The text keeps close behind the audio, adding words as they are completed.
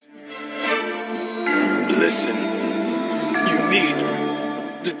listen. You need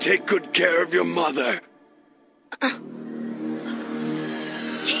to take good care of your mother.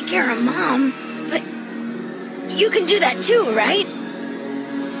 Take care of Mom? But you can do that too, right?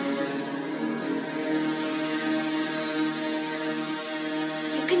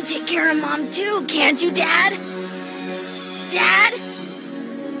 You can take care of Mom too, can't you, Dad? Dad?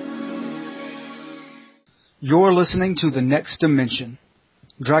 You're listening to The Next Dimension.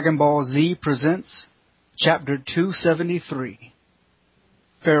 Dragon Ball Z presents Chapter 273.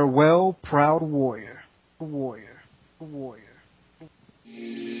 Farewell, Proud Warrior. Warrior. Warrior.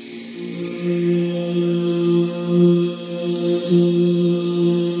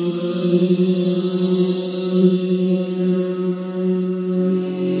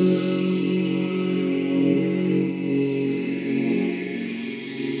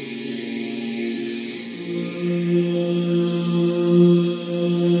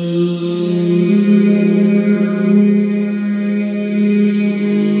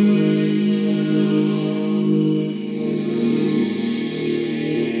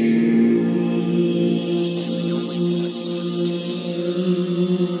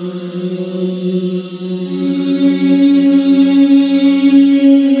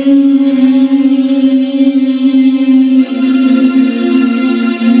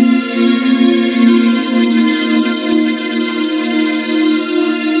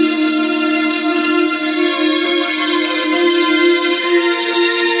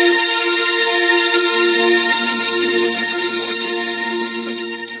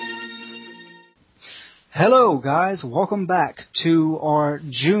 Hello, guys. Welcome back to our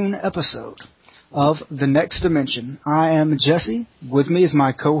June episode of The Next Dimension. I am Jesse. With me is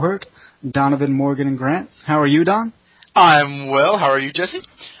my cohort, Donovan, Morgan, and Grant. How are you, Don? I'm well. How are you, Jesse?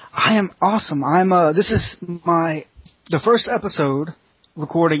 I am awesome. This is the first episode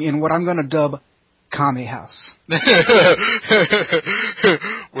recording in what I'm going to dub Kami House. Where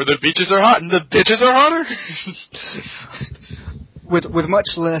the beaches are hot and the bitches are hotter? with much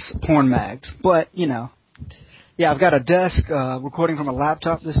less porn mags, but, you know. Yeah, I've got a desk, recording from a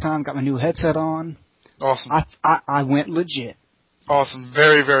laptop this time, got my new headset on. Awesome. I went legit. Awesome.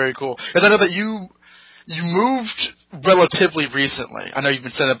 Very, very cool. And I know that you moved relatively recently. I know you've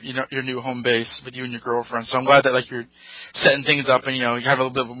been setting up your new home base with you and your girlfriend, so I'm glad that you're setting things up and you have a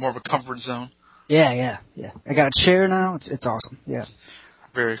little bit more of a comfort zone. Yeah. I got a chair now. It's awesome. Yeah.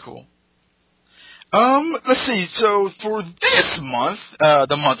 Very cool. Let's see. So for this month,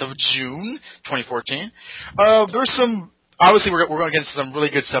 the month of June 2014, there's some. Obviously, we're going to get some really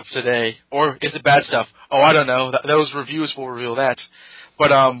good stuff today, or is it bad stuff? Oh, I don't know. Those reviews will reveal that.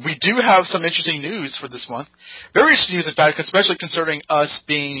 But we do have some interesting news for this month. Very interesting news, in fact, especially concerning us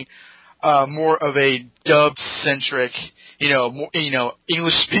being more of a dub-centric,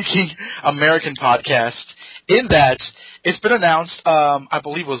 English-speaking American podcast. In that, it's been announced, I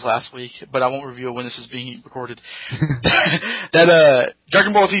believe it was last week, but I won't reveal when this is being recorded, that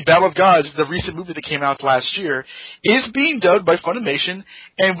Dragon Ball Z Battle of Gods, the recent movie that came out last year, is being dubbed by Funimation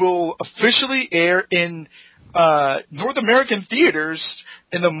and will officially air in North American theaters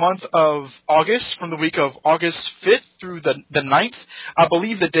in the month of August, from the week of August 5th through the 9th. I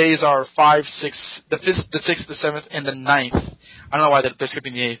believe the days are 5, 6, the 5th, the 6th, the 7th, and the 9th. I don't know why they're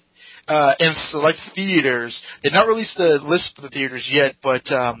skipping the 8th. In select theaters. They've not released the list for the theaters yet, but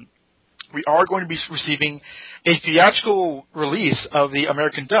we are going to be receiving a theatrical release of the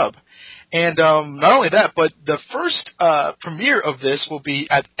American dub. And not only that, but the first premiere of this will be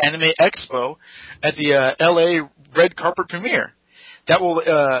at Anime Expo at the LA Red Carpet premiere. That will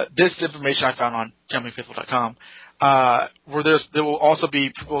this information I found on TellMeFaithful.com, where there will also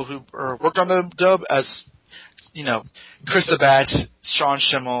be people who worked on the dub, as Chris Sabat, Sean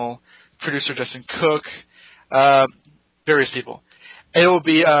Schimmel, producer Justin Cook, various people. It will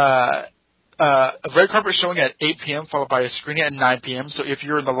be a red carpet showing at 8 p.m. followed by a screening at 9 p.m. So if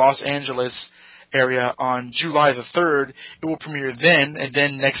you're in the Los Angeles area on July the 3rd, it will premiere then, and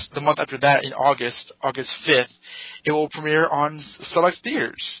then the month after that in August 5th, it will premiere on select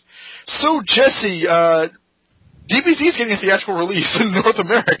theaters. So Jesse, DBZ is getting a theatrical release in North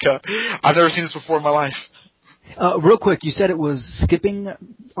America. I've never seen this before in my life. Real quick, you said it was skipping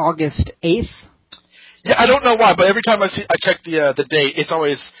August 8th? Yeah, I don't know why, but every time I check the date, it's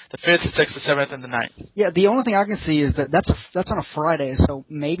always the 5th, the 6th, the 7th, and the 9th. Yeah, the only thing I can see is that that's on a Friday, so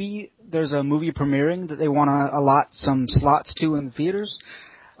maybe there's a movie premiering that they want to allot some slots to in the theaters.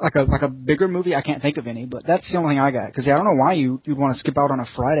 Like a bigger movie, I can't think of any, but that's the only thing I got. Because I don't know why you'd want to skip out on a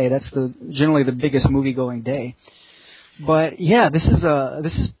Friday. That's generally the biggest movie-going day. But yeah, this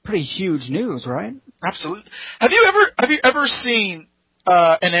is pretty huge news, right? Absolutely. Have you ever seen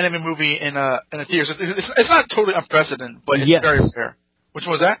an anime movie in a theater. So it's not totally unprecedented, but it's very rare. Which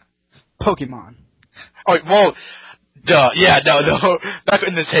one was that? Pokemon. Oh, well, duh. Yeah, no. Back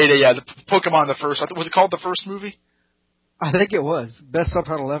in this heyday, yeah, the Pokemon, the first. Was it called the first movie? I think it was. Best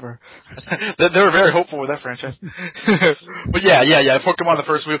subtitle ever. They were very hopeful with that franchise. But yeah, Pokemon the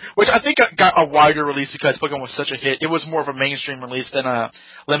first movie, which I think got a wider release because Pokemon was such a hit. It was more of a mainstream release than a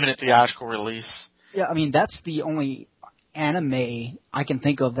limited theatrical release. Yeah, I mean, that's the only anime I can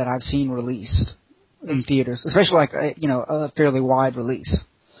think of that I've seen released in theaters, especially like, a fairly wide release.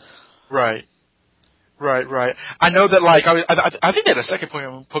 Right. I know that, like, I think they had a second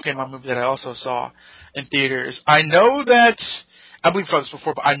Pokemon movie that I also saw in theaters. I know that, I believe I've saw this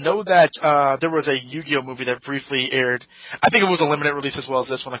before, but I know that there was a Yu-Gi-Oh movie that briefly aired. I think it was a limited release as well as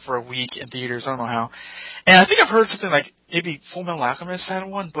this one, like for a week in theaters. I don't know how. And I think I've heard something like maybe Full Metal Alchemist had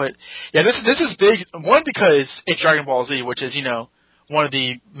one, but yeah, this is big. One, because it's Dragon Ball Z, which is, one of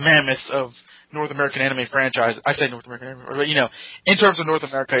the mammoths of North American anime franchise. I say North American anime, but in terms of North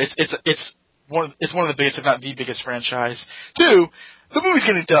America, it's one of the biggest, if not the biggest franchise. Two, the movie's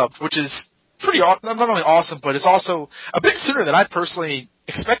getting dubbed, which is not only awesome, but it's also a bit sooner than I personally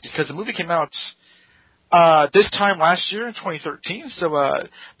expected, because the movie came out this time last year in 2013, so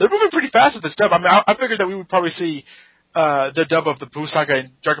they're moving pretty fast with this dub. I mean, I figured that we would probably see the dub of the Buu Saga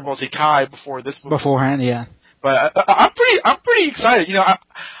and Dragon Ball Z Kai before this movie. Beforehand, yeah. But I'm pretty excited.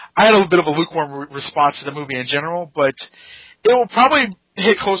 I had a little bit of a lukewarm response to the movie in general, but it will probably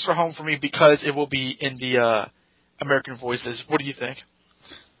hit closer home for me because it will be in the American voices. What do you think?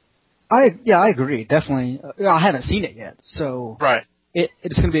 I agree, definitely. I haven't seen it yet, so right.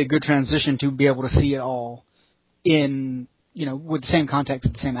 It's going to be a good transition to be able to see it all in, with the same context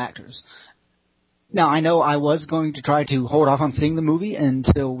and the same actors. Now, I know I was going to try to hold off on seeing the movie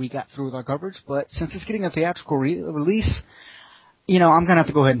until we got through with our coverage, but since it's getting a theatrical release, I'm going to have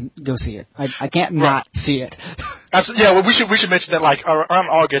to go ahead and go see it. I can't not see it. Absolutely. Yeah, well, we should mention that, like, around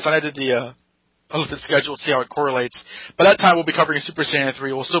August, and I did I looked at the schedule to see how it correlates. By that time, we'll be covering Super Saiyan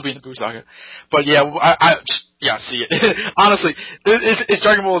 3. We'll still be in the Buu Saga. But yeah, see it. Honestly, it's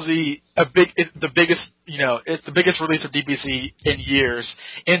Dragon Ball Z it's the biggest release of DBC in years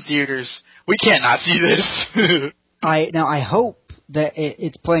in theaters. We can't not see this. I hope that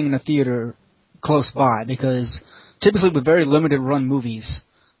it's playing in a theater close by, because typically with very limited run movies,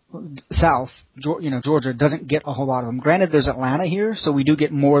 South, Georgia doesn't get a whole lot of them. Granted, there's Atlanta here, so we do get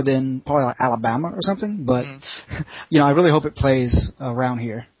more than probably like Alabama or something. But I really hope it plays around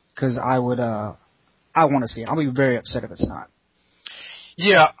here, because I want to see it. I'll be very upset if it's not.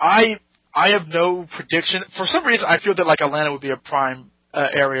 Yeah, I have no prediction. For some reason, I feel that like Atlanta would be a prime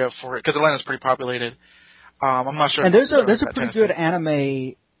area for it, because Atlanta's pretty populated. I'm not sure. And there's a pretty good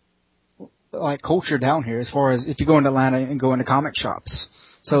anime like culture down here, as far as if you go into Atlanta and go into comic shops.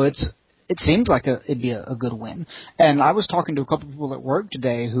 So it seems like it'd be a good win. And I was talking to a couple of people at work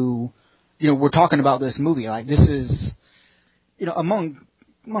today who, were talking about this movie. Like, this is, among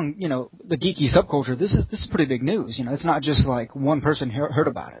the geeky subculture, this is pretty big news. It's not just like one person heard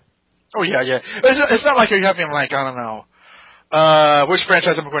about it. Oh yeah. It's not like you're having, like, I don't know, which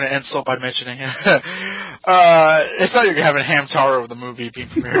franchise am I going to insult by mentioning? It's not like you're having Hamtaro of the movie being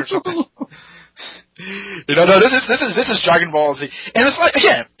premiered or something. No, this is Dragon Ball Z, and it's like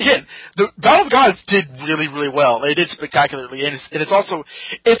again, the Battle of Gods did really, really well. They did spectacularly, and it's also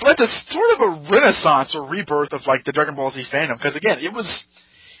led to sort of a renaissance or rebirth of like the Dragon Ball Z fandom, because again, it was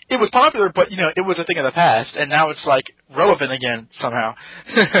popular, but it was a thing of the past, and now it's like relevant again somehow.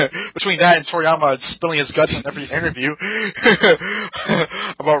 Between that and Toriyama spilling his guts in every interview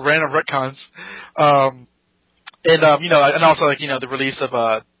about random retcons, and also like the release of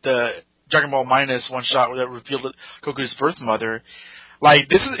the Dragon Ball Minus one shot that revealed Goku's birth mother. Like,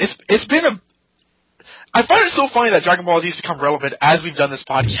 it's been I find it so funny that Dragon Ball Z has become relevant as we've done this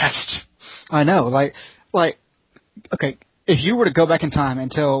podcast. I know, like, okay, if you were to go back in time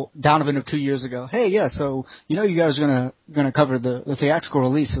and tell Donovan of 2 years ago, hey, yeah, so, you guys are gonna cover the theatrical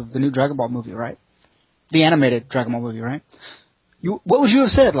release of the new Dragon Ball movie, right? The animated Dragon Ball movie, right? What would you have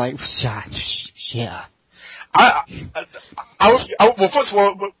said? Like, yeah. Well, first of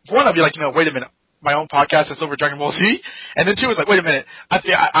all, one, I'd be like, wait a minute, my own podcast is over Dragon Ball Z, and then two, it's like, wait a minute,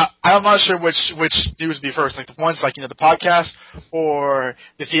 I'm not sure which news would be first, like the ones like the podcast or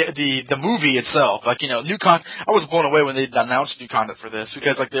the movie itself, like new content. I was blown away when they announced new content for this,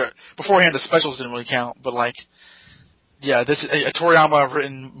 because like beforehand the specials didn't really count, but like, yeah, this is a Toriyama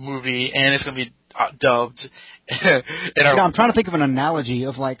written movie, and it's gonna be dubbed. I'm trying to think of an analogy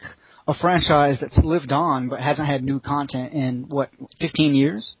of like a franchise that's lived on but hasn't had new content in, 15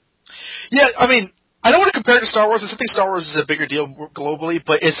 years? Yeah, I mean, I don't want to compare it to Star Wars. I think Star Wars is a bigger deal globally,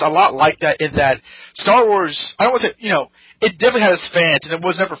 but it's a lot like that in that Star Wars, I don't want to say, it definitely had its fans, and it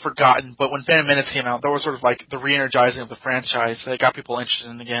was never forgotten, but when Phantom Menace came out, that was sort of like the re-energizing of the franchise that got people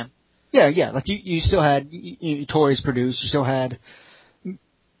interested in it again. Yeah, like you still had toys produced, you still had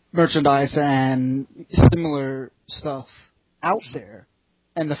merchandise and similar stuff out there,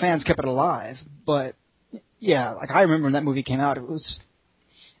 and the fans kept it alive, but yeah, like I remember when that movie came out, it was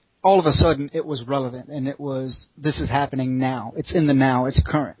all of a sudden it was relevant, and it was, this is happening now. It's in the now. It's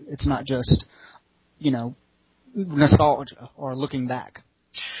current. It's not just, nostalgia or looking back.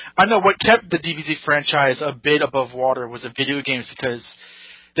 I know what kept the DBZ franchise a bit above water was the video games, because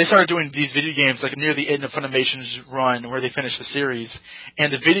they started doing these video games like near the end of Funimation's run where they finished the series.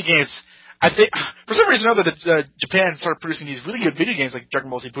 And the video games, I think, for some reason or other, Japan started producing these really good video games like Dragon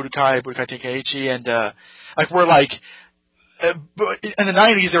Ball Z Budokai Tenkaichi, and in the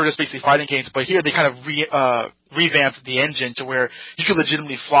 90s, they were just basically fighting games, but here they kind of revamped the engine to where you could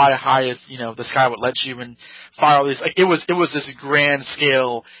legitimately fly high as, the sky would let you, and fire all these, it was this grand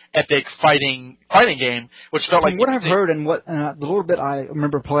scale, epic fighting game, which felt like... What I've heard and what, the little bit I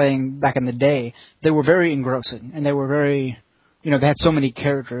remember playing back in the day, they were very engrossing, and they were very, they had so many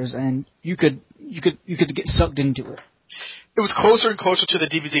characters, and you could get sucked into it. It was closer and closer to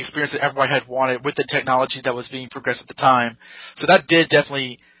the DBZ experience that everybody had wanted with the technology that was being progressed at the time. So that did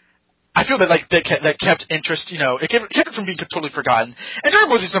definitely, I feel that that kept interest, it kept it from being totally forgotten. And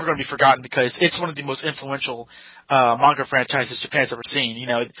Dragon Ball Z is never going to be forgotten because it's one of the most influential manga franchises Japan's ever seen.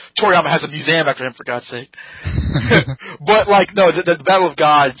 Toriyama has a museum after him, for God's sake. But the Battle of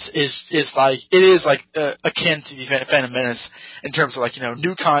Gods is akin to the Phantom Menace in terms of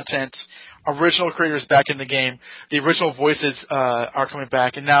new content. Original creators back in the game, the original voices are coming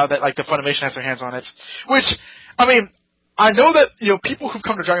back, and now that the Funimation has their hands on it, which I know that people who've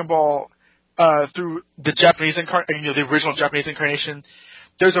come to Dragon Ball through the Japanese the original Japanese incarnation,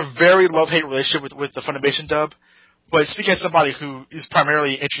 there's a very love-hate relationship with the Funimation dub. But speaking as somebody who is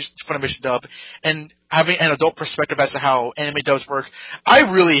primarily interested in Funimation dub and having an adult perspective as to how anime dubs work, I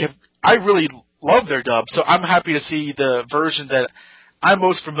really love their dub. So I'm happy to see the version that I'm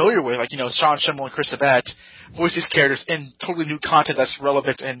most familiar with, Sean Schemmel and Chris Sabat, voice these characters in totally new content that's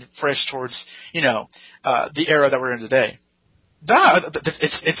relevant and fresh towards, the era that we're in today.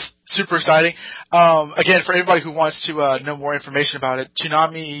 It's super exciting. Again, for everybody who wants to know more information about it,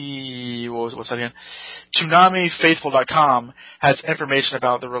 ToonamiFaithful.com has information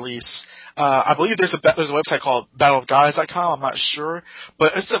about the release. I believe there's a website called battleofguys.com. I'm not sure,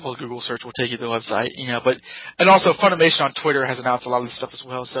 but a simple Google search will take you to the website. And also Funimation on Twitter has announced a lot of this stuff as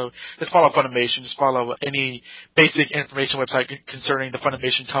well. So just follow Funimation, just follow any basic information website concerning the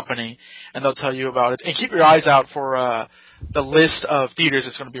Funimation company, and they'll tell you about it. And keep your eyes out for the list of theaters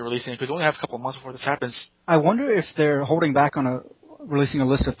it's going to be releasing, because we only have a couple of months before this happens. I wonder if they're holding back on releasing a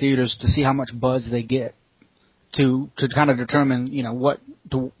list of theaters to see how much buzz they get to kind of determine, what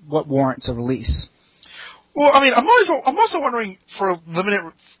warrants a release. Well, I'm also wondering for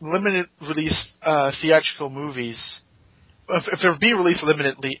limited release theatrical movies, if they're being released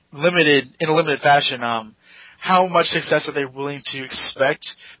limited in a limited fashion, how much success are they willing to expect?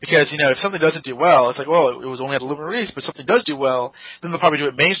 Because, if something doesn't do well, it's like, well, it was only at a limited release, but if something does do well, then they'll probably do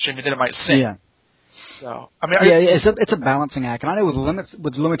it mainstream, and then it might sink. Yeah. So, it's a balancing act, and I know with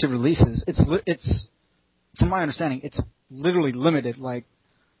limited releases, it's from my understanding, it's literally limited. Like,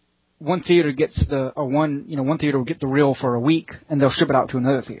 one theater gets one theater will get the reel for a week, and they'll ship it out to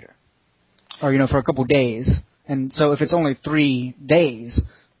another theater, or for a couple days. And so, if it's only 3 days,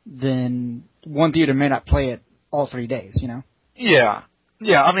 then one theater may not play it all 3 days, Yeah.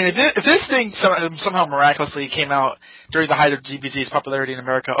 If this thing somehow miraculously came out during the height of DBZ's popularity in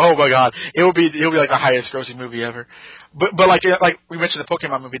America, oh my God, it would be like the highest grossing movie ever. But like we mentioned the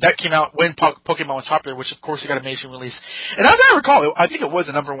Pokemon movie, that came out when Pokemon was popular, which of course it got a mainstream release. And as I recall, I think it was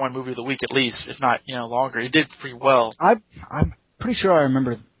the #1 movie of the week at least, if not longer. It did pretty well. I'm pretty sure I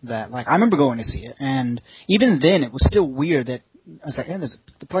remember that. Like, I remember going to see it, and even then it was still weird that I was like, hey, they're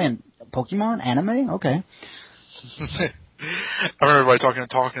playing Pokemon anime, okay. I remember everybody talking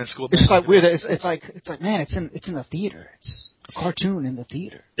in school. It's just like weird. It's like man, it's in the theater. It's a cartoon in the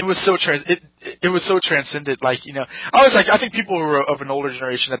theater. It was so it was so transcendent. I think people who were of an older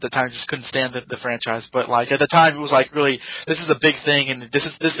generation at the time just couldn't stand the franchise. But at the time, it was really, this is a big thing, and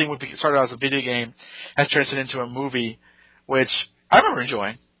this thing would be started out as a video game, has transcended into a movie, which I remember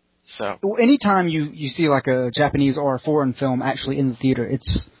enjoying. So anytime you see a Japanese or a foreign film actually in the theater,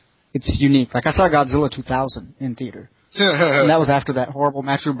 it's unique. Like, I saw Godzilla 2000 in theater. And that was after that horrible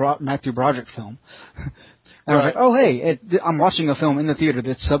Matthew Broderick film. And I was like, oh, hey, I'm watching a film in the theater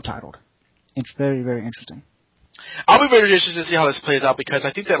that's subtitled. It's very, very interesting. I'll be very interested to see how this plays out because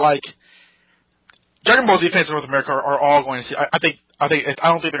I think that like Dragon Ball Z fans in North America are all going to see. I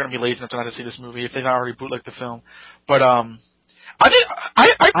don't think they're going to be lazy enough to not to see this movie if they've not already bootlegged the film. But I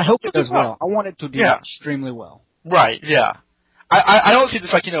hope it does well. I want it to do extremely well. Right. Yeah. I don't see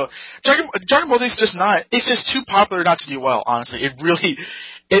this like Dragon Ball Z is just not. It's just too popular not to do well. Honestly,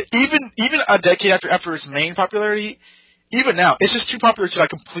 even a decade after its main popularity. Even now, it's just too popular to like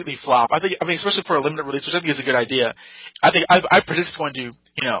completely flop. I mean, especially for a limited release, which I think is a good idea. I predict it's going to do,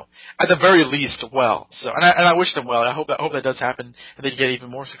 at the very least, well. So, and I wish them well. I hope that does happen, and they get even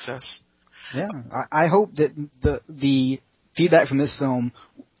more success. Yeah, I hope that the feedback from this film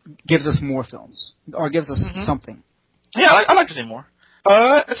gives us more films or gives us something. Yeah, I'd like to see more.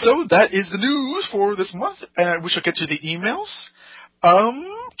 So that is the news for this month, and we shall get to the emails.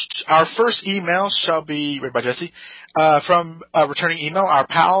 Our first email shall be read by Jesse, from a returning email, our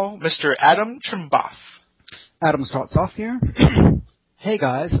pal, Mr. Adam Trimboff. Adam starts off here. Hey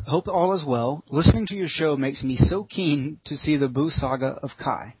guys, hope all is well. Listening to your show makes me so keen to see the Buu Saga of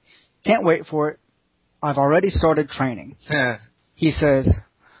Kai. Can't wait for it. I've already started training. He says,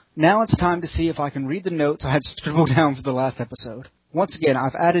 now it's time to see if I can read the notes I had scribbled down for the last episode. Once again,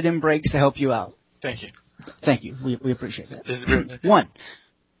 I've added in breaks to help you out. Thank you. Thank you. We appreciate that. 1.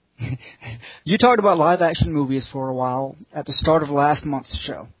 You talked about live-action movies for a while at the start of last month's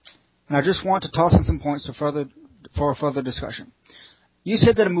show, and I just want to toss in some points for further discussion. You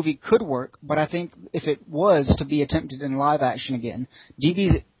said that a movie could work, but I think if it was to be attempted in live-action again,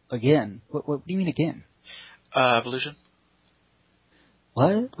 DBZ... Again? What do you mean again? Evolution.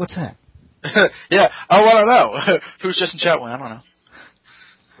 What? What's that? Yeah, I want to know. Who's Justin Chatwin? I don't know.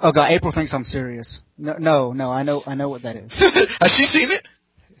 Oh God, April thinks I'm serious. No, I know what that is. Has she seen it?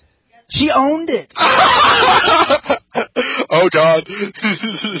 She owned it. Oh God.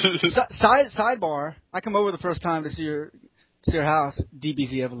 Sidebar. I come over the first time to see your house,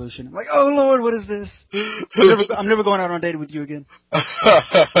 DBZ Evolution. I'm like, oh Lord, what is this? I'm never going out on a date with you again.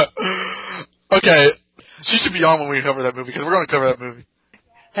 Okay, she should be on when we cover that movie because we're going to cover that movie.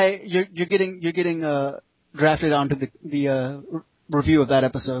 Hey, you're getting drafted onto the review of that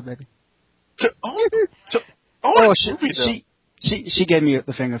episode, baby. She gave me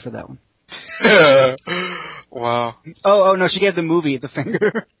the finger for that one. Wow. Oh no, she gave the movie the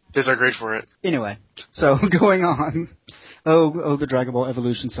finger. They are great for it. Anyway, so going on. Oh, the Dragon Ball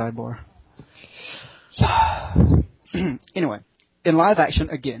Evolution sidebar. Anyway, in live action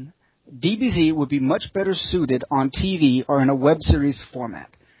again, DBZ would be much better suited on TV or in a web series format.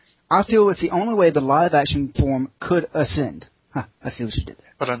 I feel it's the only way the live action form could ascend. I see what you did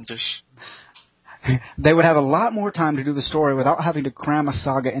there. But they would have a lot more time to do the story without having to cram a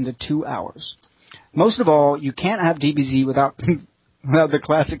saga into 2 hours. Most of all, you can't have DBZ without the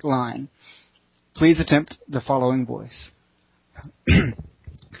classic line. Please attempt the following voice.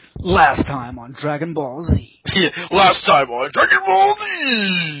 Last time on Dragon Ball Z. Yeah, last time on Dragon Ball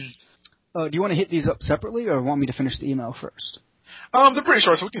Z! Do you want to hit these up separately, or want me to finish the email first? They're pretty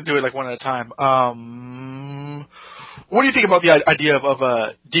short, so we can do it like one at a time. What do you think about the idea of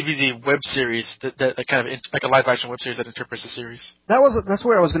a DBZ web series that kind of like a live action web series that interprets the series? That's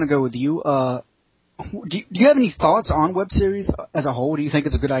where I was going to go with you. Do you have any thoughts on web series as a whole? Do you think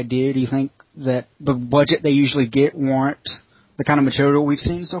it's a good idea? Do you think that the budget they usually get warrant the kind of material we've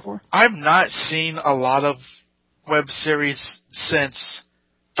seen so far? I've not seen a lot of web series since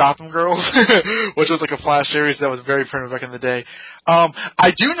Gotham Girls, which was like a Flash series that was very primitive back in the day.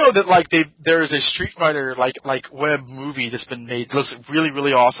 I do know that like there is a Street Fighter like web movie that's been made. It looks really,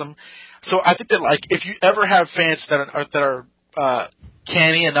 really awesome. So I think that like if you ever have fans that are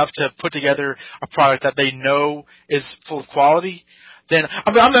canny enough to put together a product that they know is full of quality, then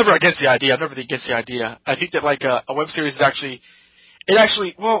I'm never against the idea. I'm never against the idea. I think that like a web series is actually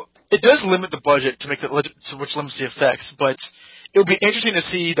it does limit the budget to make which limits the effects, but it would be interesting to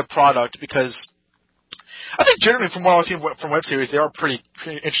see the product because I think generally from what I've seen from web series, they are pretty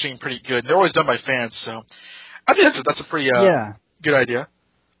interesting, pretty good. They're always done by fans, so I think that's a pretty good idea.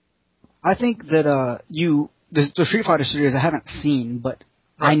 I think that the Street Fighter series I haven't seen, but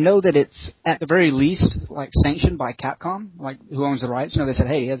right. I know that it's at the very least like sanctioned by Capcom, like who owns the rights. They said,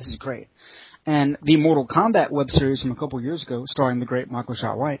 hey, yeah, this is great. And the Mortal Kombat web series from a couple years ago, starring the great Michael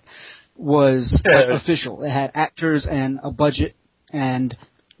Shot White, was official. It had actors and a budget, and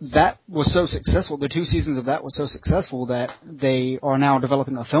that was so successful. The 2 seasons of that was so successful that they are now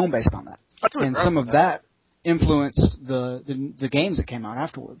developing a film based on that. And some of that influenced the games that came out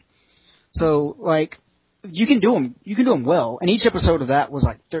afterward. So, like, you can do them well. And each episode of that was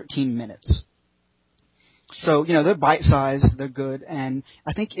like 13 minutes. So, they're bite-sized, they're good, and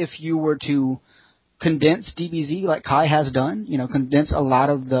I think if you were to condense DBZ like Kai has done, condense a lot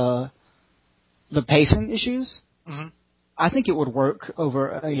of the pacing issues, Mm-hmm. I think it would work over,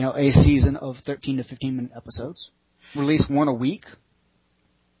 a season of 13 to 15-minute episodes. Release one a week.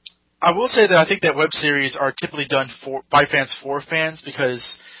 I will say that I think that web series are typically done by fans for fans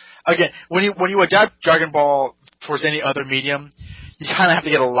because, again, when you adapt Dragon Ball towards any other medium, you kind of have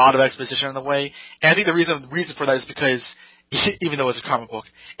to get a lot of exposition in the way. And I think the reason for that is because, even though it's a comic book,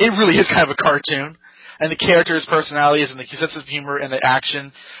 it really is kind of a cartoon. And the characters' personalities and the sense of humor and the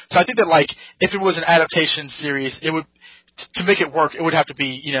action. So I think that, like, if it was an adaptation series, it would, to make it work, it would have to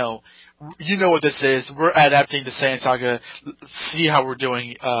be, you know what this is. We're adapting the Saiyan Saga. See how we're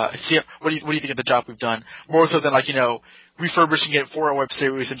doing. What do you think of the job we've done? More so than refurbishing it for a web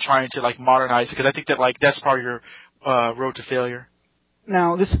series and trying to modernize it. Because I think that that's part of your road to failure.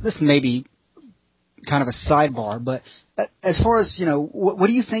 Now this may be kind of a sidebar, but as far as what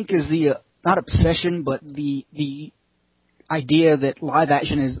do you think is the not obsession, but the idea that live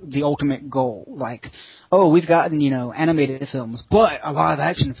action is the ultimate goal? Like, oh, we've gotten, animated films, but a live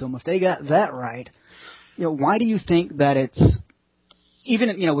action film, if they got that right, why do you think that it's,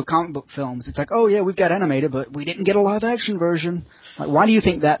 even, with comic book films, it's like, oh yeah, we've got animated, but we didn't get a live action version. Like, why do you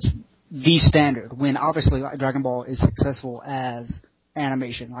think that's the standard when obviously Dragon Ball is successful as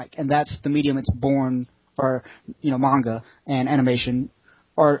animation, and that's the medium it's born, or, manga and animation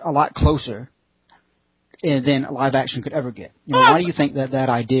are a lot closer than live action could ever get. Why do you think that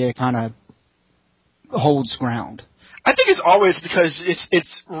idea kind of holds ground? I think it's always because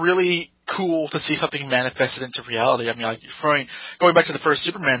it's really cool to see something manifested into reality. I mean, going back to the first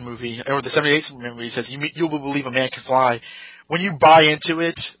Superman movie, or the 78 Superman movie, it says, you will believe a man can fly. When you buy into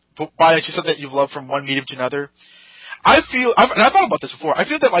something that you've loved from one medium to another, I've thought about this before, I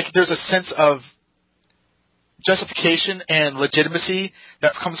feel that there's a sense of justification and legitimacy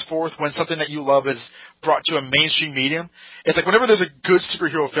that comes forth when something that you love is brought to a mainstream medium. It's like whenever there's a good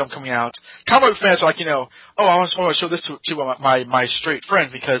superhero film coming out, comic book fans are like, oh, I just want to show this to my straight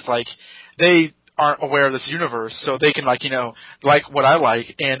friend because they aren't aware of this universe, so they can like what I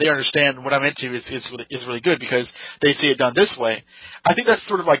like, and they understand what I'm into is really good because they see it done this way. I think that's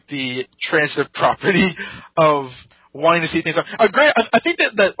sort of like the transitive property of wanting to see things. I think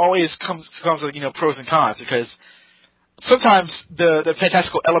that always comes with pros and cons, because sometimes the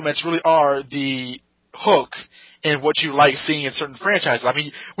fantastical elements really are the hook in what you like seeing in certain franchises. I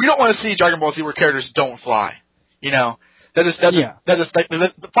mean, we don't want to see Dragon Ball Z where characters don't fly. That is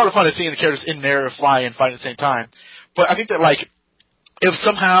the part of fun is seeing the characters in there fly and fight at the same time. But I think that if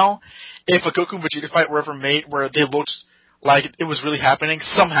a Goku and Vegeta fight were ever made where they looked like it was really happening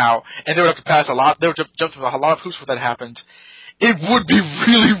somehow, and they would have to jump through a lot of hoops for that happened, it would be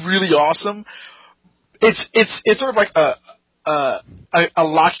really, really awesome. It's sort of like a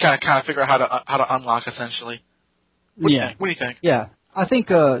lock kind of figure out how to unlock essentially. What do you think? Yeah, I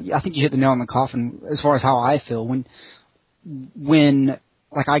think you hit the nail on the coffin as far as how I feel when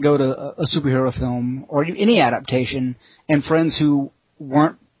I go to a superhero film or any adaptation, and friends who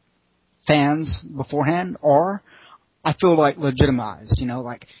weren't fans beforehand I feel legitimized,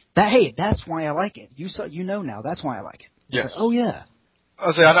 that. Hey, that's why I like it. Now. That's why I like it. Yes. Oh yeah.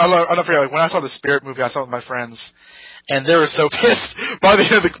 I'll don't forget. When I saw the Spirit movie, I saw it with my friends, and they were so pissed by the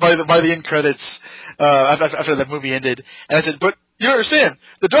end credits after that movie ended. And I said, "But you don't understand.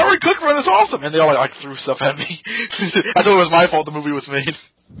 The Darwin Cook run is awesome," and they all threw stuff at me. I thought it was my fault the movie was made.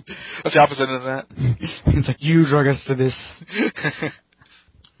 That's the opposite of that. It's like, you drug us to this.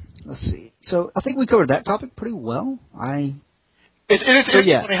 Let's see. So I think we covered that topic pretty well. It's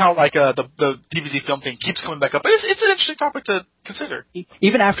funny how the DBZ film thing keeps coming back up, but it's an interesting topic to consider.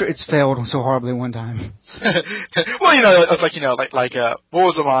 Even after it's failed so horribly one time. Well, it's what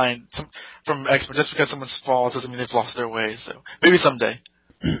was the line from X-Men? Just because someone falls doesn't mean they've lost their way. So maybe someday.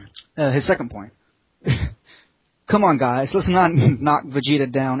 His second point. Come on, guys, let's not knock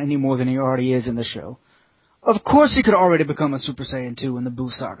Vegeta down any more than he already is in the show. Of course he could already become a Super Saiyan 2 in the Buu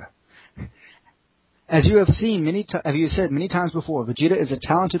Saga. As you have seen said many times before, Vegeta is a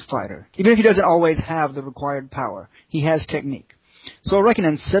talented fighter. Even if he doesn't always have the required power, he has technique. So I reckon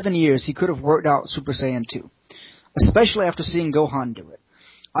in 7 years he could have worked out Super Saiyan 2, especially after seeing Gohan do it.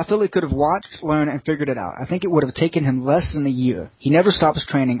 I feel he could have watched, learned, and figured it out. I think it would have taken him less than a year. He never stops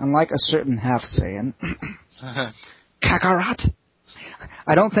training, unlike a certain half Saiyan. Kakarot!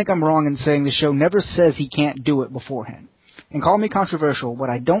 I don't think I'm wrong in saying the show never says he can't do it beforehand. And call me controversial, but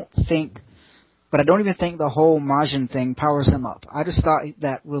I don't even think the whole Majin thing powers him up. I just thought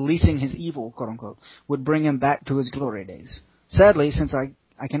that releasing his evil, quote-unquote, would bring him back to his glory days. Sadly, since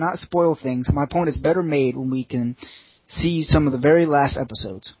I I cannot spoil things. My point is better made when we can see some of the very last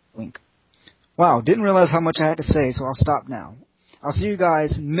episodes. Wink. Wow, didn't realize how much I had to say, so I'll stop now. I'll see you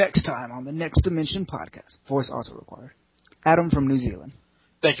guys next time on the Next Dimension podcast. Voice also required. Adam from New Zealand.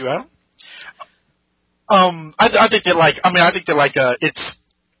 Thank you, Adam. I think that it's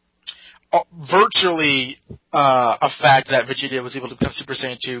virtually a fact that Vegeta was able to become Super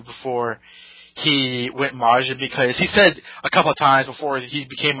Saiyan 2 before he went Majin, because he said a couple of times before he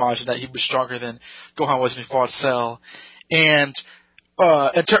became Majin that he was stronger than Gohan was when he fought Cell. And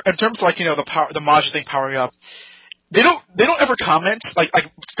in terms of the Majin thing powering up, they don't ever comment. Like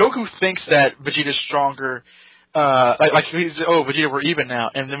Goku thinks that Vegeta's stronger. Vegeta, we're even now.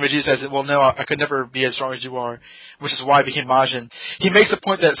 And then Vegeta says, well, no, I could never be as strong as you are, which is why I became Majin. He makes the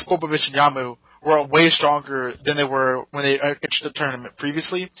point that Spopovich and Yamu were way stronger than they were when they entered the tournament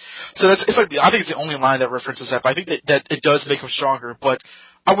previously. So I think it's the only line that references that, but I think that it does make him stronger, but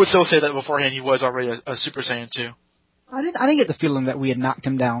I would still say that beforehand he was already a Super Saiyan 2. I didn't get the feeling that we had knocked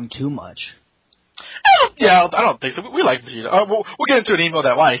him down too much. I don't think so. We like Vegeta. We'll get into an email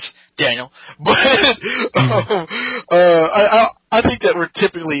that likes Daniel, but I think that we're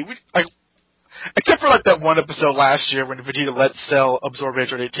typically except for that one episode last year when Vegeta let Cell absorb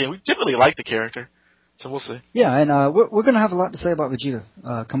Android 18, we typically like the character. So we'll see. Yeah, and we're going to have a lot to say about Vegeta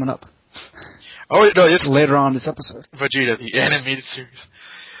coming up. Oh no, it's later on this episode. Vegeta, the animated series.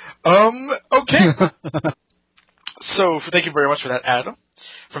 Okay. So thank you very much for that, Adam.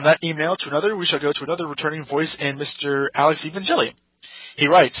 From that email to another, we shall go to another returning voice in Mr. Alex Evangelion. He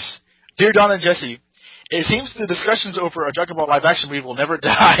writes, Dear Don and Jesse, it seems the discussions over a Dragon Ball live-action movie will never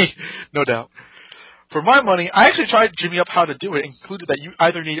die, no doubt. For my money, I actually tried dreaming up how to do it and concluded that you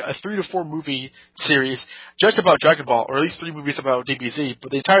either need a 3 to 4 movie series just about Dragon Ball, or at least 3 movies about DBZ,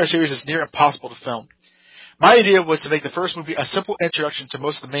 but the entire series is near impossible to film. My idea was to make the first movie a simple introduction to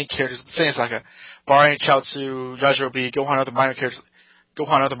most of the main characters of the Saiyan Saga, barring Chaozu, Yajirobe, Gohan, other minor characters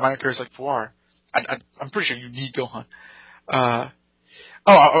like Puar. I'm pretty sure you need Gohan. I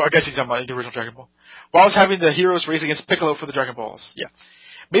guess he's talking about the original Dragon Ball. Whilst having the heroes race against Piccolo for the Dragon Balls. Yeah.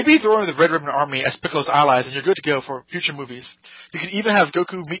 Maybe throw in the Red Ribbon Army as Piccolo's allies and you're good to go for future movies. You can even have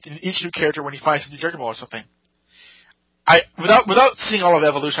Goku meet each new character when he finds a new Dragon Ball or something. Without seeing all of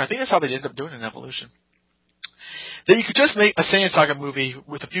Evolution, I think that's how they ended up doing in Evolution. Then you could just make a Saiyan Saga movie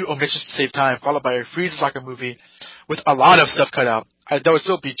with a few omissions to save time, followed by a Frieza Saga movie with a lot of stuff cut out. That would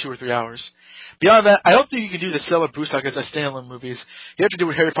still be 2 or 3 hours. Beyond that, I don't think you can do the Cell or Buu Sagas as standalone movies. You have to do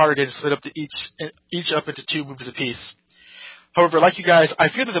what Harry Potter did and split up each up into 2 movies apiece. However, like you guys, I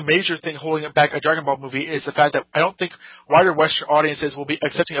feel that the major thing holding back a Dragon Ball movie is the fact that I don't think wider Western audiences will be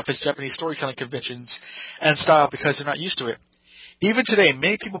accepting of his Japanese storytelling conventions and style because they're not used to it. Even today,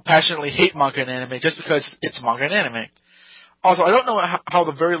 many people passionately hate manga and anime just because it's manga and anime. Also, I don't know how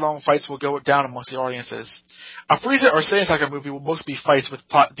the very long fights will go down amongst the audiences. A Frieza or Saiyan Saga movie will mostly be fights with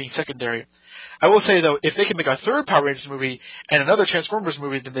plot being secondary. I will say, though, if they can make a 3rd Power Rangers movie and another Transformers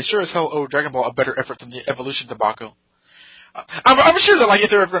movie, then they sure as hell owe Dragon Ball a better effort than the Evolution debacle. I'm sure that, if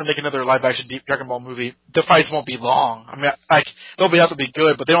they're ever going to make another live-action Dragon Ball movie, the fights won't be long. I mean, they'll have to be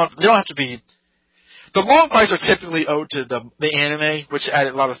good, but they don't have to be. The long fights are typically owed to the anime, which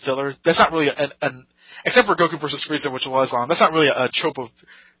added a lot of filler. That's not really except for Goku vs. Frieza, which was long. That's not really a trope of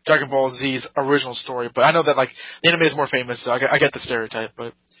Dragon Ball Z's original story. But I know that the anime is more famous, so I get the stereotype.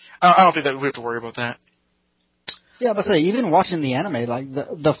 But I don't think that we have to worry about that. Yeah, but even watching the anime,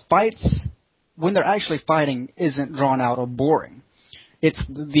 the fights when they're actually fighting isn't drawn out or boring. It's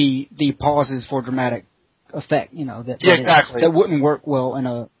the pauses for dramatic effect, exactly. That wouldn't work well in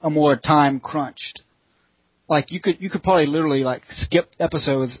a more time crunched. You could probably literally skip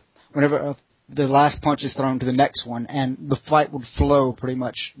episodes whenever the last punch is thrown to the next one, and the fight would flow pretty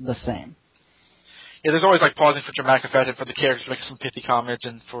much the same. Yeah, there's always pausing for dramatic effect and for the characters to make some pithy comments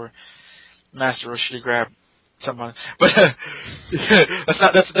and for Master Roshi to grab someone. But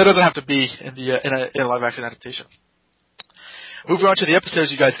that doesn't have to be in a live action adaptation. Moving on to the episodes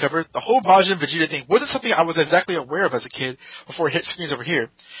you guys covered, the whole Majin Vegeta thing wasn't something I was exactly aware of as a kid before it hit screens over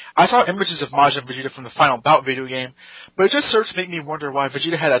here. I saw images of Majin Vegeta from the Final Bout video game, but it just served to make me wonder why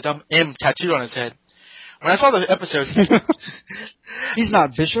Vegeta had a dumb M tattooed on his head. When I saw the episodes... He's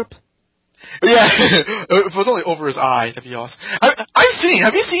not Bishop? Yeah, if it was only over his eye, that'd be awesome.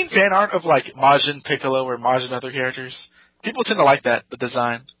 Have you seen fan art of Majin Piccolo or Majin other characters? People tend to like that, the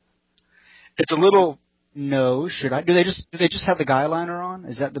design. It's a little... No, should I? Do they just have the guy liner on?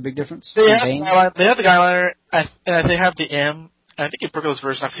 Is that the big difference? They have the guy liner, and they have the M. And I think in Piccolo's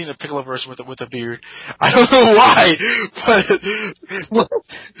version, I've seen the Piccolo version with a beard. I don't know why, but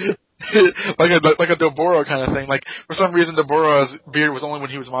like a Doboro kind of thing. Like for some reason, Doboro's beard was only when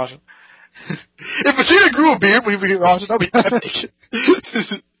he was Majin. If Vegeta grew a beard when he became Majin, that'd be epic.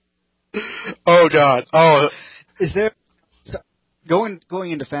 Oh God. Oh. Is there going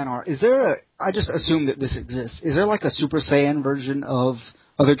into fan art? Is there a? I just assume that this exists. Is there like a Super Saiyan version of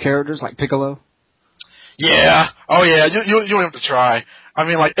other characters like Piccolo? Yeah. Oh yeah. You don't have to try. I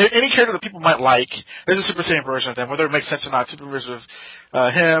mean, like any character that people might like, there's a Super Saiyan version of them, whether it makes sense or not. Super version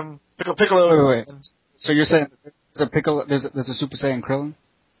of him, Piccolo. Wait. So you're saying there's a Piccolo? There's a Super Saiyan Krillin?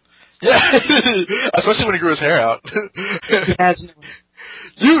 Yeah. Especially when he grew his hair out. He has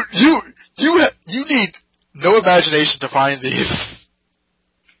no. You need no imagination to find these.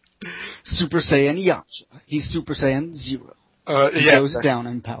 Super Saiyan Yamcha. He's Super Saiyan 0. He Yeah. goes down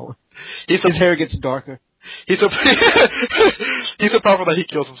in power. His hair gets darker. He's so powerful that he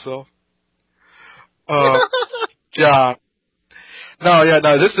kills himself. Yeah. No.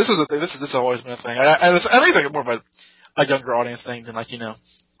 This has always been a thing. I think it's like more of a younger audience thing than like I don't know.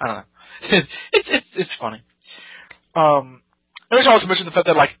 It's funny. I should also mention the fact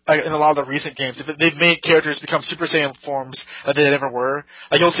that like in a lot of the recent games, they've made characters become Super Saiyan forms that they never were.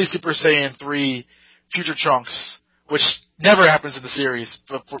 Like you'll see Super Saiyan 3 Future Trunks, which never happens in the series,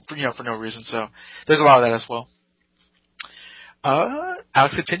 but for no reason. So there's a lot of that as well.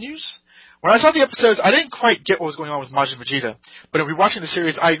 Alex continues. When I saw the episodes, I didn't quite get what was going on with Majin Vegeta, but in rewatching the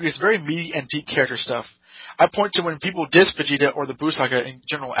series, I agree it's very meaty and deep character stuff. I point to when people diss Vegeta or the Buu Saga in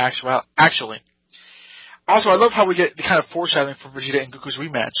general actually. Also, I love how we get the kind of foreshadowing from Vegeta and Goku's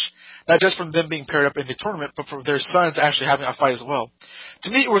rematch. Not just from them being paired up in the tournament, but from their sons actually having a fight as well. To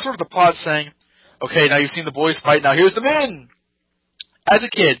me, it was sort of the plot saying, okay, now you've seen the boys fight, now here's the men! As a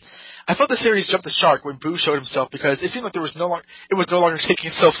kid, I felt the series jumped the shark when Buu showed himself because it seemed like it was no longer taking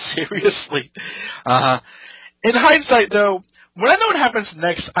itself seriously. In hindsight, though, when I know what happens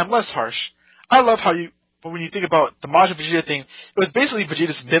next, I'm less harsh. I love but when you think about the Majin Vegeta thing, it was basically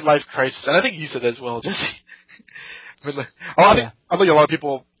Vegeta's midlife crisis, and I think you said that as well, Jesse. I think a lot of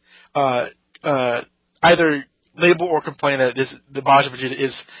people either label or complain that the Majin Vegeta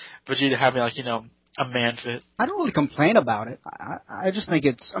is Vegeta having a man fit. I don't really complain about it. I just think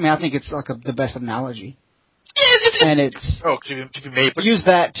it's. I mean, I think it's like the best analogy. Yeah, it's to be made. But use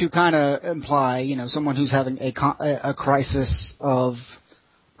that to kind of imply, someone who's having a crisis of.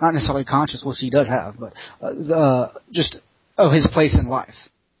 Not necessarily conscious, which he does have, but just his place in life.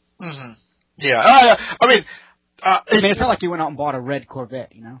 Mm-hmm. Yeah. I mean, it's not like he went out and bought a red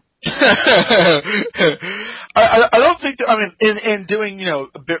Corvette, I don't think that, I mean, in doing,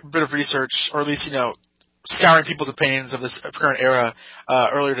 a bit of research, or at least, scouring people's opinions of this current era,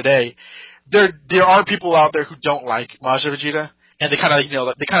 earlier today, there are people out there who don't like Majin Vegeta, and they kind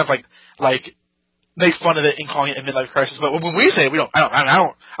of, like, make fun of it in calling it a midlife crisis. But when we say it,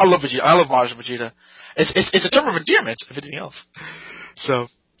 I love Vegeta. I love Majin Vegeta. It's a term of endearment, if anything else. So,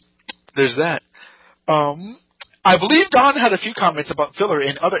 there's that. I believe Don had a few comments about filler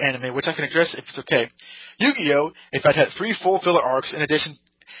in other anime, which I can address if it's okay. Yu-Gi-Oh! In fact, had 3 full filler arcs in addition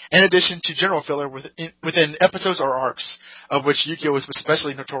to general filler within episodes or arcs, of which Yu-Gi-Oh! Was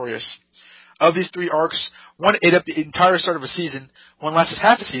especially notorious. Of these 3 arcs, one ate up the entire start of a season, one lasted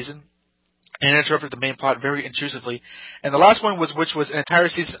half a season, and interrupted the main plot very intrusively, and the last one which was an entire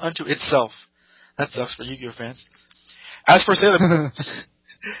season unto itself. That sucks for Yu-Gi-Oh! Fans. As for Sailor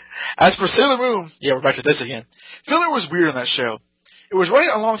Moon, yeah, we're back to this again. Filler was weird on that show. It was running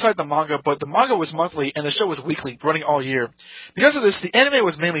alongside the manga, but the manga was monthly and the show was weekly, running all year. Because of this, the anime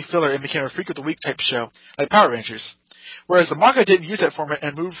was mainly filler and became a Freak of the Week type show, like Power Rangers. Whereas the manga didn't use that format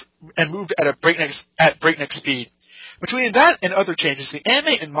and moved at breakneck speed. Between that and other changes, the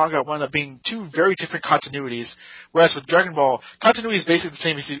anime and manga wound up being 2 very different continuities, whereas with Dragon Ball, continuity is basically the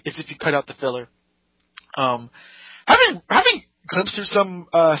same as if you cut out the filler. Having glimpsed through some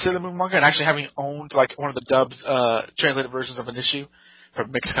Sailor Moon manga and actually having owned like one of the dubbed translated versions of an issue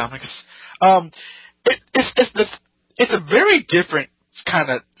from Mix Comics, it's a very different kind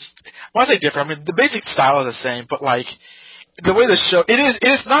of. When I say different, I mean the basic style is the same, but like the way the show it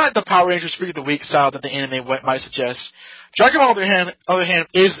is not the Power Rangers Freak of the Week style that the anime might suggest. Dragon Ball, on the other hand,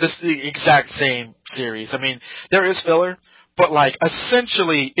 is the exact same series. I mean, there is filler, but like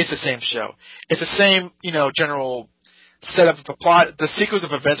essentially it's the same show. It's the same, general setup of the plot. The sequence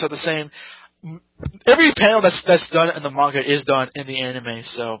of events are the same. Every panel that's done in the manga is done in the anime.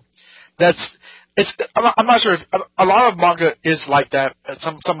 So I'm not sure if a lot of manga is like that.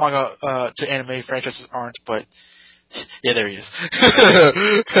 Some manga to anime franchises aren't, but yeah, there he is.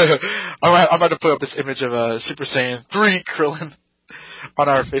 I'm about to put up this image of Super Saiyan 3 Krillin on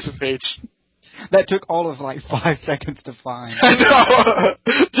our Facebook page. That took all of like 5 seconds to find. I know.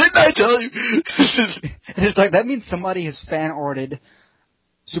 Didn't I tell you? It's like that means somebody has fan arted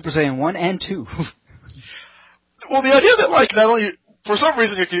Super Saiyan 1 and 2. Well, the idea that like not only for some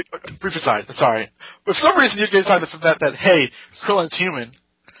reason you can brief aside, sorry, but for some reason you can decide that hey, Krillin's human.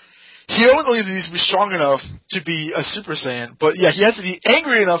 He only needs to be strong enough to be a Super Saiyan, but yeah, he has to be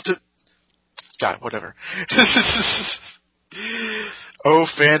angry enough to. God, whatever. Oh,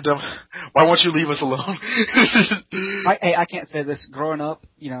 fandom, why won't you leave us alone? I can't say this. Growing up,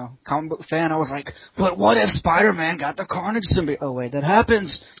 comic book fan, I was like, but what if Spider-Man got the Carnage symbiote? Oh wait, that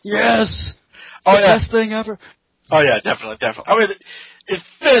happens. Yes. Oh the yeah. Best thing ever. Oh yeah, definitely. I mean, if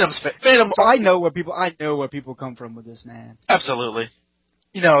Phantom. So I know where people come from with this, man. Absolutely.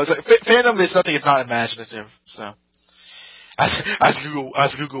 It's like fandom is nothing if not imaginative. So, as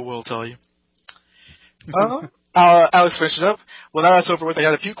Google will tell you. Alex finished it up. Well, now that's over with. I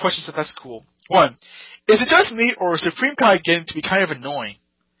got a few questions if that's cool. One, is it just me or is Supreme Kai getting to be kind of annoying?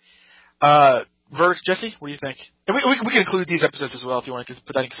 Jesse, what do you think? And we can include these episodes as well if you want to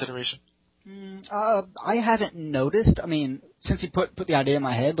put that in consideration. I haven't noticed. I mean, since he put the idea in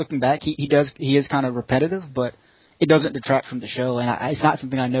my head, looking back, he is kind of repetitive, but it doesn't detract from the show, and it's not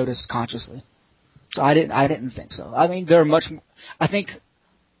something I noticed consciously. So I didn't think so. I mean, there are much. I think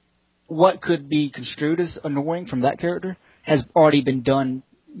what could be construed as annoying from that character has already been done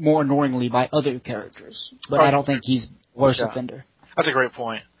more annoyingly by other characters, but I don't think he's worse offender. That's a great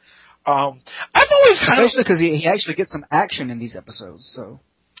point. I've always especially because he actually gets some action in these episodes. So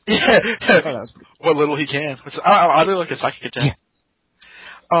yeah, what little he can. I do like a psychic attack.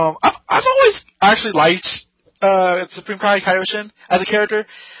 Yeah. I've always actually liked Supreme Kai Kaioshin as a character.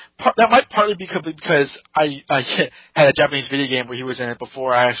 That might partly be because I had a Japanese video game where he was in it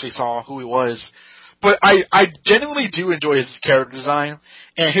before I actually saw who he was. But I genuinely do enjoy his character design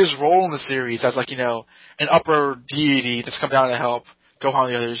and his role in the series as an upper deity that's come down to help Gohan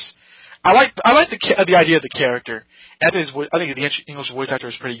and the others. I like the idea of the character. I think the English voice actor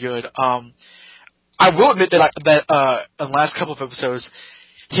is pretty good. I will admit that in the last couple of episodes,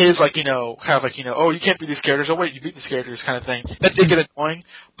 his oh, you can't beat these characters. Oh wait, you beat these characters, kind of thing. That did get annoying.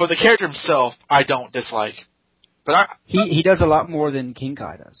 But the character himself, I don't dislike. But he does a lot more than King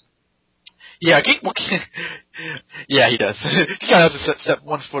Kai does. Yeah, yeah, he does. He kind of has to step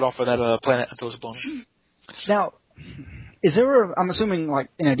one foot off of that planet until it's blown. Now, is there I'm assuming, like,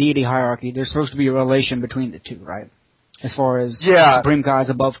 in a deity hierarchy, there's supposed to be a relation between the two, right? As far as Supreme Kai is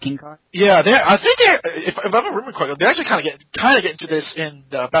above King Kai? Yeah, I think if I'm remembering correctly, they actually kind of get into this in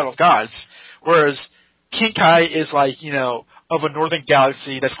the Battle of Gods, whereas King Kai is of a northern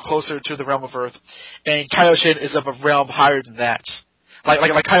galaxy that's closer to the realm of Earth, and Kaioshin is of a realm higher than that. Like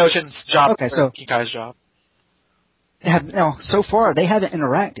Kaioshin's job is King Kai's job. So far they haven't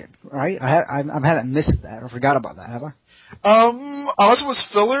interacted, right? I haven't missed that or forgot about that, have I? Unless it was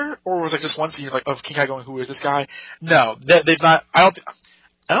filler or was just one scene of King Kai going, "Who is this guy?" No, they've not. I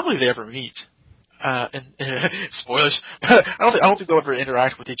don't believe they ever meet. Spoilers. I don't think they'll ever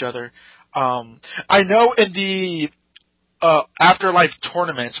interact with each other. I know in the Afterlife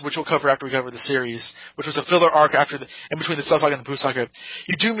tournament, which we'll cover after we cover the series, which was a filler arc in between the Cell Saga and the Buu Saga,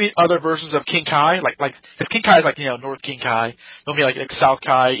 you do meet other versions of King Kai, because King Kai is North King Kai. There'll be like South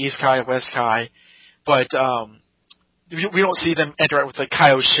Kai, East Kai, West Kai, but we don't see them interact with the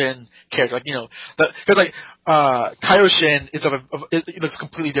Kaioshin character, because Kaioshin is it looks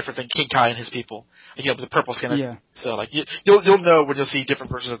completely different than King Kai and his people, the purple skin. Yeah. So you'll know when you'll see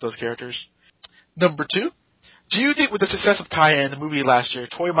different versions of those characters. Number 2. Do you think with the success of Kai in the movie last year,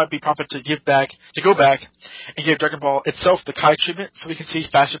 Toei might be prompted to go back and give Dragon Ball itself the Kai treatment so we can see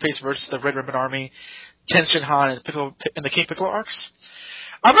faster-paced versions of the Red Ribbon Army, Ten Shinhan, and the King Piccolo arcs?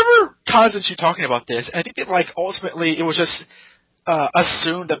 I remember Kazuchi talking about this, and I think that ultimately it was just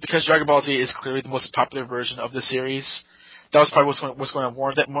assumed that because Dragon Ball Z is clearly the most popular version of the series, that was probably what's going to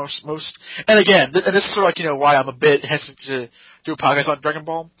warrant that most. And again, and this is sort of why I'm a bit hesitant to do a podcast on Dragon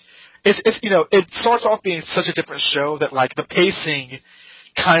Ball. It starts off being such a different show that the pacing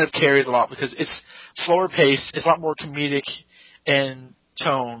kind of carries a lot because it's slower paced, it's a lot more comedic in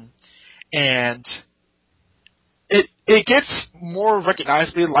tone, and it gets more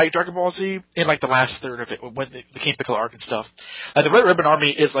recognizably like Dragon Ball Z in the last third of it when the King Piccolo arc and stuff. The Red Ribbon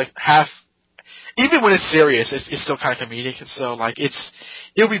Army is half, even when it's serious, it's still kind of comedic. So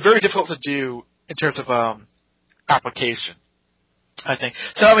it'll be very difficult to do in terms of application, I think.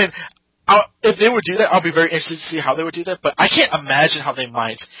 So I mean, if they would do that, I'll be very interested to see how they would do that. But I can't imagine how they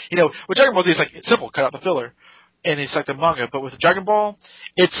might. With Dragon Ball Z, it's simple, cut out the filler, and it's like the manga. But with Dragon Ball,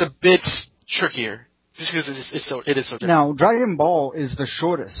 it's a bit trickier. Just because it is so different. Now, Dragon Ball is the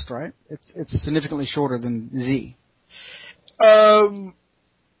shortest, right? It's significantly shorter than Z.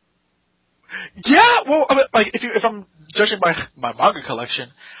 Yeah, well, I mean, like, if I'm judging by my manga collection,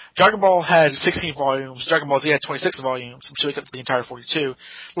 Dragon Ball had 16 volumes, Dragon Ball Z had 26 volumes, I'm sure they got the entire 42.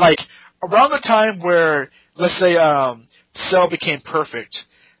 Like, around the time where, let's say, Cell became perfect,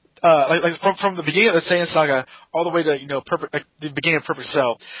 like from the beginning of the Saiyan Saga all the way to, perfect, like, the beginning of Perfect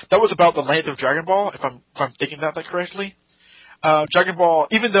Cell, that was about the length of Dragon Ball, if I'm thinking that correctly. Dragon Ball,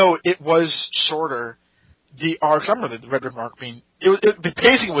 even though it was shorter, the arcs, I remember the Red Ribbon arc being, the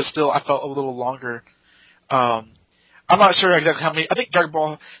pacing was still, I felt, a little longer. I'm not sure exactly how many, I think Dragon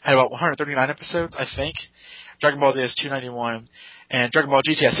Ball had about 139 episodes, I think. Dragon Ball Z has 291, and Dragon Ball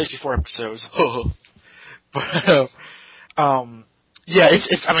GT has 64 episodes. But, yeah, it's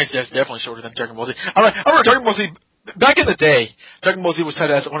definitely shorter than Dragon Ball Z. I remember Dragon Ball Z, back in the day, Dragon Ball Z was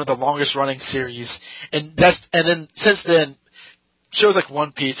cited as one of the longest running series, and then, since then, shows like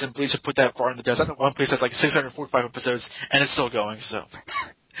One Piece and Bleach have put that far in the dust. I know One Piece has like 645 episodes, and it's still going, so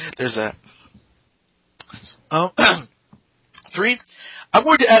there's that. 3, I'm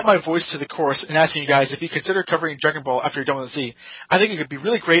going to add my voice to the chorus and asking you guys if you consider covering Dragon Ball after you're done with the Z. I think it could be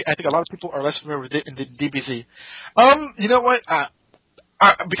really great. I think a lot of people are less familiar with it in the DBZ. You know what?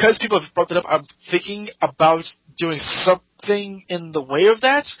 Because people have brought that up, I'm thinking about doing something in the way of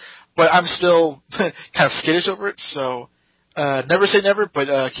that, but I'm still kind of skittish over it, so never say never, but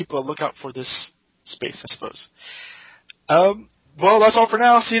keep a lookout for this space, I suppose. Well, that's all for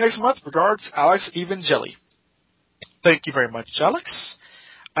now. See you next month. Regards, Alex Evangeli. Thank you very much, Alex.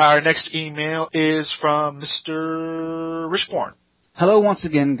 Our next email is from Mr. Richborn. Hello once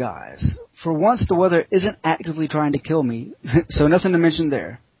again, guys. For once, the weather isn't actively trying to kill me, so nothing to mention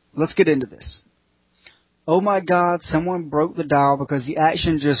there. Let's get into this. Oh my God, someone broke the dial because the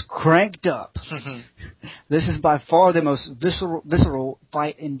action just cranked up. This is by far the most visceral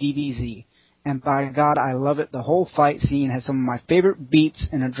fight in DBZ. And by God, I love it. The whole fight scene has some of my favorite beats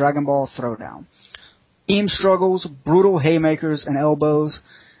in a Dragon Ball throwdown. Team struggles, brutal haymakers and elbows,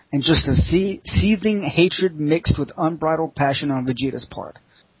 and just a seething hatred mixed with unbridled passion on Vegeta's part.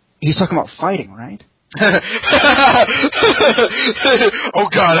 He's talking about fighting, right? Oh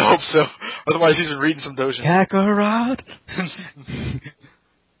God, I hope so. Otherwise he's been reading some Dojin. Kakarot!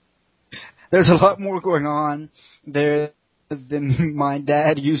 There's a lot more going on there than my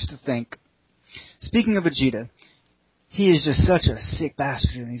dad used to think. Speaking of Vegeta, he is just such a sick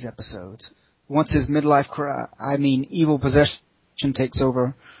bastard in these episodes. Once his midlife evil possession takes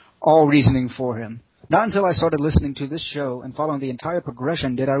over, all reasoning for him. Not until I started listening to this show and following the entire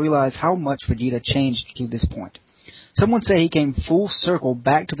progression did I realize how much Vegeta changed to this point. Some would say he came full circle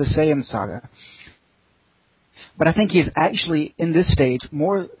back to the Saiyan saga, but I think he is actually, in this stage,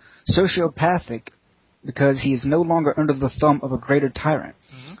 more sociopathic because he is no longer under the thumb of a greater tyrant.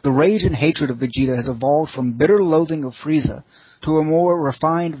 Mm-hmm. The rage and hatred of Vegeta has evolved from bitter loathing of Frieza to a more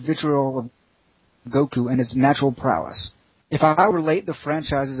refined vitriol of Goku and his natural prowess. If I relate the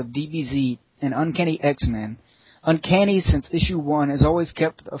franchises of DBZ and Uncanny X-Men, Uncanny since issue 1 has always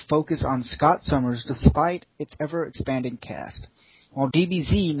kept a focus on Scott Summers despite its ever-expanding cast. While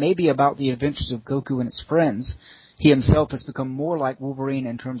DBZ may be about the adventures of Goku and his friends, he himself has become more like Wolverine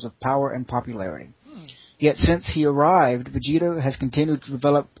in terms of power and popularity. Yet since he arrived, Vegeta has continued to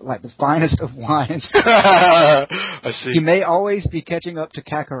develop like the finest of wines. I see. He may always be catching up to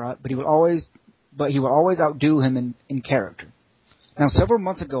Kakarot, but he will always outdo him in character. Now, several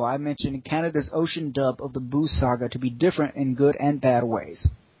months ago, I mentioned Canada's Ocean dub of the Boo Saga to be different in good and bad ways.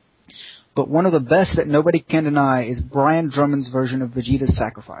 But one of the best that nobody can deny is Brian Drummond's version of Vegeta's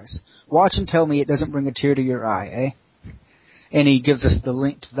Sacrifice. Watch and tell me it doesn't bring a tear to your eye, eh? And he gives us the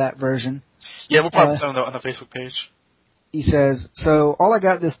link to that version. Yeah, we'll probably put it on the Facebook page. He says, that's all I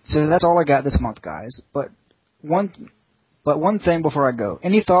got this month, guys. But one thing before I go.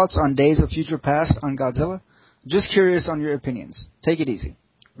 Any thoughts on Days of Future Past on Godzilla? Just curious on your opinions. Take it easy.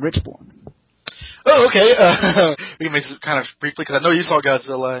 Richborn. Oh, okay. We can make this kind of briefly, because I know you saw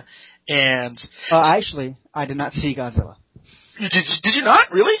Godzilla, and... Actually, I did not see Godzilla. Did you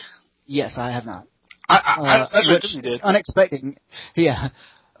not? Really? Yes, I have not. I assumed you did. Unexpected. Yeah.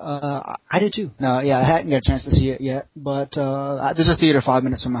 I did too. No, yeah, I hadn't got a chance to see it yet, but there's a theater 5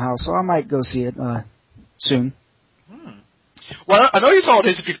 minutes from my house, so I might go see it soon. Well, I know you saw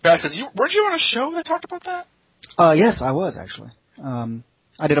Days of Future Past, because weren't you on a show that talked about that? Yes, I was, actually.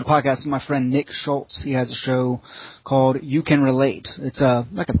 I did a podcast with my friend Nick Schultz. He has a show called You Can Relate. It's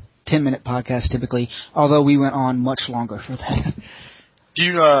like a 10-minute podcast typically, although we went on much longer for that. Do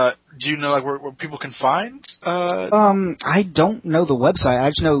you know like where people can find? I don't know the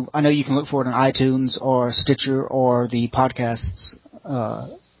website. I know you can look for it on iTunes or Stitcher or the Pocket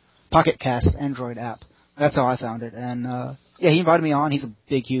Cast Android app. That's how I found it. And yeah, he invited me on. He's a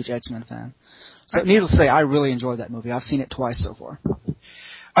big, huge X-Men fan. So needless to say, I really enjoyed that movie. I've seen it twice so far.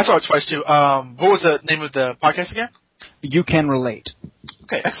 I saw it twice too. What was the name of the podcast again? You Can Relate.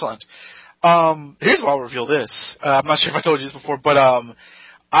 Okay, excellent. Here's why I'll reveal this. I'm not sure if I told you this before, but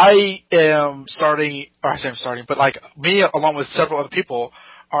I am starting, or I say I'm starting, but like me along with several other people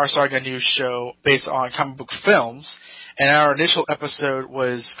are starting a new show based on comic book films. And our initial episode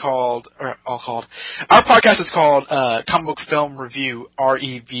was called, our podcast is called Comic Book Film Review,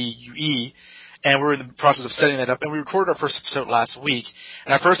 REVUE. And we're in the process of setting that up. And we recorded our first episode last week.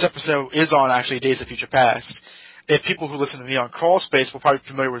 And our first episode is on actually Days of Future Past. If people who listen to me on Crawl Space will probably be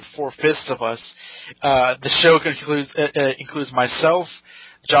familiar with 4/5 of us, the show includes myself,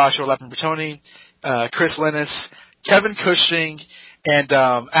 Joshua Lappin-Bertoni, Chris Lennis, Kevin Cushing, and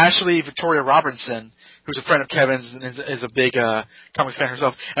Ashley Victoria Robinson, who's a friend of Kevin's and is a big comics fan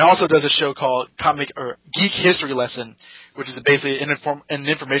herself, and also does a show called Geek History Lesson, which is basically an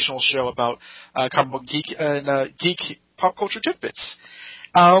informational show about comic book geek pop culture tidbits.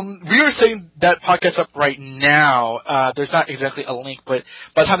 We are setting that podcast up right now. There's not exactly a link, but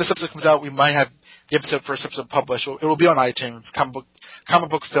by the time this episode comes out, we might have the first episode published. It will be on iTunes, Comic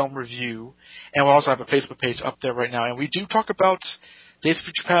Book Film Review, and we'll also have a Facebook page up there right now. And we do talk about Days of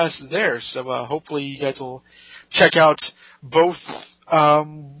Future Past there, so hopefully you guys will check out both. What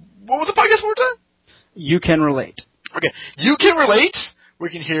was the podcast one more time? You Can Relate. Okay, You Can Relate. We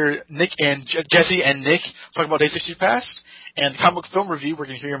can hear Nick and Jesse and Nick talk about Days of Future Past. And the Comic Book Film Review, we're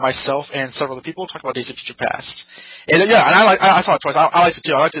going to hear myself and several other people talk about Days of Future Past. And yeah, and I saw it twice. I liked it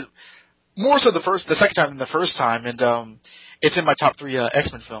too. I liked it more so the second time than the first time, and it's in my top 3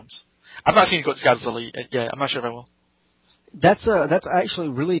 X-Men films. I've not seen Godzilla yet. I'm not sure if I will. That's actually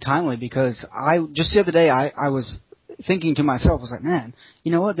really timely because just the other day I was thinking to myself, I was like, man,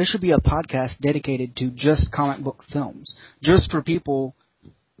 you know what? There should be a podcast dedicated to just comic book films, just for people.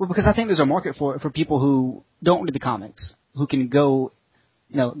 Well, because I think there's a market for it for people who don't read the comics, who can go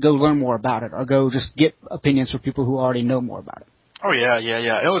learn more about it, or go just get opinions from people who already know more about it. Oh yeah.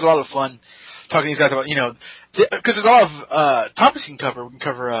 It was a lot of fun talking to these guys about because there's a lot of topics we can cover. We can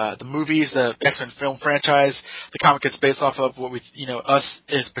cover the movies, the X-Men film franchise, the comic it's based off of, what we us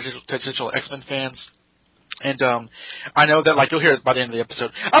as potential X-Men fans. And I know that you'll hear it by the end of the episode.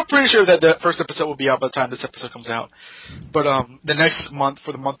 I'm pretty sure that the first episode will be out by the time this episode comes out. But the next month,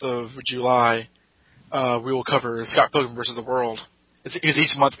 for the month of July, we will cover Scott Pilgrim vs. the World. Because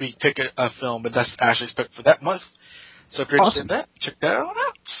each month we pick a film, and that's Ashley's pick for that month. So if you're interested in that, check that out.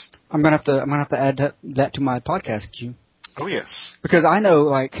 I'm gonna have to add that to my podcast queue. Oh yes, because I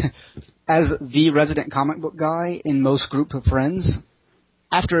know, as the resident comic book guy in most group of friends,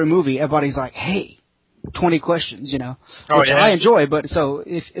 after a movie, everybody's like, "Hey, 20 questions," which I enjoy. But so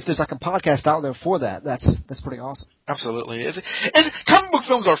if there's a podcast out there for that, that's pretty awesome. Absolutely. Comic book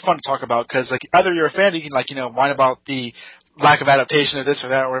films are fun to talk about because either you're a fan, you can whine about the lack of adaptation of this or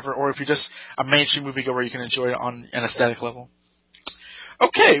that or whatever, or if you're just a mainstream moviegoer, you can enjoy it on an aesthetic level.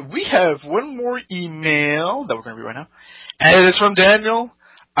 Okay, we have one more email that we're going to read right now, and it is from Daniel.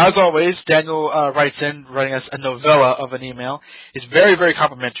 As always, Daniel writing us a novella of an email. It's very, very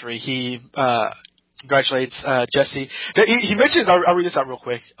complimentary. He congratulates Jesse. He mentions, I'll read this out real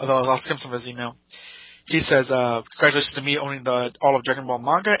quick, although I'll skim some of his email. He says, congratulations to me owning all of Dragon Ball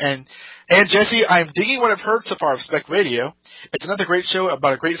manga, and Jesse, I'm digging what I've heard so far of Spec Radio. It's another great show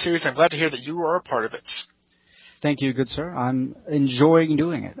about a great series. I'm glad to hear that you are a part of it. Thank you, good sir. I'm enjoying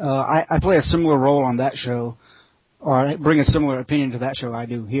doing it. I play a similar role on that show, or I bring a similar opinion to that show I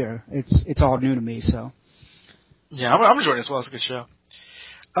do here. It's all new to me, so. Yeah, I'm enjoying it as well. It's a good show.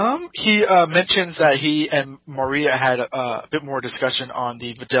 He mentions that he and Maria had a bit more discussion on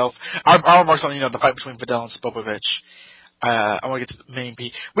the Videl. Our remarks on the fight between Videl and Spopovich. I want to get to the main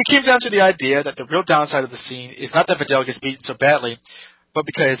beat. We came down to the idea that the real downside of the scene is not that Videl gets beaten so badly, but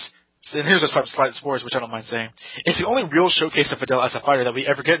because, and here's a slight spoilers, which I don't mind saying, it's the only real showcase of Videl as a fighter that we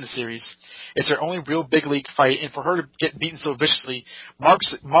ever get in the series. It's her only real big league fight, and for her to get beaten so viciously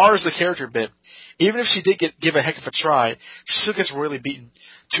mars the character a bit. Even if she did give a heck of a try, she still gets royally beaten.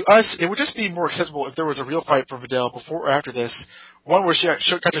 To us, it would just be more acceptable if there was a real fight for Videl before or after this, one where she got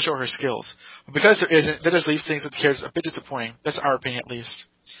to show her skills. But because there isn't, that just leaves things with the characters a bit disappointing. That's our opinion, at least.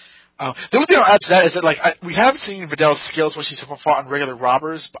 The only thing I'll add to that is that, we have seen Videl's skills when she's fought on regular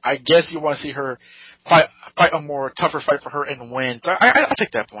robbers, but I guess you want to see her fight a more tougher fight for her and win. So I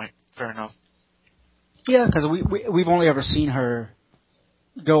take that point. Fair enough. Yeah, because we've only ever seen her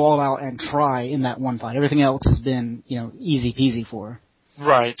go all out and try in that one fight. Everything else has been, easy peasy for her.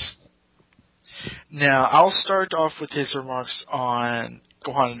 Right. Now, I'll start off with his remarks on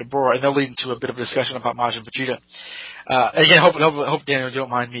Gohan and Dabura, and they'll lead into a bit of a discussion about Majin Vegeta. Again, hope Daniel, you don't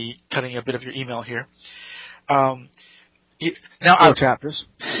mind me cutting a bit of your email here. Four chapters.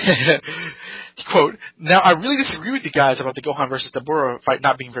 Quote, now I really disagree with you guys about the Gohan versus Dabura fight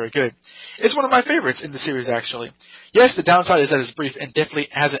not being very good. It's one of my favorites in the series, actually. Yes, the downside is that it's brief and definitely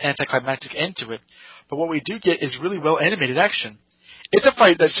has an anticlimactic end to it, but what we do get is really well-animated action. It's a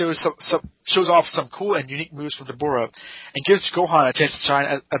fight that shows off some cool and unique moves from Dabura and gives Gohan a chance to shine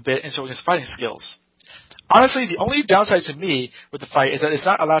a bit in showing his fighting skills. Honestly, the only downside to me with the fight is that it's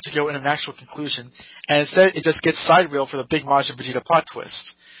not allowed to go in an actual conclusion, and instead it just gets side-railed for the big Majin Vegeta plot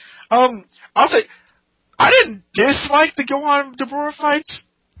twist. I'll say, I didn't dislike the Gohan Dabura fights.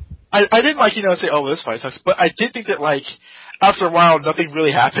 I didn't say, oh, this fight sucks, but I did think that, after a while, nothing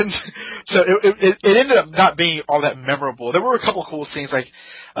really happened. So it ended up not being all that memorable. There were a couple of cool scenes, like,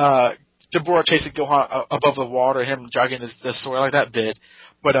 Dabura chasing Gohan above the water, him jogging the sword, like that bit.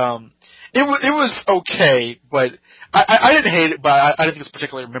 But, it was okay, but I didn't hate it, but I didn't think it was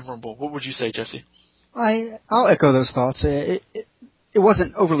particularly memorable. What would you say, Jesse? I'll echo those thoughts. It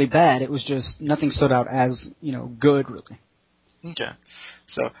wasn't overly bad. It was just nothing stood out as, good, really. Okay.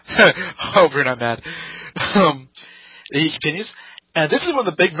 So, hope you're not mad. He continues. And this is one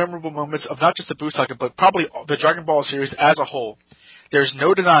of the big memorable moments of not just the Buu Saga, but probably the Dragon Ball series as a whole. There's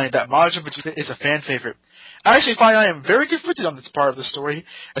no denying that Majin Vegeta is a fan favorite. I actually find I am very conflicted on this part of the story,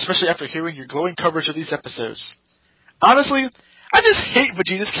 especially after hearing your glowing coverage of these episodes. Honestly, I just hate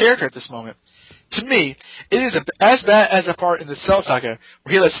Vegeta's character at this moment. To me, it is as bad as the part in the Cell Saga,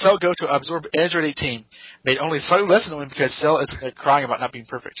 where he lets Cell go to absorb Android 18, made only slightly less annoying because Cell is crying about not being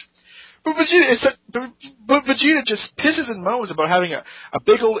perfect. But Vegeta just pisses and moans about having a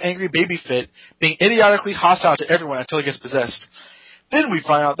big old angry baby fit, being idiotically hostile to everyone until he gets possessed. Then we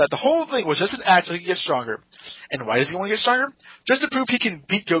find out that the whole thing was just an act so he can get stronger. And why does he want to get stronger? Just to prove he can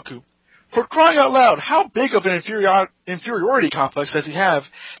beat Goku. For crying out loud, how big of an inferiority complex does he have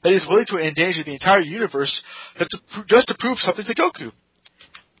that he's willing to endanger the entire universe just to prove something to Goku?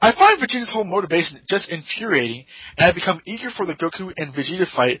 I find Vegeta's whole motivation just infuriating, and I've become eager for the Goku and Vegeta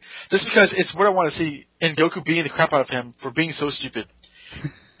fight just because it's what I want to see, in Goku beating the crap out of him for being so stupid.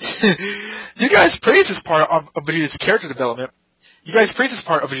 You guys praise this part of Vegeta's character development.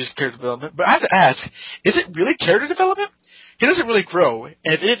 But I have to ask, is it really character development? He doesn't really grow, and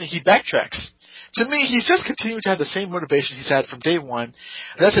if anything, he backtracks. To me, he's just continuing to have the same motivation he's had from day one,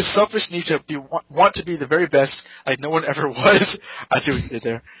 and that's his selfish need to want to be the very best, like no one ever was. I see what you did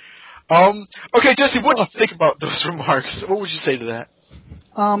there. Okay, Jesse, what do you think about those remarks? What would you say to that?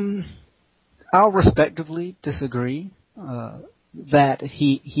 I'll respectively disagree that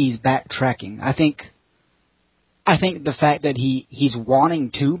he's backtracking. I think the fact that he's wanting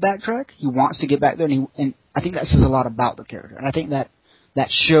to backtrack, he wants to get back there, and I think that says a lot about the character. And I think that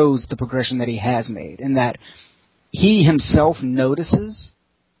shows the progression that he has made, and that he himself notices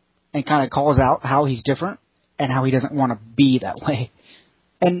and kind of calls out how he's different and how he doesn't want to be that way.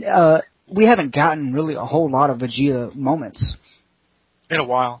 And we haven't gotten really a whole lot of Vegeta moments. In a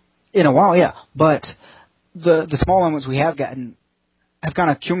while, yeah. But the small moments we have gotten have kind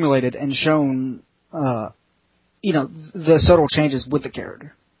of accumulated and shown the subtle changes with the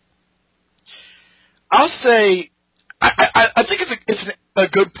character. I'll say, I think it's a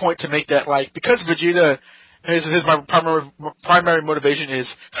good point to make that, because Vegeta, his primary motivation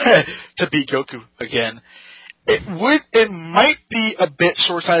is to beat Goku again. It might be a bit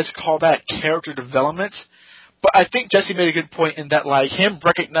short-sighted to call that character development, but I think Jesse made a good point in that, him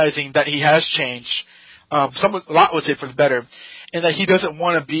recognizing that he has changed, a lot would say for the better, and that he doesn't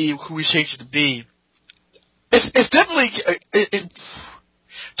want to be who he's changed to be. It's definitely,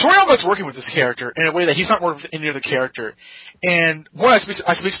 Toriyama's working with this character in a way that he's not working with any other character. And one, it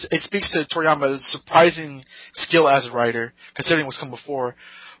speaks to Toriyama's surprising skill as a writer, considering what's come before.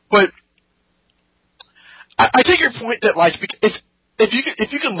 But I take your point that if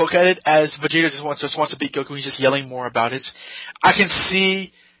you can look at it as Vegeta just wants to beat Goku, he's just yelling more about it. I can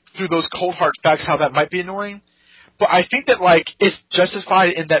see through those cold hard facts how that might be annoying. But I think that it's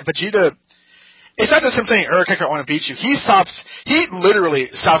justified in that Vegeta. It's not just him saying, Uraraka, I want to beat you. He literally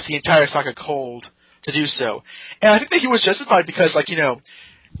stops the entire saga cold to do so. And I think that he was justified because,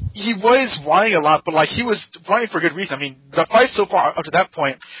 he was whining a lot, but, he was whining for a good reason. I mean, the fight so far up to that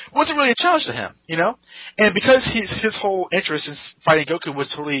point wasn't really a challenge to him, And because his whole interest in fighting Goku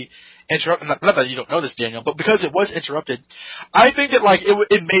was totally interrupted, not that you don't know this, Daniel, but because it was interrupted, I think that,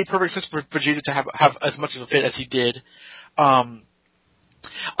 it made perfect sense for Vegeta to have as much of a fit as he did.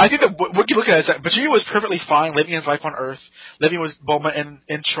 I think that what you look at is that Vegeta was perfectly fine living his life on Earth, living with Bulma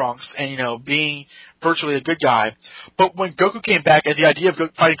in Trunks, and being virtually a good guy. But when Goku came back, and the idea of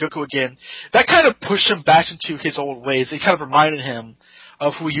fighting Goku again, that kind of pushed him back into his old ways. It kind of reminded him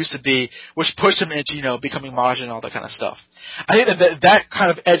of who he used to be, which pushed him into becoming Majin and all that kind of stuff. I think that kind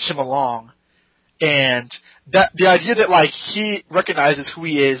of edged him along, and that the idea that like he recognizes who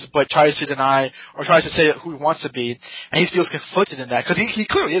he is but tries to deny or tries to say who he wants to be, and he feels conflicted in that because he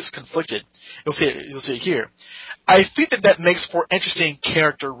clearly is conflicted. You'll see it here. I think that makes for interesting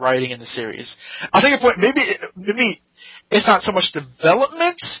character writing in the series. I'll take a point. Maybe it's not so much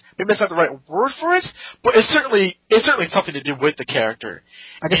development. Maybe that's not the right word for it, but it's certainly something to do with the character.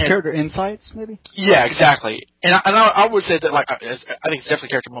 I guess character insights, maybe. Yeah, exactly. And I would say that I think it's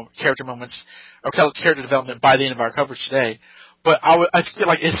definitely character moments or character development by the end of our coverage today. But I think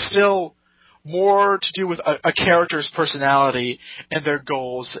that it's still more to do with a character's personality and their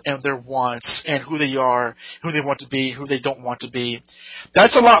goals and their wants and who they are, who they want to be, who they don't want to be.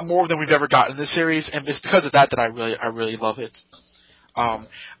 That's a lot more than we've ever gotten in this series, and it's because of that I really love it. I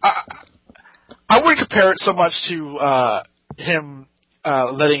wouldn't compare it so much to him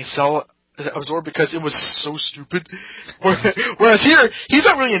letting Cell absorb because it was so stupid. Whereas here, he's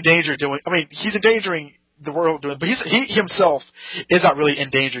not really in danger he's endangering the world doing, but he himself is not really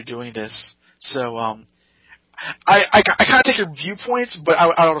in danger doing this. So, I kind of take your viewpoints, but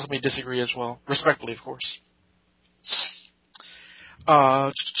I ultimately disagree as well, respectfully, of course.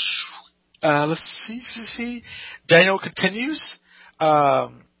 Let's see. Daniel continues. Forever.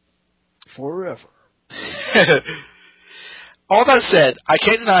 All that said, I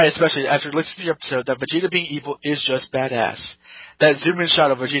can't deny, especially after listening to your episode, that Vegeta being evil is just badass. That zoom-in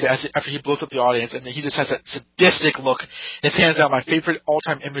shot of Vegeta after he blows up the audience, and he just has that sadistic look, is hands down my favorite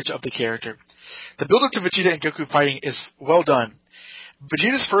all-time image of the character. The build-up to Vegeta and Goku fighting is well done.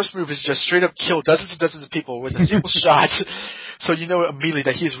 Vegeta's first move is just straight up kill dozens and dozens of people with a single shot, so you know immediately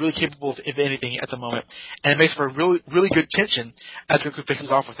that he's really capable of anything at the moment, and it makes for a really good tension as Goku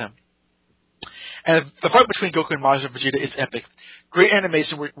faces off with him. And the fight between Goku and Majin Vegeta is epic. Great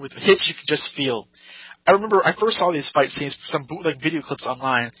animation with hits you can just feel. I remember I first saw these fight scenes from some bootleg video clips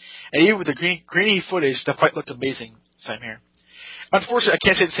online, and even with the grainy footage, the fight looked amazing. Same here. Unfortunately, I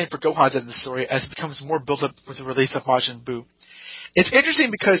can't say the same for Gohan's end of the story, as it becomes more built up with the release of Majin Buu. It's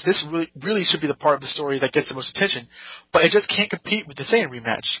interesting because this really should be the part of the story that gets the most attention, but it just can't compete with the Saiyan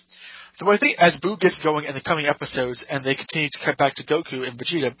rematch. So I think as Buu gets going in the coming episodes, and they continue to cut back to Goku and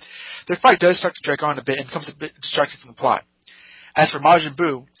Vegeta, their fight does start to drag on a bit and becomes a bit distracting from the plot. As for Majin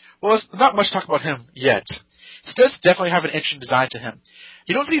Buu, well, there's not much talk about him yet. He does definitely have an interesting design to him.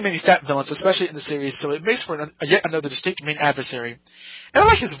 You don't see many fat villains, especially in the series, so it makes for yet another distinct main adversary. And I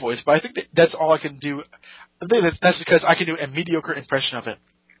like his voice, but I think that's all I can do. I think that's because I can do a mediocre impression of it.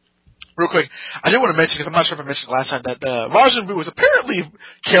 Real quick, I did want to mention, because I'm not sure if I mentioned it last time, that Majin Buu was apparently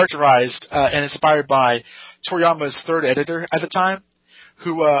characterized and inspired by Toriyama's third editor at the time,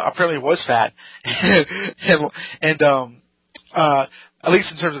 who apparently was fat, and at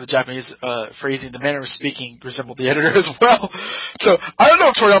least in terms of the Japanese phrasing, the manner of speaking resembled the editor as well. So I don't know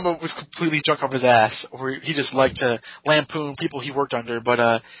if Toriyama was completely drunk off his ass, or he just liked to lampoon people he worked under, but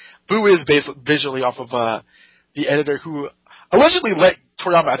Buu is based visually off of the editor who allegedly let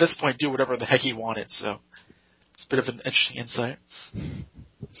Toriyama at this point do whatever the heck he wanted, so it's a bit of an interesting insight.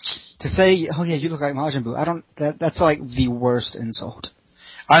 To say, oh yeah, you look like Majin Buu, that's like the worst insult.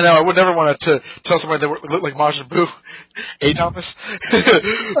 I know, I would never want to tell somebody they look like Majin Buu. Hey, Thomas?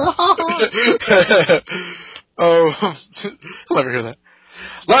 Oh, he'll never hear that.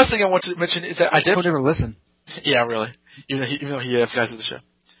 Last thing I want to mention is that He'll never listen. Yeah, really. Even though he guys at the show.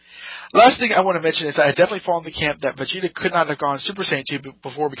 Last thing I want to mention is that I definitely fall in the camp that Vegeta could not have gone Super Saiyan 2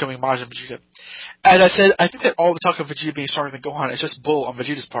 before becoming Majin Vegeta. As I said, I think that all the talk of Vegeta being stronger than Gohan is just bull on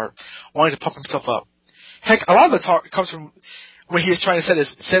Vegeta's part, wanting to pump himself up. Heck, a lot of the talk comes from when he is trying to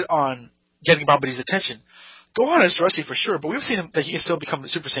set on getting Babidi's attention. Gohan is rusty for sure, but we've seen him that he can still become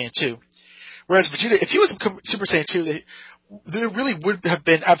Super Saiyan 2. Whereas Vegeta, if he was to become Super Saiyan 2, there really would have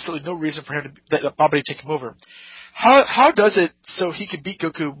been absolutely no reason for him to let Babidi take him over. How does it so he can beat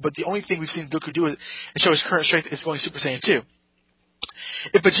Goku, but the only thing we've seen Goku do and show his current strength is going Super Saiyan 2?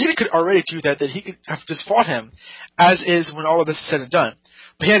 If Vegeta could already do that, then he could have just fought him, as is when all of this is said and done.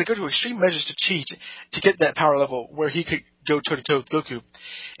 But he had to go to extreme measures to cheat to get that power level where he could go toe-to-toe with Goku.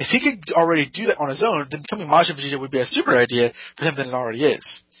 If he could already do that on his own, then becoming Majin Vegeta would be a super idea for him than it already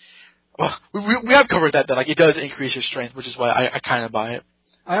is. Well, we have covered that it does increase your strength, which is why I kind of buy it.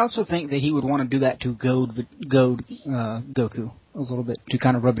 I also think that he would want to do that to goad Goku a little bit, to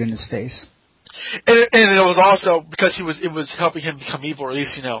kind of rub it in his face. And it was also because it was helping him become evil, or at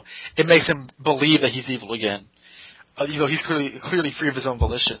least it makes him believe that he's evil again. He's clearly free of his own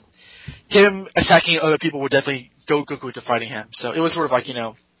volition. Him attacking other people would definitely goad Goku to fighting him. So it was sort of like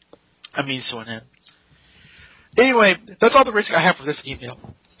a means to an end. Anyway, that's all the rating I have for this email.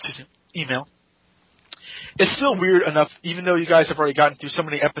 It's still weird enough, even though you guys have already gotten through so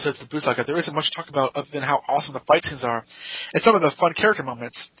many episodes of the Buu Saga, there isn't much to talk about other than how awesome the fight scenes are, and some of the fun character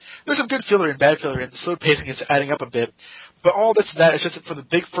moments. There's some good filler and bad filler, and the slow pacing is adding up a bit, but all this and that is just for the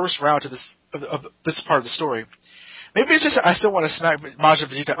big first round of this part of the story. Maybe it's just that I still want to smack Majin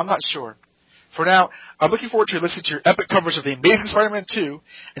Vegeta, I'm not sure. For now, I'm looking forward to listening to your epic coverage of The Amazing Spider-Man 2,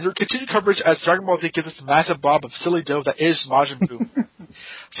 and your continued coverage as Dragon Ball Z gives us the massive blob of silly dough that is Majin Buu.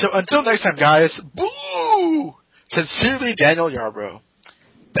 So until next time, guys, boo! Sincerely, Daniel Yarbrough.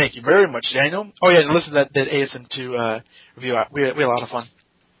 Thank you very much, Daniel. Oh yeah, and listen to that ASM2 review. We had a lot of fun.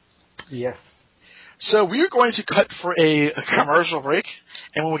 Yes. So we are going to cut for a commercial break,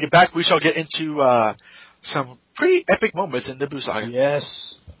 and when we get back, we shall get into some pretty epic moments in the Buu Saga.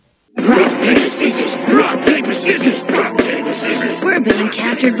 Yes. We're being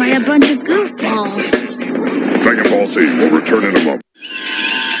captured by a bunch of goofballs. Dragon Ball Z will return in a moment.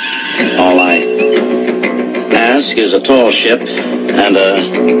 All I ask is a tall ship and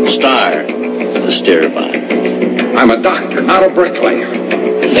a star to steer by. I'm a doctor, not a bricklayer.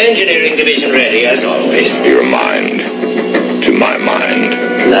 Engineering division ready, as always. Your mind to my mind.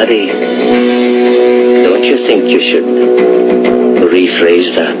 Laddie, don't you think you should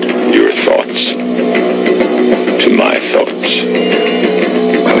rephrase that? Your thoughts to my thoughts.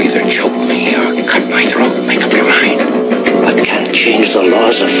 Well, either choke me or cut my throat. Make up your mind. I can't change the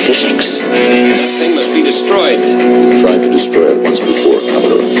laws of physics. That thing must be destroyed. Tried to destroy it once before,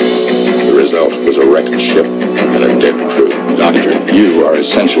 Commodore. The result was a wrecked ship and a dead crew. Doctor, you are a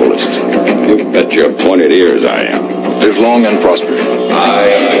sensualist. You bet your pointed ears I am. Live long and prosper. I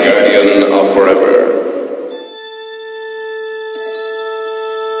am the guardian of forever.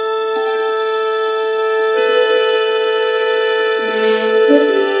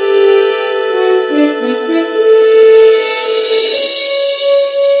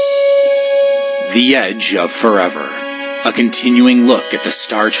 The Edge of Forever, a continuing look at the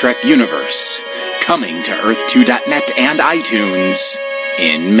Star Trek universe, coming to Earth2.net and iTunes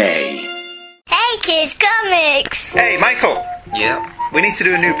in May. Hey, Kids Comics! Hey, Michael. Yeah? We need to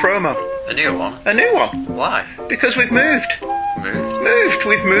do a new promo. A new one? A new one. Why? Because we've moved. Moved?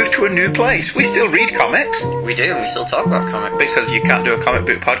 We've moved to a new place. We still read comics. We do. We still talk about comics. Because you can't do a comic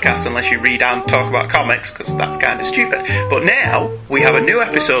book podcast unless you read and talk about comics, because that's kind of stupid. But now, we have a new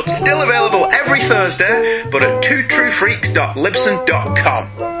episode still available every Thursday, but at twotruefreaks.libsyn.com.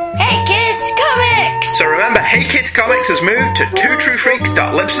 Hey, Kids Comics! So remember, Hey Kids Comics has moved to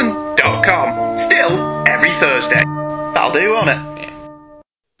twotruefreaks.libsyn.com. Still, every Thursday. That'll do, won't it?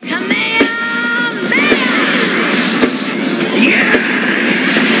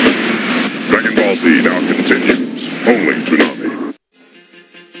 Dragon Ball Z now continues. Only Toonami.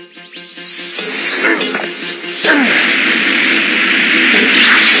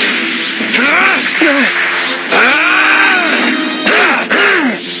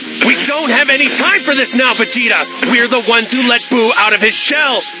 We don't have any time for this now, Vegeta. We're the ones who let Buu out of his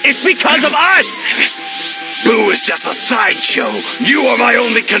shell. It's because of us. Buu is just a sideshow. You are my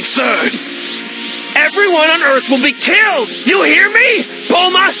only concern. Everyone on Earth will be killed. You hear me?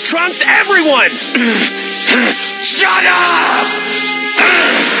 Bulma, Trunks, everyone. Shut up!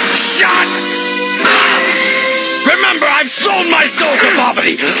 Shut up! Remember, I've sold my soul to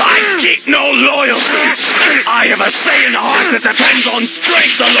poverty. I keep no loyalties. I have a Saiyan heart that depends on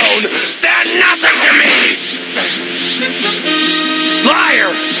strength alone. They're nothing to me.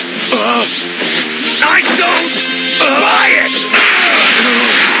 Liar! I don't buy it.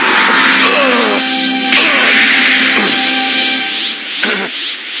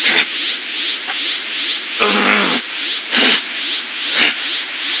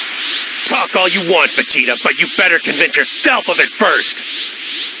 Talk all you want, Vegeta, but you better convince yourself of it first.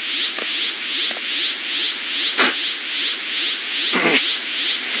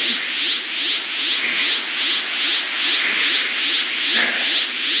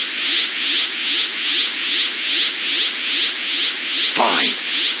 Fine.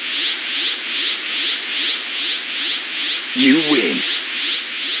 You win.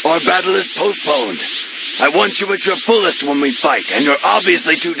 Our battle is postponed. I want you at your fullest when we fight, and you're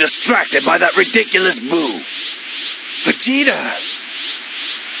obviously too distracted by that ridiculous Buu. Vegeta!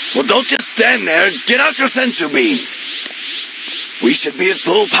 Well, don't just stand there. Get out your sensu beans. We should be at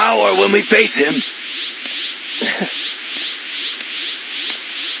full power when we face him.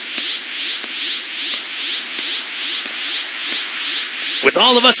 With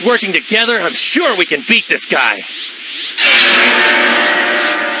all of us working together, I'm sure we can beat this guy.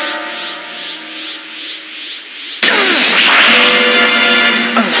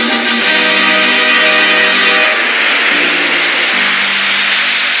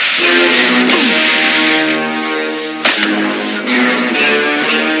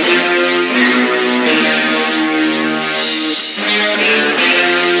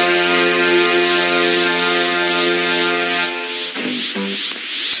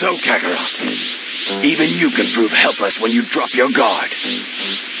 So, Kakarot, even you can prove helpless when you drop your guard.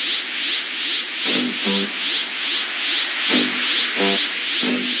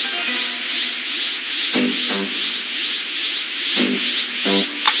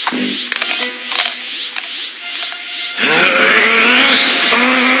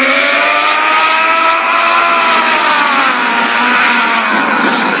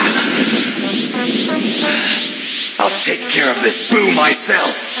 I'll take care of this Boo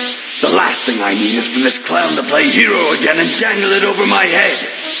myself. The last thing I need is for this clown to play hero again and dangle it over my head.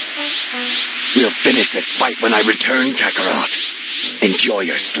 We'll finish this fight when I return, Kakarot. Enjoy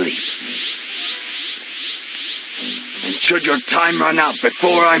your sleep. And should your time run out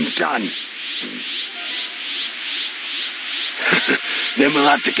before I'm done, then we'll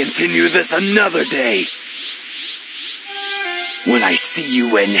have to continue this another day. When I see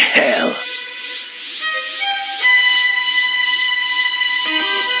you in hell.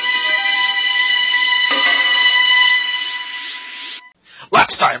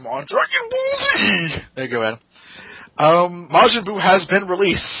 Last time on Dragon Ball Z! There you go, Adam. Majin Buu has been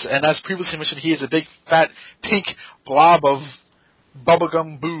released, and as previously mentioned, he is a big, fat, pink blob of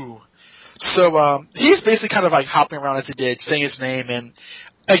bubblegum Boo. So, he's basically kind of like hopping around as he did, saying his name, and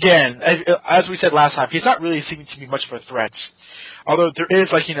again, as we said last time, he's not really seeming to be much of a threat. Although there is,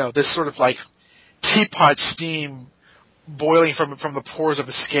 like, this sort of, like, teapot steam boiling from the pores of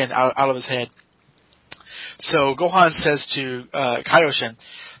his skin out of his head. So Gohan says to Kaioshin,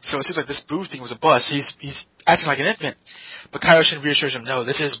 so it seems like this Boo thing was a bust. He's acting like an infant. But Kaioshin reassures him, no,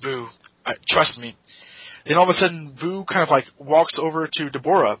 this is Boo. Trust me. Then all of a sudden, Boo kind of like walks over to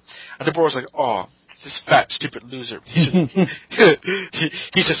Deborah, and Deborah's like, oh, this fat, stupid loser. He's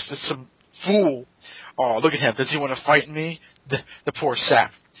just some fool. Oh, look at him. Does he want to fight me? The poor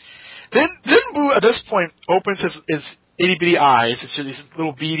sap. Then Boo at this point opens his itty-bitty eyes, these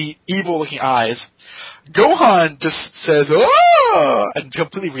little beady, evil-looking eyes. Gohan just says, oh, and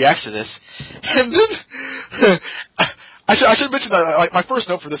completely reacts to this. And then, I should mention that, like, my first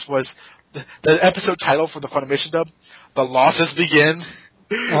note for this was the episode title for the Funimation dub, The Losses Begin.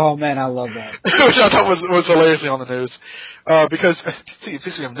 Oh man, I love that. Which I thought was hilariously on the news. Because,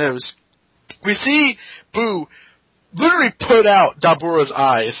 speaking of news, we see Boo literally put out Dabura's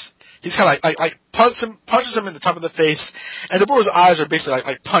eyes. He's kind of like punches him in the top of the face, and Dabura's eyes are basically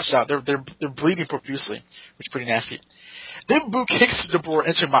like punched out. They're bleeding profusely, which is pretty nasty. Then Boo kicks Dabura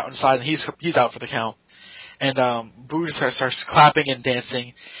into the mountainside, and he's out for the count. And Boo just starts clapping and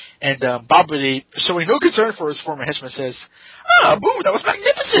dancing, and Babidi, showing no concern for his former henchman, says, "Ah, Boo, that was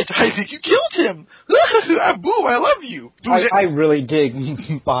magnificent! I think you killed him! Boo, I love you!" I really dig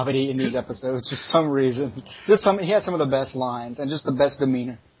Babidi in these episodes for some reason. He had some of the best lines and just the best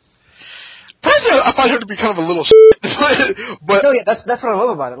demeanor. Personally, I find him to be kind of a little shit, but no, yeah, that's what I love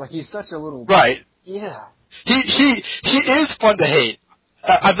about it. Like, he's such a little right. Yeah, he is fun to hate.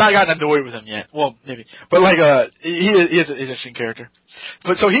 I've not gotten annoyed with him yet. Well, maybe, but like he is an interesting character.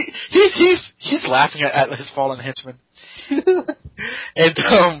 But so he's laughing at his fallen henchman, and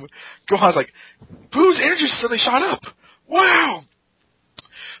Gohan's like, Boo's energy suddenly shot up. Wow.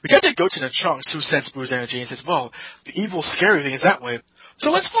 We got to Goten and Trunks, who sense Boo's energy and says, well, the evil, scary thing is that way.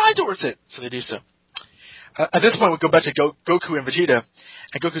 So let's fly towards it. So they do so. At this point, we go back to Goku and Vegeta,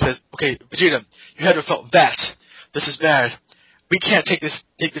 and Goku says, okay, Vegeta, you had to have felt that. This is bad. We can't take this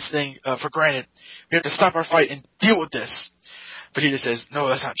thing for granted. We have to stop our fight and deal with this. Vegeta says, no,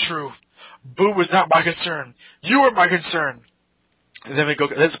 that's not true. Boo was not my concern. You were my concern. And then at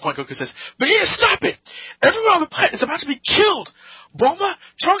this point, Goku says, Vegeta, stop it! Everyone on the planet is about to be killed! Bulma,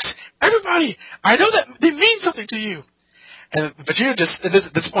 Trunks, everybody! I know that they mean something to you! And Vegeta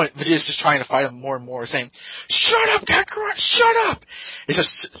at this point, Vegeta's just trying to fight him more and more, saying, shut up, Kakarot, shut up! He's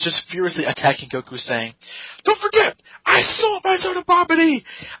just furiously attacking Goku, saying, don't forget, I sold myself to Babidi!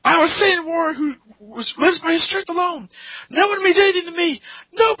 I was a Saiyan warrior who lives by his strength alone! No one means anything to me!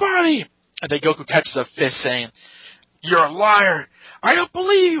 Nobody! And then Goku catches a fist, saying, you're a liar! I don't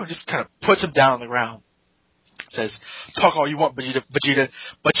believe you! And just kind of puts him down on the ground. Says, talk all you want, Vegeta,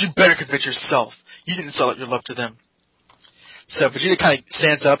 but you better convince yourself. You didn't sell out your love to them. So Vegeta kind of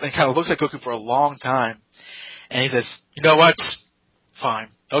stands up and kind of looks at Goku for a long time. And he says, you know what? Fine.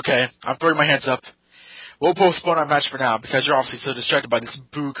 Okay, I'm throwing my hands up. We'll postpone our match for now, because you're obviously so distracted by this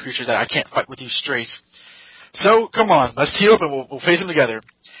Boo creature that I can't fight with you straight. So, come on, let's heal up and we'll face him together.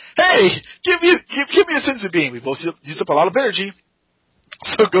 Hey! Give me a Senzu Bean! We both used up a lot of energy.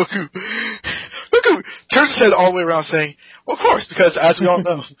 So Goku turns his head all the way around saying, well, of course, because as we all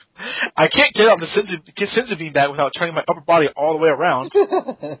know, I can't get out the Senzu Bean bag without turning my upper body all the way around.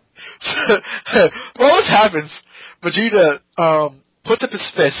 So, while this happens, Vegeta puts up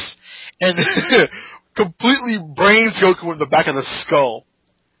his fist and completely brains Goku in the back of the skull.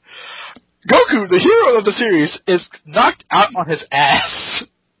 Goku, the hero of the series, is knocked out on his ass.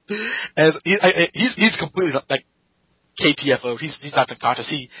 As he's completely like KTFO. He's not unconscious.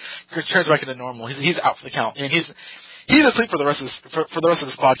 He turns back into normal. He's out for the count, and he's asleep for the rest of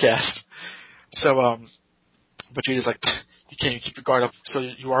this podcast. So Vegeta's like, you can't keep your guard up, so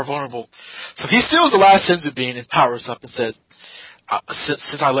you are vulnerable. So he steals the last Senzu Bean and powers up and says,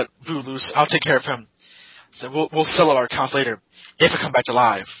 since I let Boo loose, I'll take care of him. So we'll settle our accounts later if I come back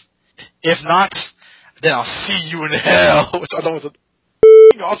alive. If not, then I'll see you in hell, which I thought was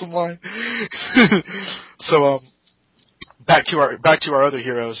an awesome line. So back to our other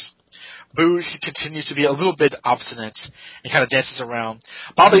heroes. Boo continues to be a little bit obstinate and kind of dances around.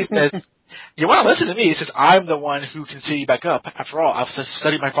 Bobby says, you want to listen to me? He says, I'm the one who can see you back up. After all, I've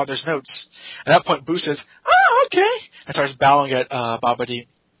studied my father's notes. At that point, Boo says, oh, okay, and starts bowing at Babidi.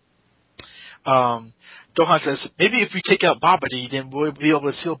 Gohan says, maybe if we take out Babidi, then we'll be able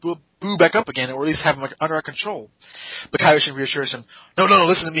to seal Boo back up again, or at least have him under our control. But Kaioshin reassures him, no,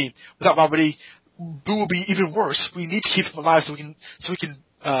 listen to me. Without Babidi, Boo will be even worse. We need to keep him alive so we can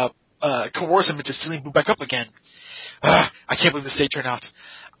coerce him into sealing Boo back up again. I can't believe this day turned out.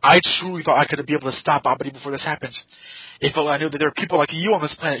 I truly thought I could be able to stop Babidi before this happened. If only I knew that there are people like you on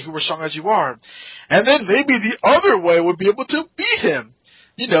this planet who were strong as you are. And then maybe the other way would be able to beat him.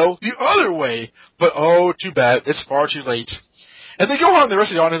 You know, the other way. But oh, too bad. It's far too late. And then Gohan and the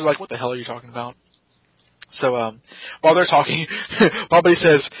rest of the audience is like, what the hell are you talking about? So, while they're talking, Babidi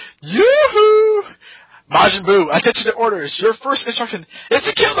says, Yoo-hoo! Majin Buu, attention to orders. Your first instruction is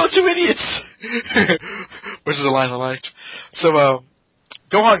to kill those two idiots! Which is a line I liked. So,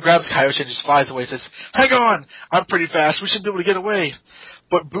 Gohan grabs Kaioshin and just flies away and says, hang on! I'm pretty fast. We should be able to get away.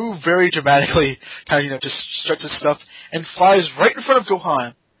 But Buu very dramatically kind of, just stretches stuff and flies right in front of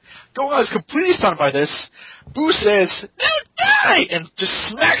Gohan. Gohan is completely stunned by this. Buu says, now die! And just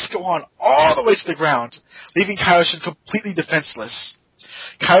smacks Gohan all the way to the ground, leaving Kaioshin completely defenseless.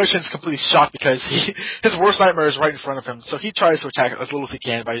 Kaioshin's completely shocked because his worst nightmare is right in front of him, so he tries to attack as little as he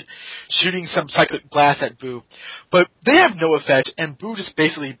can by shooting some cyclic blast at Buu. But they have no effect, and Buu just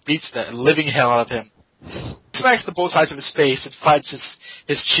basically beats the living hell out of him. Smacks the both sides of his face and fights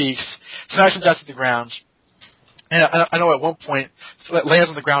his cheeks, smacks him down to the ground. And I know at one point, lands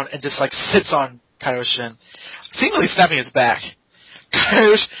on the ground and just sits on Kaioshin, seemingly snapping his back.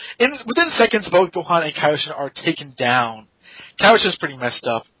 Within seconds, both Gohan and Kaioshin are taken down. Kaioshin's pretty messed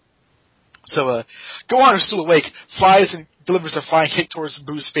up. So, Gohan, who's still awake, flies and delivers a flying kick towards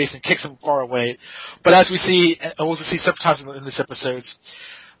Boo's face and kicks him far away. But as we see, and we'll see several times in this episode,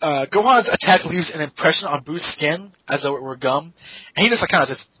 Gohan's attack leaves an impression on Boo's skin, as though it were gum, and he just kind of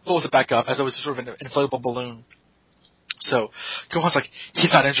just fills it back up, as though it's sort of an inflatable balloon. So, Gohan's like,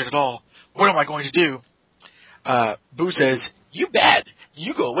 he's not injured at all. What am I going to do? Boo says, you bad.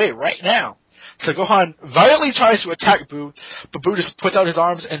 You go away right now. So Gohan violently tries to attack Boo, but Boo just puts out his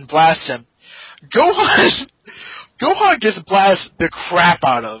arms and blasts him. Gohan gets blasted the crap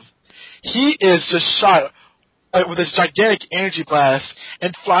out of. He is just shot with this gigantic energy blast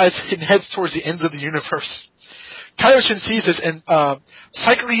and flies and heads towards the ends of the universe. Kaioshin sees this and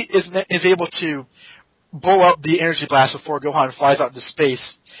psychically is able to blow up the energy blast before Gohan flies out into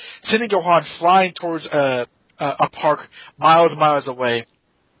space, sending Gohan flying towards a park miles and miles away,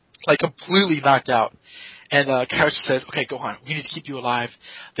 completely knocked out. And Kaioshin says, okay, Gohan, we need to keep you alive.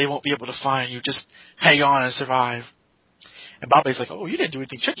 They won't be able to find you. Just hang on and survive. And Babi's like, oh, you didn't do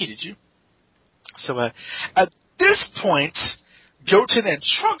anything tricky, did you? So at this point, Goten and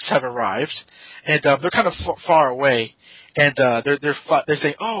Trunks have arrived, and they're kind of far away. And they're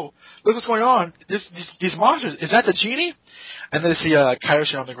saying, oh, look what's going on. These monsters. Is that the genie? And then they see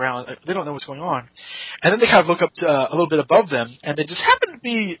Kaioshin on the ground. They don't know what's going on. And then they kind of look up to, a little bit above them, and they just happen to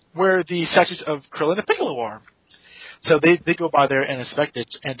be where the statues of Krillin and Piccolo are. So they go by there and inspect it,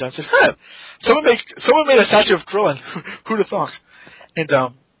 and says, huh, someone made a statue of Krillin. Who'd have thought? And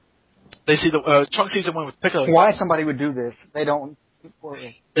they see Trunks sees the one with Piccolo. Why somebody would do this? They don't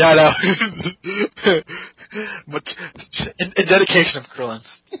worry. Yeah, I know. But in dedication of Krillin.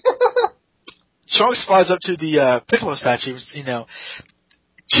 Trunks flies up to the Piccolo statue,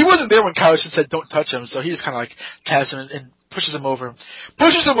 She wasn't there when Kaioshin said don't touch him, so he just kind of like taps him and pushes him over, and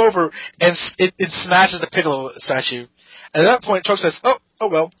it smashes the Piccolo statue. And at that point, Trunks says, "Oh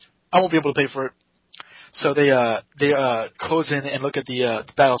well, I won't be able to pay for it." So they close in and look at the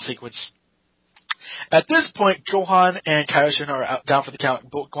battle sequence. At this point, Gohan and Kaioshin are down for the count.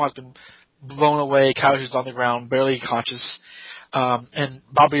 Gohan's been blown away. Kaioshin's on the ground, barely conscious. And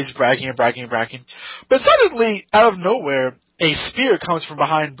Bobby's bragging. But suddenly, out of nowhere, a spear comes from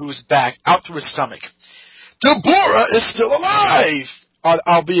behind Boo's back, out through his stomach. Dabura is still alive!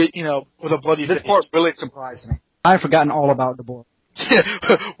 Albeit, with a bloody face. This part really surprised me. I had forgotten all about Dabura.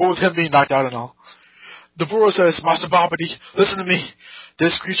 What with him being knocked out and all. Dabura says, Master Babidi, listen to me.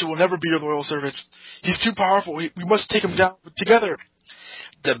 This creature will never be your loyal servant. He's too powerful. We must take him down together.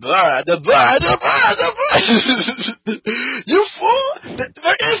 Dabura. You fool!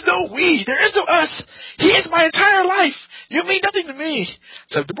 There is no we. There is no us. He is my entire life. You mean nothing to me.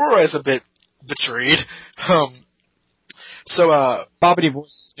 So Dabura is a bit betrayed. Babidi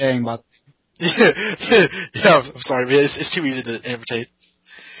voice saying about. Yeah, I'm sorry, man. It's too easy to imitate.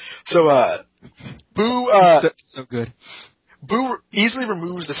 So, Boo, so good. Boo easily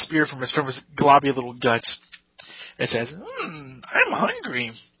removes the spear from his globby little guts. It says, I'm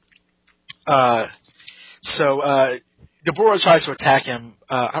hungry. Dabura tries to attack him,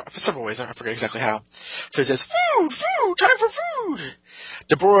 for several ways. I forget exactly how. So he says, food, time for food!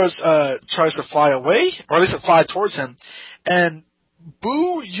 Dabura, tries to fly away, or at least fly towards him, and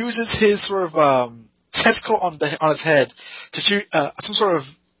Boo uses his sort of, tentacle on his head to shoot, some sort of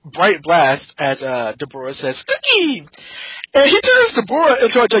bright blast at, Dabura. Says, cookie! And he turns Dabura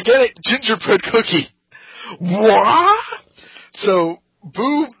into a gigantic gingerbread cookie. What? So,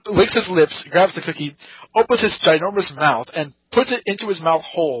 Boo licks his lips, grabs the cookie, opens his ginormous mouth, and puts it into his mouth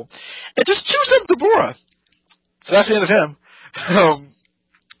whole, and just chews up Dabura. So that's the end of him.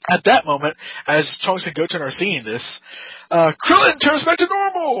 At that moment, as Trunks and Goten are seeing this, Krillin turns back to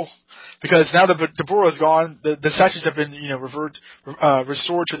normal! Because now that Dabura is gone, the statues have been,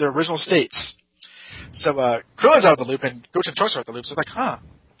 restored to their original states. So, Krillin's out of the loop, and Goten and Trunks are out of the loop, so it's like,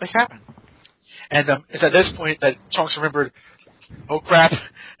 what happened? And, it's at this point that Trunks remembered, oh crap,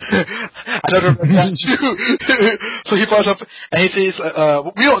 I don't remember that statue. So he flies up, and he sees,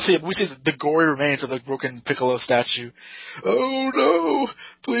 we don't see it, but we see the gory remains of the broken Piccolo statue. Oh no,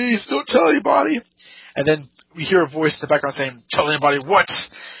 please don't tell anybody. And then we hear a voice in the background saying, tell anybody what?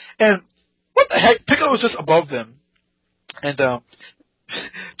 And what the heck, Piccolo is just above them. And,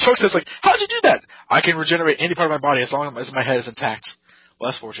 Trunks says, how'd you do that? I can regenerate any part of my body as long as my head is intact.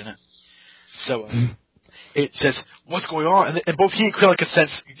 Well, that's fortunate. So, it says, what's going on? And both he and Krillin can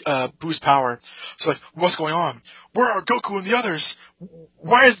sense Boo's power. So, what's going on? Where are Goku and the others?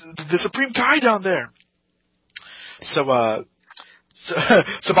 Why is the Supreme Kai down there? So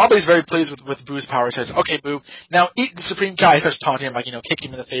Babidi is very pleased with Boo's power. He says, okay, Boo, now eat the Supreme Kai. He starts taunting him, kicking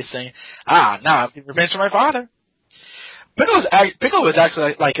him in the face, saying, now I've been revenge for my father. Piccolo is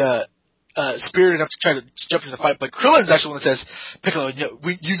actually spirited enough to try to jump into the fight, but Krillin's actually one that says, Piccolo,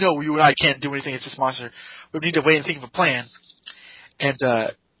 you and I can't do anything against this monster. We need to wait and think of a plan. And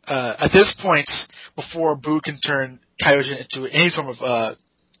at this point, before Boo can turn Kaioshin into any form of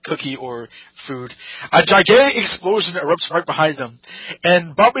cookie or food, a gigantic explosion erupts right behind them,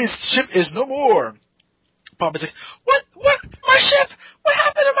 and Babidi's ship is no more. Babidi's like, what? My ship? What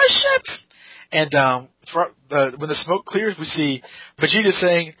happened to my ship? And when the smoke clears, we see Vegeta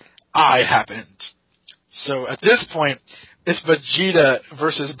saying, I happened. So at this point, it's Vegeta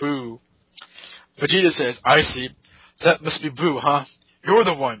versus Boo. Vegeta says, I see. That must be Boo, huh? You're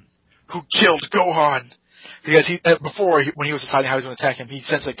the one who killed Gohan. Because when he was deciding how he was going to attack him, he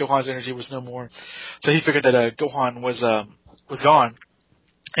sensed that Gohan's energy was no more. So he figured that Gohan was gone.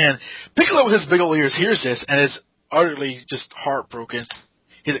 And Piccolo with his big old ears hears this and is utterly just heartbroken.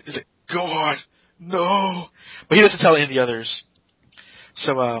 He's like, Gohan, no. But he doesn't tell any of the others.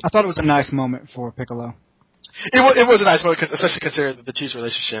 So, I thought it was a nice moment for Piccolo. It was a nice moment, especially considering the two's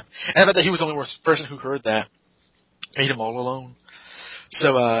relationship. And I thought that he was the only person who heard that. Made him all alone.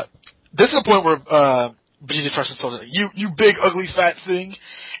 So, this is the point where, Vegeta starts insulting, you big, ugly, fat thing.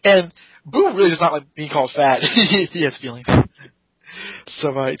 And Boo really does not like being called fat. He has feelings.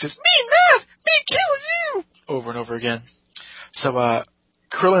 So, he says, me mad! Me kill you! Over and over again. So,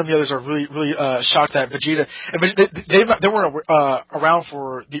 Krillin and the others are really shocked at Vegeta. And they weren't around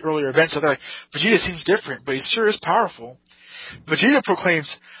for the earlier events, so they're like, Vegeta seems different, but he sure is powerful. Vegeta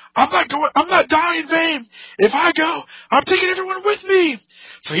proclaims, I'm not dying in vain! If I go, I'm taking everyone with me!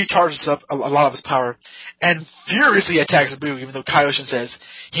 So he charges up a lot of his power, and furiously attacks Boo, even though Kaioshin says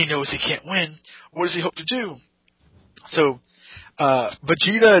he knows he can't win. What does he hope to do? So,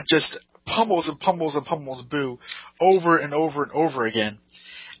 Vegeta just pummels and pummels and pummels Boo over and over and over again.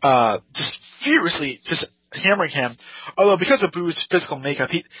 Just furiously, just hammering him. Although because of Boo's physical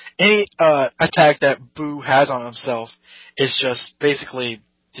makeup, any attack that Boo has on himself is just basically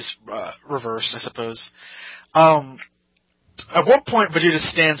just reversed, I suppose. At one point, Vegeta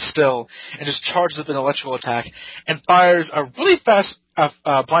stands still and just charges up an electrical attack and fires a really fast,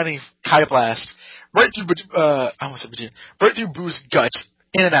 blinding Kai Blast right through right through Boo's gut,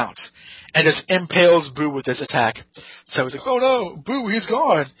 in and out, and just impales Boo with this attack. So he's like, "Oh no, Boo, he's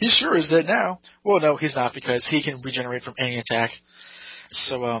gone. He sure is dead now." Well, no, he's not, because he can regenerate from any attack.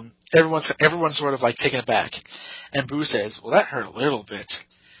 So everyone's sort of like taken aback, and Boo says, "Well, that hurt a little bit."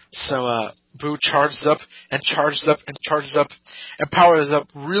 So Boo charges up and charges up and charges up and powers up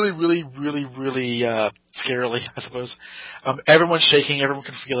really, really, really, really scarily, I suppose. Everyone's shaking, everyone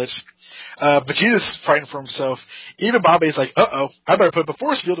can feel it. Vegeta's frightened for himself. Even Babe's like, "Uh-oh, I better put up a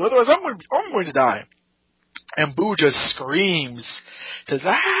force field, otherwise I'm going to die." And Boo just screams, says,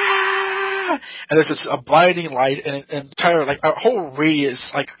 "Ah!" And there's just a blinding light, and an entire, like, a whole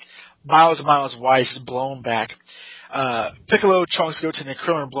radius, like, miles and miles wide, is blown back. Piccolo, Trunks, Goten, and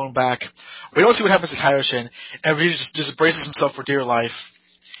Krillin are blown back. We don't see what happens to Kaioshin, and Vegeta just braces himself for dear life,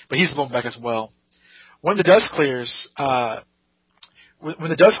 but he's blown back as well. When the dust clears,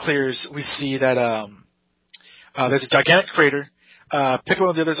 we see that there's a gigantic crater. Piccolo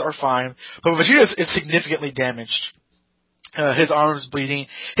and the others are fine, but Vegeta is significantly damaged. His arm's bleeding.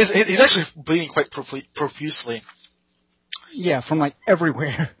 He's actually bleeding quite profusely. Yeah, from like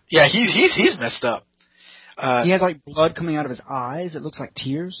everywhere. Yeah, he's messed up. He has like blood coming out of his eyes. It looks like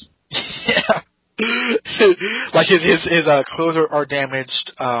tears. Yeah. Like his clothes are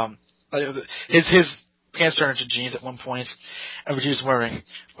damaged. His pants turn into jeans at one point, and Vegeta's wondering,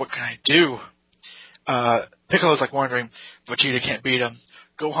 what can I do? Piccolo's like wondering, Vegeta can't beat him.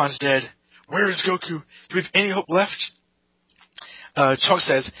 Gohan's dead. Where is Goku? Do we have any hope left? Trunks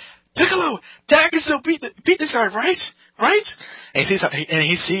says, Piccolo, Dad can still beat this guy, right? Right? And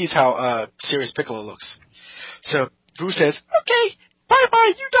he sees how serious Piccolo looks. So Boo says, "Okay,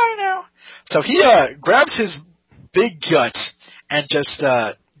 bye, you die now." So he grabs his big gut and just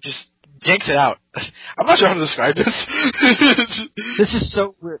yanks it out. I'm not sure how to describe this. This is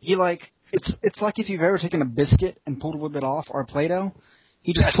so weird. He it's like if you've ever taken a biscuit and pulled a little bit off, or a Play-Doh.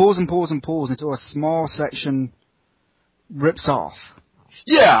 He just pulls and pulls and pulls until a small section rips off.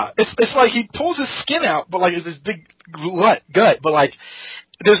 Yeah, it's like he pulls his skin out, but like it's this big gut, but like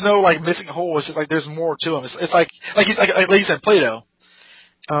there's no like missing hole. It's just like there's more to him. It's like you said, Play-Doh.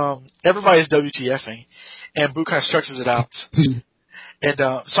 Everybody's WTFing, and Boo kind of stretches it out, and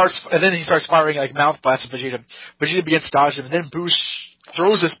then he starts firing like mouth blasts at Vegeta. Vegeta begins to dodge him, and then Boo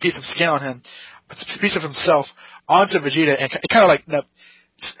throws this piece of skin on him, a piece of himself, onto Vegeta, and it kind of like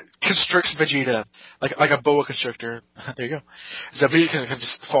constricts Vegeta like a boa constrictor. There you go. So Vegeta kind of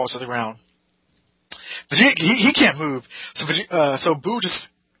just falls to the ground. Vegeta, he can't move, so Boo just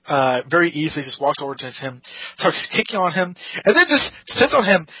very easily just walks over to him, starts kicking on him, and then just sits on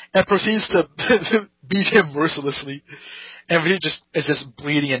him and proceeds to beat him mercilessly. And Vegeta is just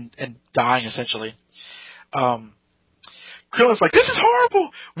bleeding and dying essentially. Krillin's like, "This is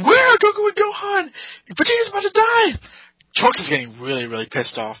horrible! Where are Goku and Gohan? Vegeta's about to die!" Trunks is getting really, really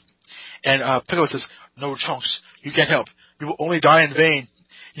pissed off. And Piccolo says, "No, Trunks, you can't help. You will only die in vain.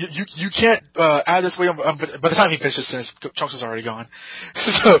 You can't add this weight on." By the time he finishes this, Trunks is already gone.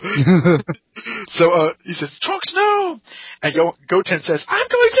 So he says, "Trunks, no!" And Goten says, "I'm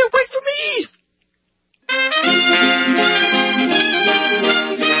going to, wait for me!"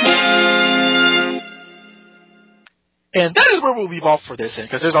 And that is where we'll leave off for this end,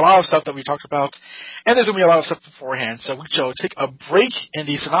 because there's a lot of stuff that we talked about, and there's going to be a lot of stuff beforehand. So we shall take a break in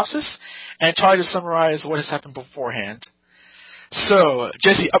the synopsis and try to summarize what has happened beforehand. So,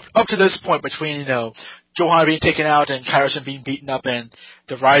 Jesse, up to this point, between, Gohan being taken out and Kaioshin being beaten up and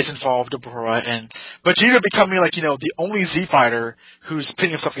the rise and fall of Deborah and Vegeta becoming, the only Z-fighter who's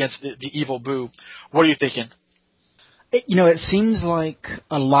pitting himself against the evil Boo, what are you thinking? It seems like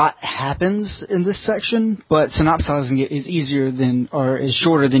a lot happens in this section, but synopsizing it is easier is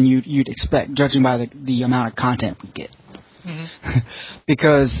shorter than you'd expect, judging by the amount of content we get. Mm-hmm.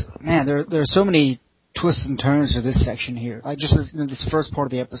 Because, man, there are so many twists and turns to this section here. Like just this first part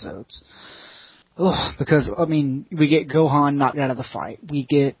of the episodes. Because, we get Gohan knocked out of the fight. We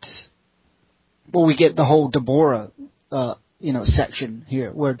get the whole Deborah, section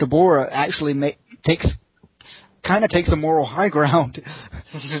here, where Deborah actually takes a moral high ground,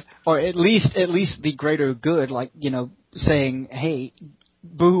 or at least the greater good, saying, hey,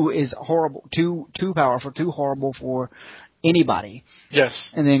 Boo is horrible, too powerful, too horrible for anybody.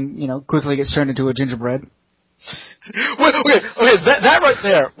 Yes. And then, quickly gets turned into a gingerbread. Wait, okay, that right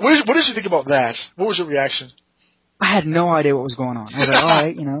there. What did you think about that? What was your reaction? I had no idea what was going on. I was like, all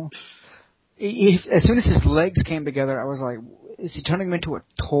right, as soon as his legs came together, I was like, is he turning him into a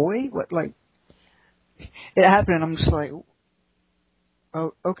toy? What, like, it happened, and I'm just like,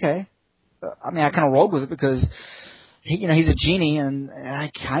 oh, okay. I mean, I kind of rolled with it because, he's a genie, and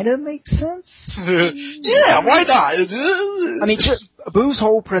it kind of makes sense. Yeah, why not? I mean, Boo's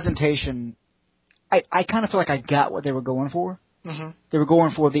whole presentation, I kind of feel like I got what they were going for. Mm-hmm. They were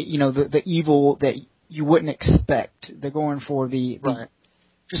going for the evil that you wouldn't expect. They're going for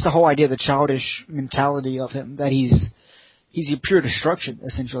just the whole idea, the childish mentality of him, that he's a pure destruction,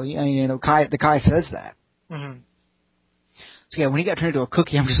 essentially. I mean, the Kai says that. Mm-hmm. So yeah, when he got turned into a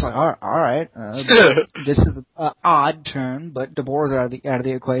cookie, I'm just like, all right, this is an odd turn, but Deborah's out of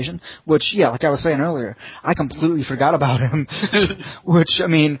the equation. Which, yeah, like I was saying earlier, I completely forgot about him. Which, I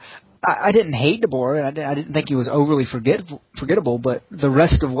mean, I didn't hate Deborah. I didn't think he was overly forgettable, but the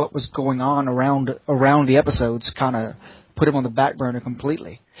rest of what was going on around the episodes kind of put him on the back burner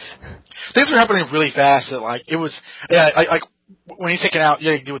completely. Things were happening really fast. It was like when he's taken out,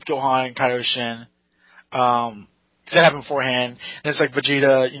 you had to do with Gohan and Kaioshin. That happened beforehand, and it's like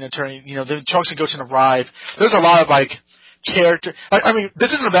Vegeta, turning, then Trunks and Goten arrive. There's a lot of character. I mean,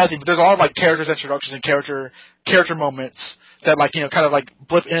 this isn't a bad thing, but there's a lot of characters introductions and character moments that kind of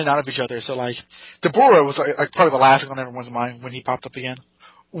blip in and out of each other. So Deborah was probably the last thing on everyone's mind when he popped up again.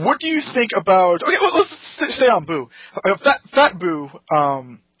 What do you think about? Okay, well, let's stay on Boo. Fat Boo,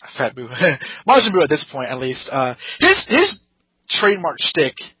 Majin Buu at this point at least. His trademark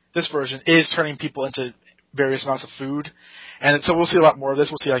shtick, this version, is turning people into various amounts of food, and so we'll see a lot more of this.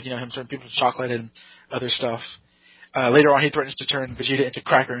 We'll see him turn people into chocolate and other stuff. Later on, he threatens to turn Vegeta into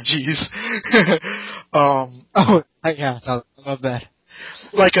cracker and cheese. Yeah, I love that.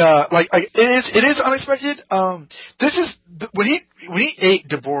 It is unexpected. This is when he ate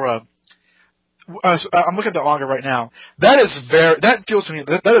Deborah. I'm looking at the manga right now. That feels to me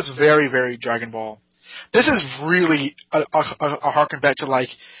that is very, very Dragon Ball. This is really a harken back to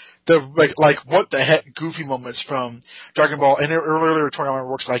what the heck goofy moments from Dragon Ball, and earlier Toriyama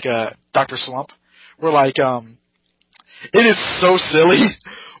works Dr. Slump, where it is so silly,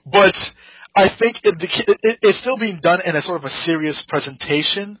 but I think it's still being done in a sort of a serious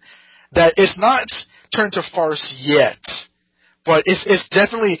presentation that it's not turned to farce yet, but it's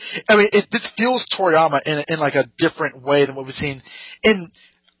definitely. I mean, this feels Toriyama in a different way than what we've seen in.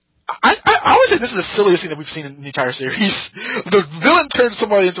 I would say this is the silliest thing that we've seen in the entire series. The villain turned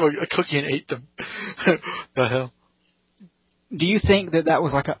somebody into a cookie and ate them. The hell? Do you think that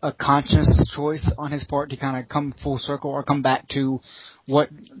was a conscious choice on his part to kind of come full circle or come back to what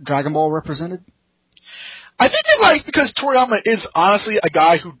Dragon Ball represented? I think that because Toriyama is honestly a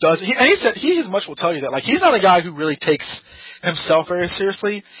guy who does, and he said he as much will tell you that he's not a guy who really takes himself very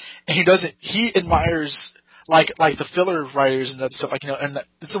seriously, and he admires the filler writers and that stuff, and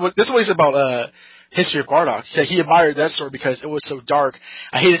this is what he said about History of Bardock. He admired that story because it was so dark.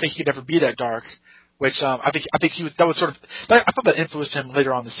 I hated to think he could never be that dark, which I think he was. That was sort of. I thought that influenced him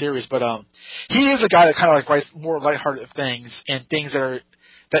later on in the series, but he is a guy that kind of writes more lighthearted things and things that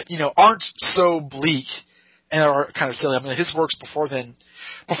aren't so bleak and are kind of silly. I mean, his works before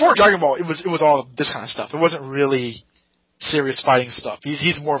Dragon Ball, it was all this kind of stuff. It wasn't really serious fighting stuff.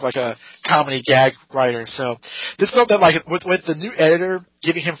 He's more of a comedy gag writer. So this felt that with the new editor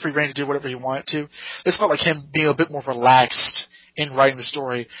giving him free rein to do whatever he wanted to, this felt like him being a bit more relaxed in writing the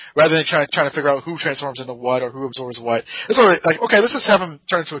story rather than trying to figure out who transforms into what or who absorbs what. It's sort of okay, let's just have him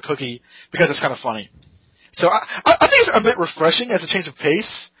turn into a cookie because it's kind of funny. So I think it's a bit refreshing as a change of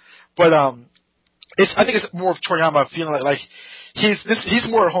pace, but I think it's more of Toriyama feeling like he's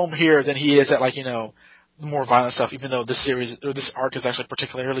more at home here than he is at more violent stuff, even though this series or this arc is actually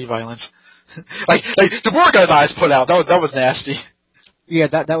particularly violent. like Deborah got his eyes put out. That was nasty. Yeah,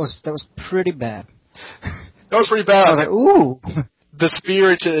 that was pretty bad. That was pretty bad. I was like, ooh. The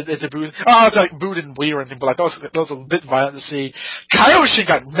spear into Boo. Oh, it's like Boo didn't bleed or anything, but that was a bit violent to see. Kaioshin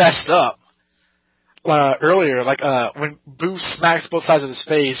got messed up earlier, when Boo smacks both sides of his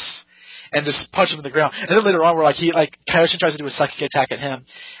face and just punch him in the ground. And then later on, where Kaioshin tries to do a psychic attack at him,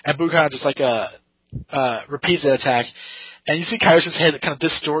 and Boo kind of just repeats the attack, and you see Kaioshin's head kind of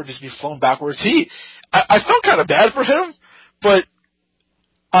distort and just be flown backwards. I felt kind of bad for him, but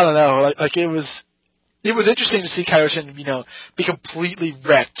I don't know. It was interesting to see Kaioshin, be completely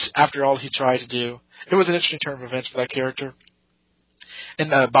wrecked after all he tried to do. It was an interesting turn of events for that character,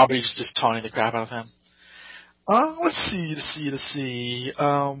 and Bobby was just taunting the crap out of him. Let's see.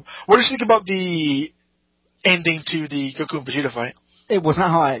 What did you think about the ending to the Goku and Vegeta fight. It was not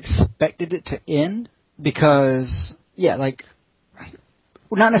how I expected it to end because, yeah, like,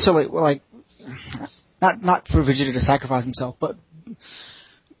 not necessarily, like, not for Vegeta to sacrifice himself, but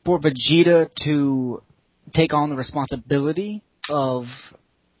for Vegeta to take on the responsibility of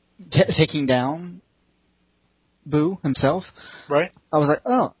taking down Boo himself. Right. I was like,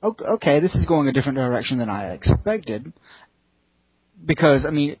 oh, okay, this is going a different direction than I expected. Because,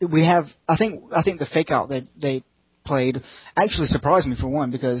 I mean, I think the fake out that they played actually surprised me for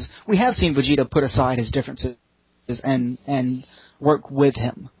one, because we have seen Vegeta put aside his differences and work with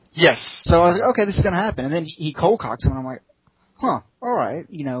him. Yes. So I was like, okay, this is going to happen. And then he cold cocks him, and I'm like, huh, alright,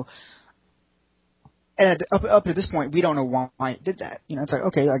 you know. And up to this point, we don't know why it did that. You know, it's like,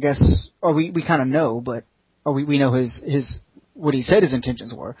 okay, I guess, or we kind of know, but, or we know his, what he said his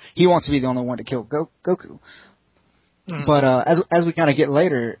intentions were. He wants to be the only one to kill Goku. Mm-hmm. But, as we kind of get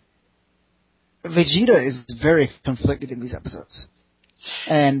later, Vegeta is very conflicted in these episodes.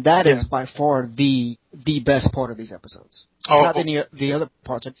 And that is by far the best part of these episodes. Not that the other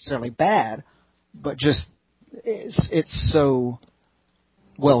parts are necessarily bad, but just, it's so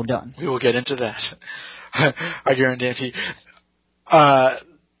well done. We will get into that. I guarantee. I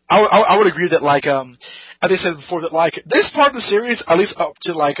would agree that, like, as I said before, that, like, this part of the series, at least up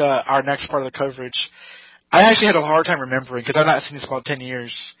to, like, our next part of the coverage, I actually had a hard time remembering, because I've not seen this in about 10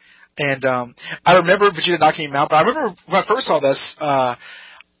 years. And, I remember Vegeta knocking him out, but I remember when I first saw this,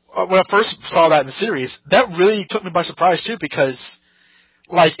 when I first saw that in the series, that really took me by surprise, too, because,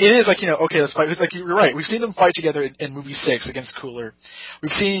 like, it is like, you know, okay, let's fight. Like, you're right. We've seen them fight together in movie 6 against Cooler.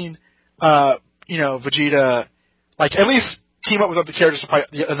 We've seen, you know, Vegeta, like, at least team up with other characters to fight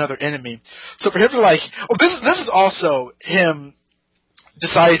another enemy. So for him to, like, this is also him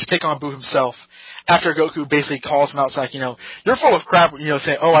deciding to take on Boo himself after Goku basically calls him out, like, you know, you're full of crap, you know,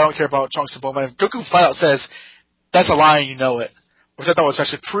 saying, oh, I don't care about Trunks and Bulma. And Goku flat out says, that's a lie and you know it. Which I thought was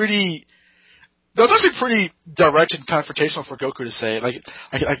actually pretty direct and confrontational for Goku to say. Like,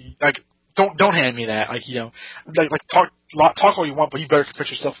 don't hand me that. Like, you know, like talk all you want, but you better confess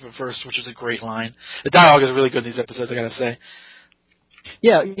yourself of it first, which is a great line. The dialogue is really good in these episodes, I gotta say.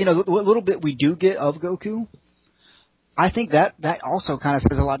 Yeah, you know, what little bit we do get of Goku, I think that also kind of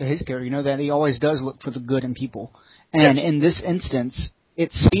says a lot to his character, you know, that he always does look for the good in people. And in this instance,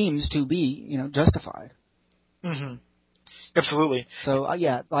 it seems to be, you know, justified. Mm-hmm. Absolutely. So,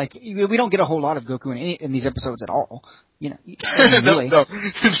 yeah, like, we don't get a whole lot of Goku in these episodes at all. You know, really. No.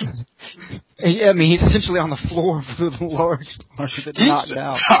 I mean, he's essentially on the floor for the large part of it, knocked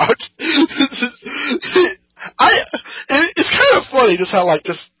out. It's kind of funny just how, like,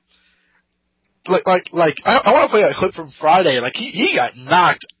 just, like, I want to play that clip from Friday. Like, he got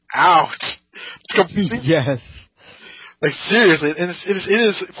knocked out. Yes. Like, seriously, and it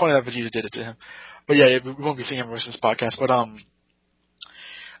is funny that Vegeta did it to him. But yeah, we won't be seeing him the rest of this podcast. But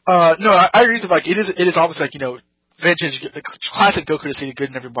no, I agree with, like, it is obviously, like, you know, vintage, classic Goku to see the good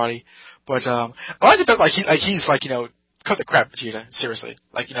in everybody. But I like the fact, like, he's like, you know, cut the crap, Vegeta. Seriously,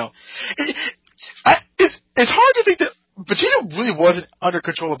 like, you know, it's hard to think that Vegeta really wasn't under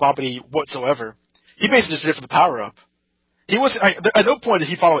control of Babidi whatsoever. He basically just did it for the power up. He was at no point did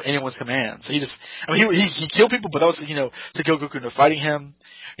he follow anyone's commands. He just, I mean, he killed people, but that was, you know, to kill Goku into fighting him,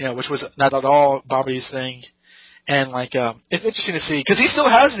 you know, which was not at all Babidi's thing. And, like, it's interesting to see because he still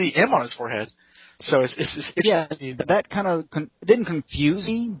has the M on his forehead, so it's yeah. That kind of didn't confuse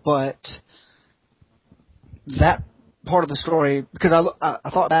me, but that part of the story, because I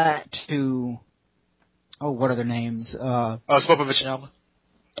thought back to, what are their names? Spopovich and Alma.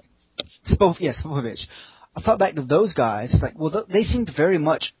 Spopovich. I thought back to those guys. Like, well, they seemed very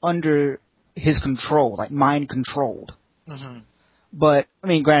much under his control, like mind controlled. Mm-hmm. But I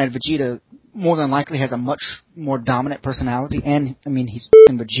mean, granted, Vegeta more than likely has a much more dominant personality, and I mean, he's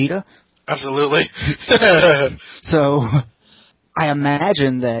Vegeta. Absolutely. So I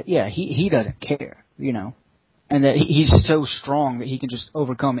imagine that he doesn't care, you know, and that he's so strong that he can just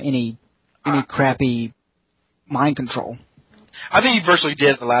overcome any crappy mind control. I think he virtually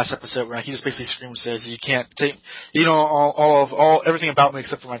did in the last episode where he just basically screamed and says, "You can't take, you know, all everything about me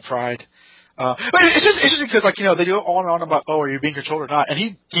except for my pride." But it's just interesting because, like, you know, they do on and on about, oh, are you being controlled or not? And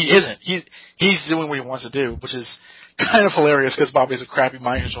he isn't. He's doing what he wants to do, which is kind of hilarious because Bobby is a crappy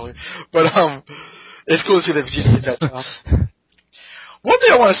mind controller. But it's cool to see that Vegeta gets that tough. One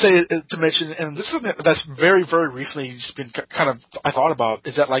thing I want to say to mention, and this is something that's very, very recently just been kind of I thought about,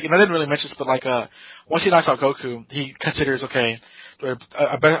 is that, like, and I didn't really mention this, but, like, once he knocks out Goku, he considers, okay,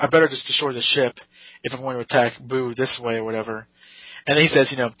 I better just destroy the ship if I'm going to attack Boo this way or whatever. And then he says,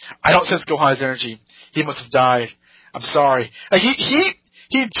 you know, I don't sense Gohan's energy. He must have died. I'm sorry. Like,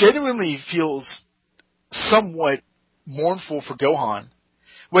 he genuinely feels somewhat mournful for Gohan,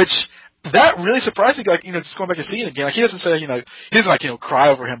 which that really surprised me. Like, just going back and seeing it again, like he doesn't say, he doesn't like, cry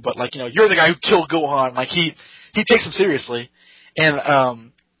over him, but like, you're the guy who killed Gohan. Like he takes him seriously, and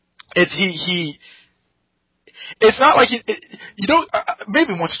it's not like you don't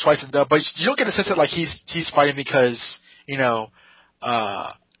maybe once or twice in dub, but you don't get a sense that like he's fighting because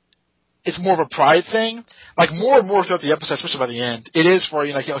it's more of a pride thing. Like more and more throughout the episode, especially by the end, it is for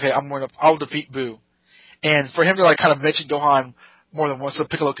like, okay, I'll defeat Boo, and for him to like kind of mention Gohan more than once so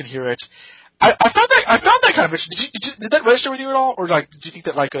Piccolo can hear it. I found that kind of interesting. Did that register with you at all, or like did you think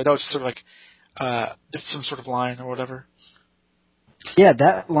that like that was just sort of like just some sort of line or whatever? Yeah,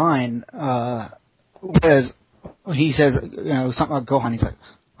 that line was when he says something about Gohan. He's like,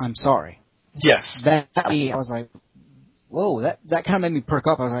 "I'm sorry." Yes. That I was like, "Whoa!" That kind of made me perk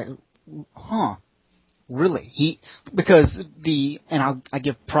up. I was like, "Huh." Really? Because I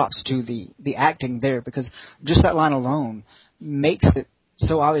give props to the acting there, because just that line alone makes it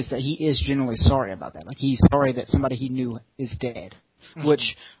so obvious that he is genuinely sorry about that. Like, he's sorry that somebody he knew is dead. Mm-hmm.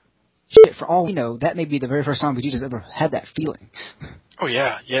 Which, shit, for all we know, that may be the very first time Vegeta's ever had that feeling. Oh,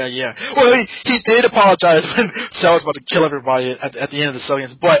 yeah. Well, he did apologize when Cell was about to kill everybody at the end of the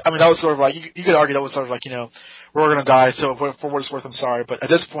Cellians, but, I mean, that was sort of like, you could argue that was sort of like, we're gonna die, so for what it's worth, I'm sorry, but at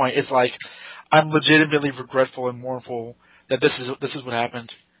this point, it's like, I'm legitimately regretful and mournful that this is what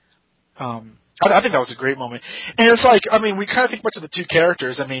happened. I think that was a great moment. And it's like, I mean, we kind of think back to the two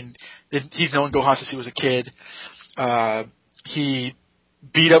characters. I mean, he's known Gohan since he was a kid. He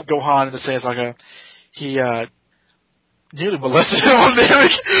beat up Gohan in the sense like he nearly molested him on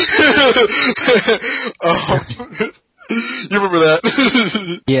Namek. You remember that?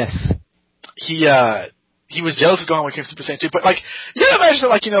 Yes. He was jealous of Gohan when he came to Super Saiyan 2, but like, you can imagine that,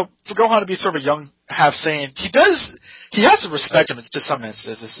 like, for Gohan to be sort of a young half Saiyan, he has to respect him to some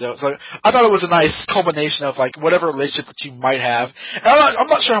instances. So I thought it was a nice culmination of like whatever relationship that you might have. And I'm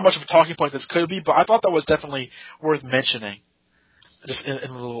not sure how much of a talking point this could be, but I thought that was definitely worth mentioning, just in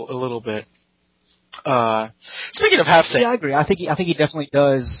a little bit. Speaking of half Saiyans, yeah, I agree. I think he definitely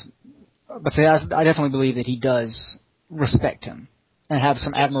does. But I definitely believe that he does respect him and have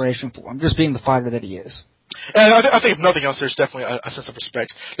some admiration for him, just being the fighter that he is. And I think if nothing else, there's definitely a sense of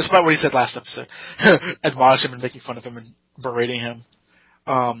respect, despite what he said last episode, admonishing him and making fun of him and berating him.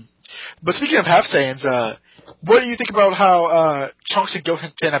 But speaking of half Saiyans, what do you think about how Trunks and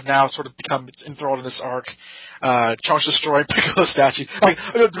Goten have now sort of become enthralled in this arc? Trunks destroying Piccolo's statue. Like,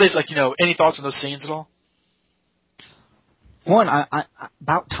 any thoughts on those scenes at all? One, I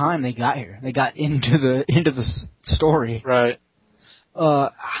about time they got here. They got into the story. Right.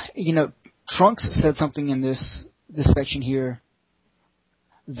 Trunks said something in this section here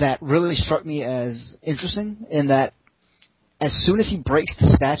that really struck me as interesting, in that as soon as he breaks the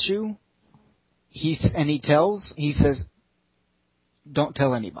statue, he says, "Don't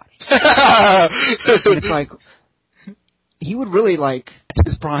tell anybody." And it's like, he would really like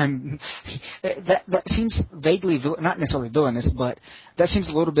his prime. That seems vaguely, not necessarily villainous, but that seems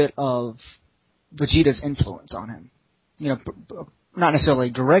a little bit of Vegeta's influence on him. Not necessarily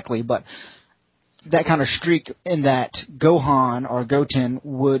directly, but that kind of streak in that Gohan or Goten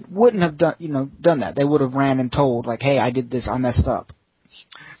wouldn't have done that. They would have ran and told, like, "Hey, I did this. I messed up."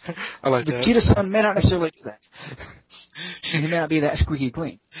 I like that. Vegeta's son may not necessarily do that. He may not be that squeaky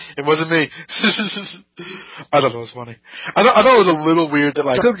clean. It wasn't me. I thought it was funny. I thought it was a little weird that,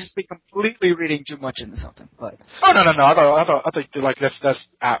 like, I could just be completely reading too much into something, but oh no. I think that, like, that's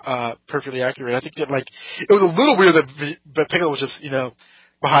perfectly accurate. I think that, like, it was a little weird that Piccolo was just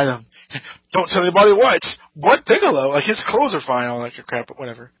behind them. Don't tell anybody what Piccolo. Like, his clothes are fine, all that crap, but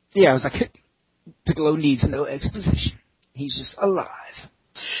whatever. Yeah, I was like, Piccolo needs no exposition. He's just alive.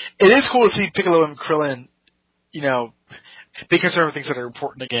 It is cool to see Piccolo and Krillin, be concerned with things that are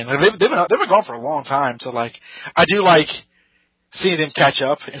important again. Like, they've been gone for a long time, so like, I do like seeing them catch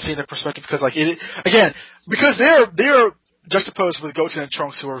up and seeing their perspective, because like because they're juxtaposed with Goten and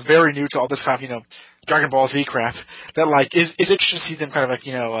Trunks, who are very new to all this kind of Dragon Ball Z crap. That like is interesting to see them kind of like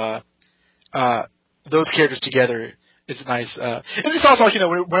those characters together. Is nice. And it's also like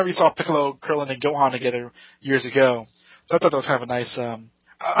whenever you saw Piccolo, Krillin, and Gohan together years ago, so I thought that was kind of a nice.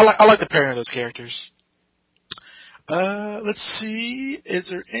 I like the pairing of those characters. Let's see. Is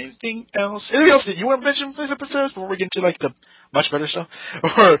there anything else that you want to mention for this episode before we get into like the much better stuff,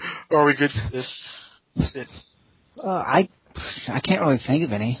 or are we good for this? I can't really think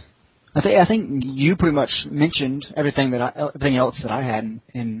of any. I think you pretty much mentioned everything else that I had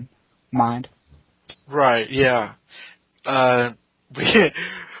in mind. Right. Yeah.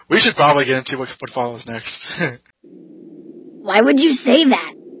 We should probably get into what follows next. Why would you say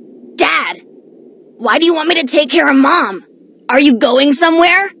that? Dad! Why do you want me to take care of Mom? Are you going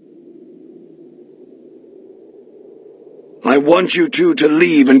somewhere? I want you two to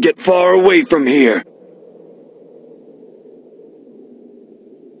leave and get far away from here.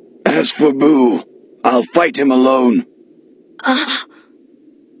 As for Boo, I'll fight him alone.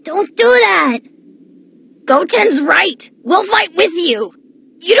 Don't do that! Goten's right. We'll fight with you.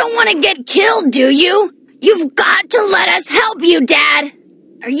 You don't want to get killed, do you? You've got to let us help you, Dad.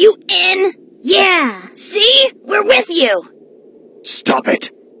 Are you in? Yeah. See? We're with you. Stop it.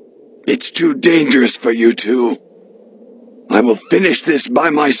 It's too dangerous for you two. I will finish this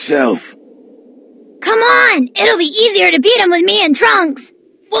by myself. Come on. It'll be easier to beat him with me and Trunks.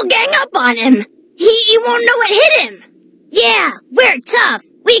 We'll gang up on him. He won't know what hit him. Yeah, we're tough.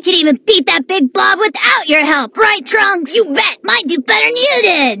 We could even beat that big blob without your help, right, Trunks? You bet. Might do better than you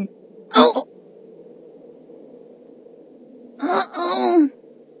did. Oh. Uh-oh.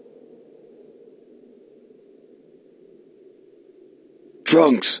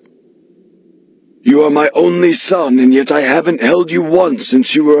 Trunks, you are my only son, and yet I haven't held you once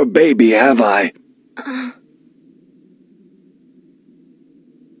since you were a baby, have I?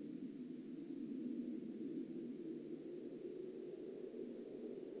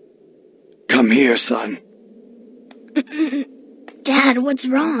 Come here, son. Dad, what's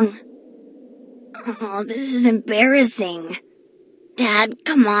wrong? Oh, this is embarrassing. Dad,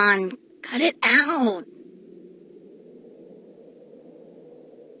 come on. Cut it out.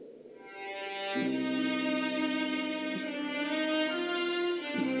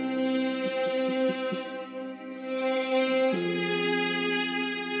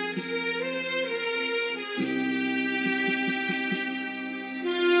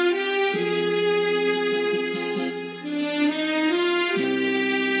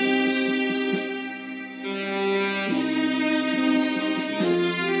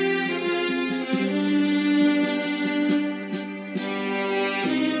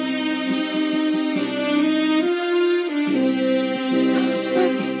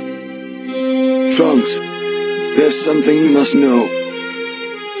 Trunks, there's something you must know.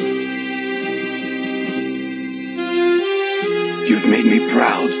 You've made me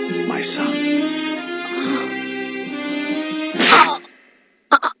proud, my son.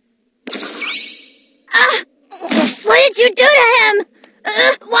 What did you do to him?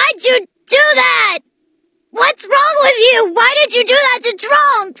 Why'd you do that? What's wrong with you? Why did you do that to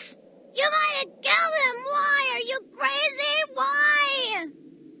Trunks? You might have killed him. Why? Are you crazy? Why?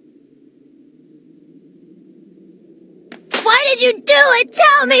 Why did you do it?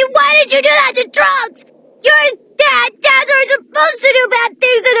 Tell me, why did you do that to Trunks? You're his dad. Dads are supposed to do bad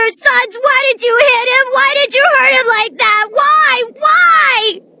things to their sons. Why did you hit him? Why did you hurt him like that? Why?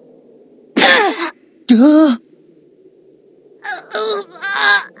 Why?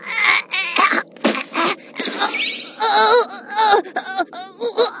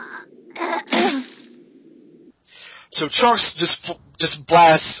 So Trunks just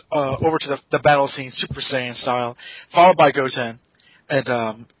blasts over to the battle scene, Super Saiyan style, followed by Goten,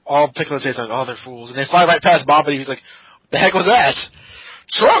 and all Piccolo says like, "Oh, they're fools," and they fly right past Babidi. He's like, "The heck was that?"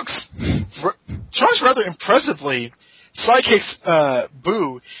 Trunks rather impressively sidekicks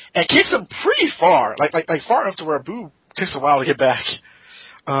Boo and kicks him pretty far, like far enough to where Boo takes a while to get back.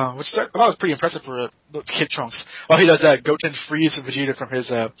 Which I thought was pretty impressive for a kid Trunks. While he does that, Goten frees Vegeta from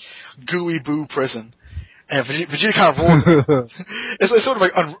his gooey Boo prison. And Vegeta kind of rolls. It's sort of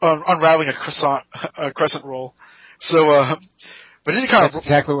like unraveling a crescent roll. So Vegeta kind That's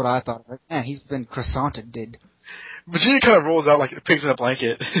exactly what I thought. I was like, man, he's been croissanted, dude. Vegeta kind of rolls out like pigs in a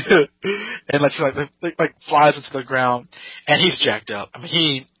blanket, and like flies into the ground, and he's jacked up. I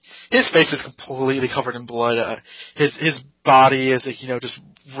mean, his face is completely covered in blood. His body is just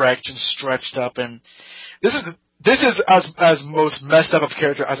wrecked and stretched up, and this is as most messed up of a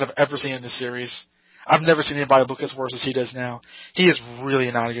character as I've ever seen in this series. I've never seen anybody look as worse as he does now. He is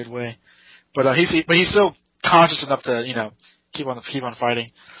really not a good way, but he's still conscious enough to keep on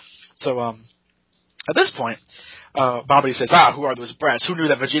fighting. So at this point, Babidi says, "Who are those brats? Who knew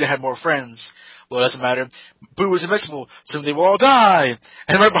that Vegeta had more friends? Well, it doesn't matter. Boo is invincible. Soon they will all die."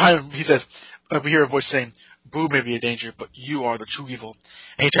 And right behind him, he says, we hear a voice saying, "Boo may be a danger, but you are the true evil."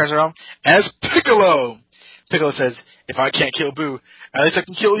 And he turns around as Piccolo. Piccolo says, "If I can't kill Boo, at least I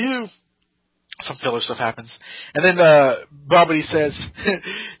can kill you." Some filler stuff happens. And then Babidi says,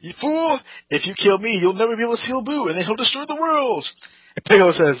 "You fool, if you kill me, you'll never be able to steal Boo, and then he'll destroy the world." And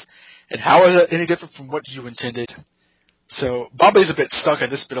Piccolo says, "And how is that any different from what you intended?" So Babidi's a bit stuck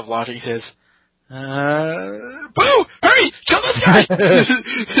on this bit of logic. He says, "Boo, hurry, kill this guy!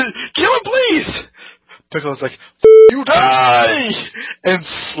 Kill him, please!" Piccolo's like, you die! And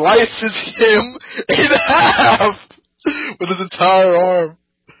slices him in half with his entire arm.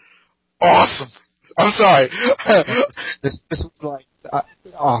 Awesome. I'm sorry. This was like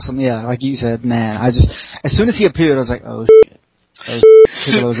awesome. Yeah, like you said, man. As soon as he appeared, I was like, oh shit.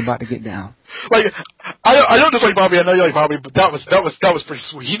 Piccolo's about to get down. Like, I don't dislike Bobby. I know you like Bobby, but that was pretty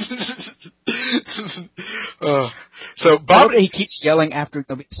sweet. So Bobby, he keeps yelling after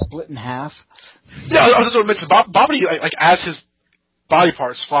being split in half. Yeah, I was just going to mention Bobby, like as his body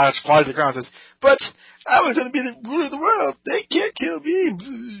parts fly to the ground, says, "But I was going to be the ruler of the world. They can't kill me."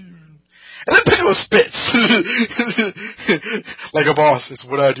 And then Piccolo spits like a boss. It's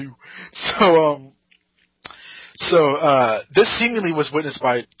what I do. So this seemingly was witnessed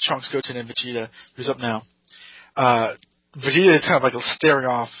by Trunks, Goten, and Vegeta, who's up now. Vegeta is kind of like staring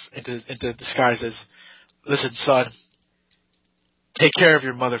off into the sky. Says, "Listen, son, take care of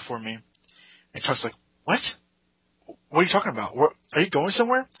your mother for me." And Trunks is like, "What? What are you talking about? Are you going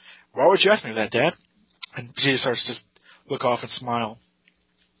somewhere? Why would you ask me that, Dad?" And Vegeta starts to just look off and smile.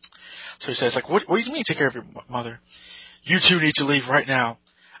 So he says, like, what do you mean take care of your mother? You two need to leave right now.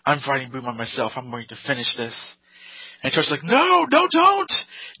 I'm fighting Bulma myself. I'm going to finish this. And Trunks is like, no, don't!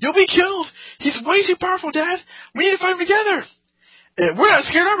 You'll be killed! He's way too powerful, Dad! We need to fight him together! We're not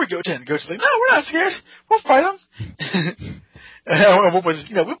scared, are we, Goten? Goten's like, no, we're not scared. We'll fight him. And at one point,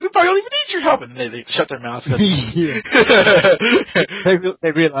 we probably don't even need your help. And they shut their mouths.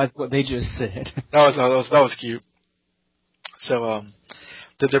 They realized what they just said. That was cute. So,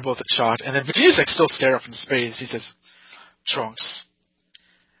 they're both shot. And then Vegeta's like still staring up into space. He says, Trunks,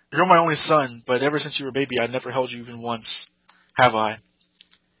 you're my only son, but ever since you were a baby, I never held you even once. Have I?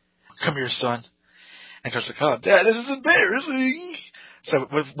 Come here, son. And Trunks like, oh, Dad, this is embarrassing. So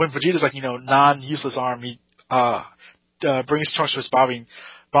when Vegeta's like, non-useless arm, he brings Trunks to his body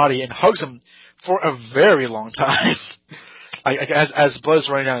and hugs him for a very long time. as blood is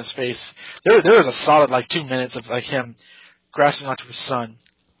running down his face. There is a solid 2 minutes of him grasping onto his son.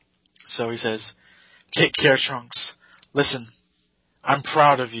 So he says, take care, Trunks. Listen, I'm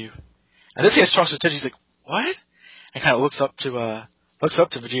proud of you. And this gets Trunks' attention. He's like, what? And kind of looks up to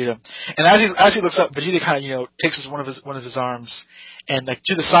Vegeta. And as he looks up, Vegeta kind of takes one of his arms and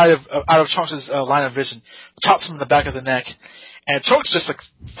to the side out of Trunks' line of vision, chops him in the back of the neck, and Trunks just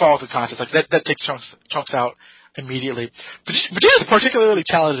falls unconscious. That takes Trunks out immediately. Vegeta's particularly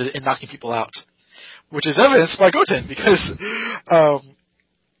talented in knocking people out, which is evidenced by Goten because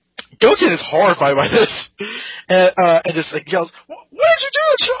Goten is horrified by this and just yells, "What did you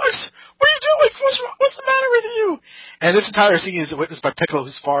do, Trunks? What are you doing? What's the matter with you?" And this entire scene is witnessed by Piccolo,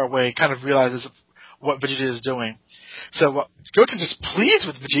 who's far away, kind of realizes what Vegeta is doing. So Goten just pleads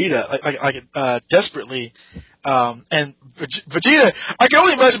with Vegeta, desperately. And Vegeta, I can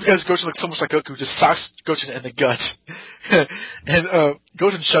only imagine because Goten looks so much like Goku, just socks Goten in the gut. And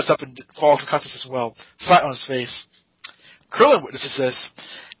Goten shuts up and falls unconscious as well, flat on his face. Krillin witnesses this,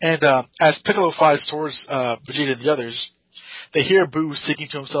 and as Piccolo flies towards Vegeta and the others, they hear Boo singing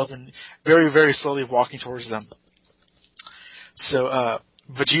to himself and very, very slowly walking towards them. So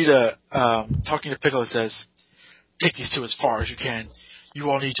Vegeta, talking to Piccolo, says, take these two as far as you can. You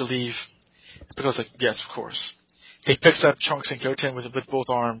all need to leave. And Piccolo's like, yes, of course. He picks up Trunks and Goten with both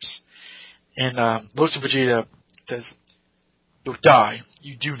arms and looks at Vegeta and says, you'll die.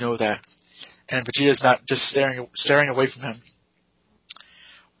 You do know that. And Vegeta's not just staring away from him.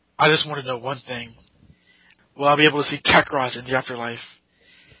 I just want to know one thing. Will I be able to see Kakarot in the afterlife?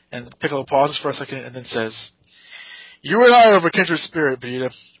 And Piccolo pauses for a second and then says, you and I are of a kindred spirit,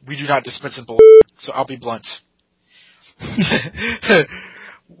 Vegeta. We do not dispense in bullshit, so I'll be blunt.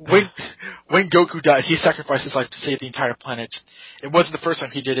 When Goku died, he sacrificed his life to save the entire planet. It wasn't the first time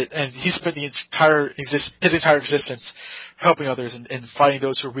he did it, and he spent his entire existence helping others and fighting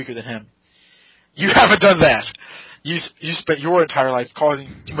those who are weaker than him. You haven't done that. You spent your entire life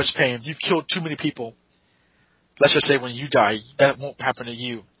causing too much pain. You've killed too many people. Let's just say when you die, that won't happen to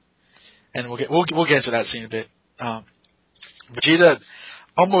you. And we'll get into that scene a bit. Vegeta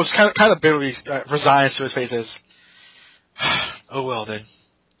almost kind of bitterly resigns to his face as, oh well then.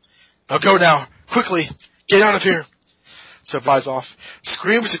 Now go now, quickly, get out of here. So flies off,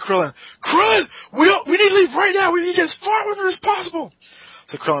 screams to Krillin, Krillin, we need to leave right now. We need to get as far over as possible.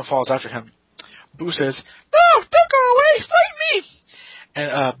 So Krillin follows after him. Boo says, no, don't go away, fight me. And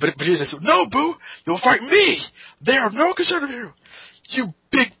but Vegeta says, no, Boo, you'll fight me. They are no concern of you. You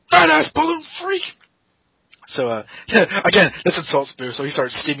big fat ass balloon freak. So again, this insults Boo, so he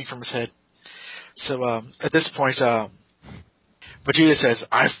starts steaming from his head. So at this point, Vegeta says,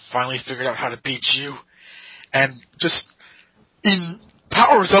 I finally figured out how to beat you. And just in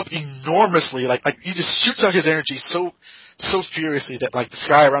powers up enormously. Like he just shoots out his energy so furiously that like the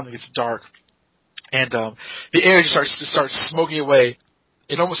sky around him gets dark, and the air just starts smoking away.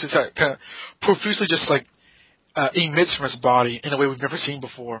 It almost just kind of profusely just like emits from his body in a way we've never seen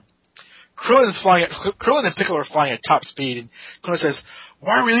before. Krillin and Piccolo are flying at top speed, and Krillin says,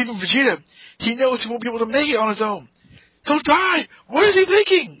 "Why are we leaving Vegeta? He knows he won't be able to make it on his own. He'll die! What is he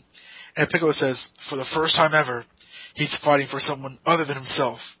thinking?" And Piccolo says, "For the first time ever, he's fighting for someone other than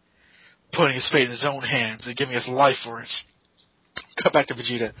himself, putting his fate in his own hands and giving his life for it." Cut back to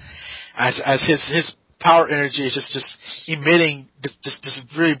Vegeta, as his power energy is just emitting just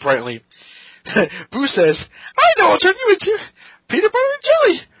really brightly. Boo says, "I know I'll turn you into peanut butter and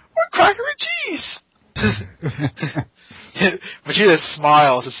jelly, or cracker and cheese." Vegeta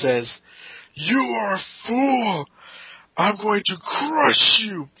smiles and says, "You are a fool. I'm going to crush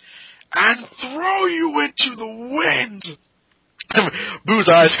you and throw you into the wind." Boo's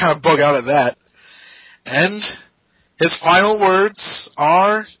eyes kind of bug out at that. And his final words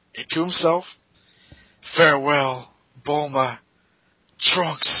are, to himself, "Farewell, Bulma,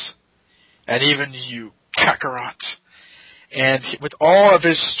 Trunks, and even you, Kakarot." And with all of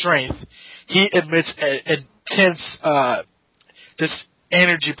his strength, he emits an intense, this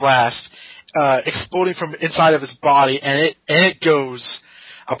energy blast, exploding from inside of his body, and it goes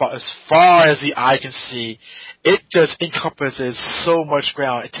about as far as the eye can see. It just encompasses so much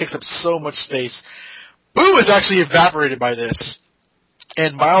ground. It takes up so much space. Boo is actually evaporated by this.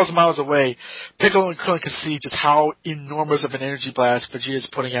 And miles and miles away, Piccolo and Krillin can see just how enormous of an energy blast Vegeta is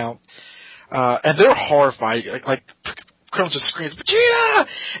putting out. And they're horrified. Like Krillin just screams, "Vegeta!"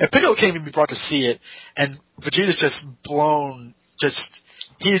 And Piccolo can't even be brought to see it. And Vegeta's just blown.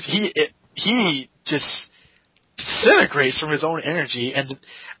 He just disintegrates from his own energy. And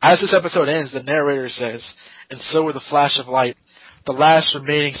as this episode ends, the narrator says, "And so with a flash of light, the last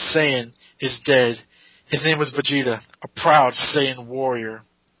remaining Saiyan is dead. His name was Vegeta, a proud Saiyan warrior."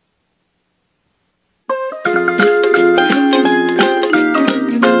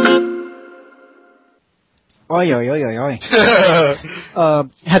 Oi, oi, oi, oi, oi.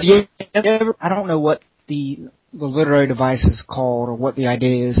 Have you ever, I don't know what the literary device is called or what the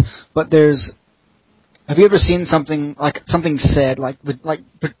idea is, but have you ever seen something said, like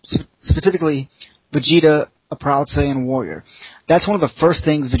specifically, Vegeta, a proud Saiyan warrior? That's one of the first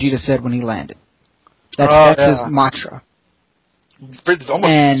things Vegeta said when he landed. That's his mantra.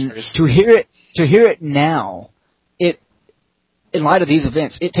 And to hear it now, in light of these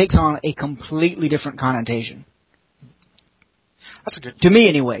events, it takes on a completely different connotation. That's a good. To me,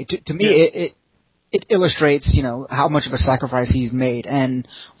 anyway. To me, it illustrates, how much of a sacrifice he's made and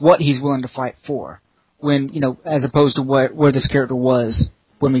what he's willing to fight for. When, as opposed to where this character was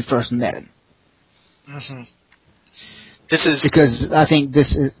when we first met him. Mm-hmm. This is because I think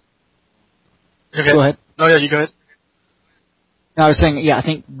this is. Okay. Go ahead. No, yeah, you go ahead. No, I was saying, I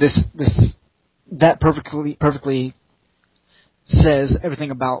think that perfectly says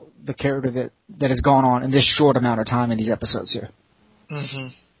everything about the character that has gone on in this short amount of time in these episodes here. Mm-hmm.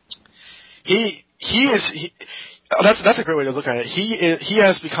 That's a great way to look at it. He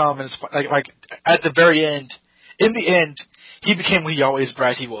has become, like at the very end, in the end, he became what he always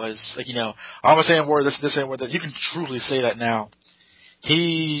bragged he was. Like, I'm a Saiyan warrior, this Saiyan warrior. You can truly say that now.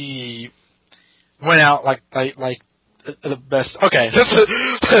 He went out like the best. Okay,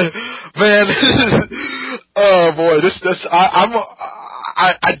 man. Oh boy,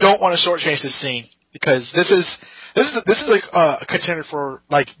 I don't want to shortchange this scene because this is like a contender for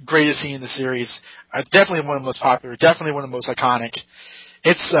like greatest scene in the series. Definitely one of the most popular. Definitely one of the most iconic.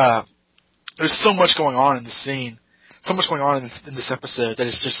 It's there's so much going on in this scene, so much going on in this episode that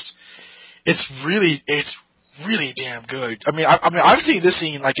it's really damn good. I mean I've seen this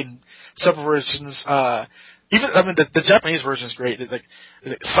scene like in several versions. The Japanese version is great. It's like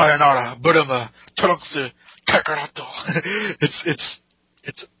Sayonara, Burama, Trunks, Kakaroto.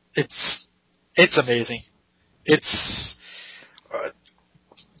 It's amazing. It's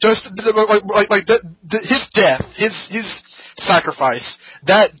just like his death, his sacrifice.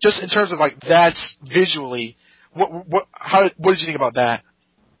 That just in terms of like that's visually. What did you think about that?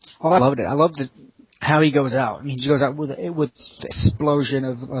 Oh, I loved it. I loved how he goes out. I mean, he goes out with the explosion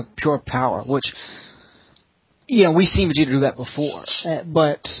of pure power, which we've seen Vegeta do that before.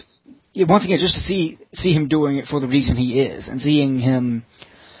 But once again, just to see him doing it for the reason he is, and seeing him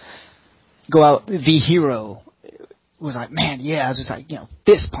go out the hero was like, man, I was just like,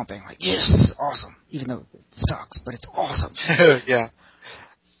 fist pumping, like, yes, awesome. Even though it sucks, but it's awesome. Yeah.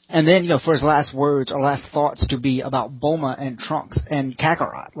 And then, for his last words or last thoughts to be about Bulma and Trunks and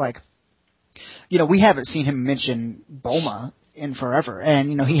Kakarot. Like, we haven't seen him mention Bulma in forever. And,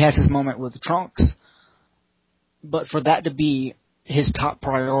 you know, he has his moment with Trunks, but for that to be his top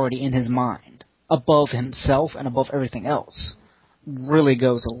priority in his mind, above himself and above everything else, really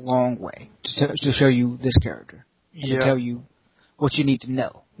goes a long way to show you this character. And to tell you what you need to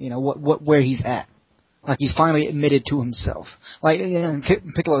know. You know, where he's at. Like, he's finally admitted to himself. Like, and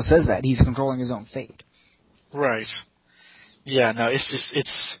Piccolo says that. He's controlling his own fate. Right. Yeah, no, it's just,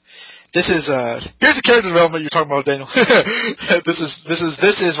 this is, here's the character development you're talking about, Daniel.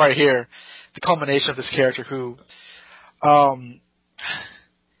 This is right here, the culmination of this character who, I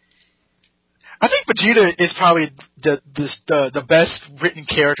think Vegeta is probably the best written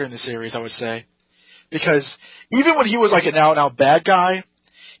character in the series, I would say. Because even when he was like an out-and-out bad guy,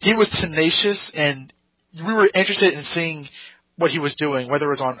 he was tenacious, and we were interested in seeing what he was doing, whether it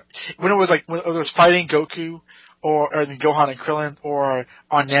was when it was fighting Goku, or Gohan and Krillin, or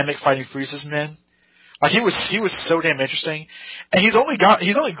on Namek fighting Frieza's men. Like, he was so damn interesting, and he's only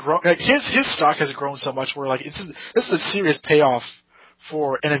grown, like, his stock has grown so much where, like, this is a serious payoff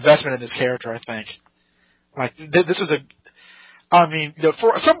for an investment in this character, I think. Like, this was I mean, you know,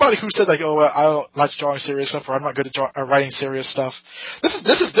 for somebody who said, like, oh, I don't like drawing serious stuff, or I'm not good at writing serious stuff, this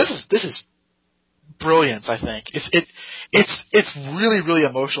is brilliance, I think. It's really, really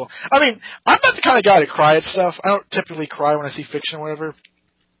emotional. I mean, I'm not the kind of guy to cry at stuff. I don't typically cry when I see fiction or whatever.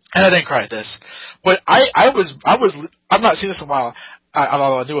 And I didn't cry at this. But I've not seen this in a while,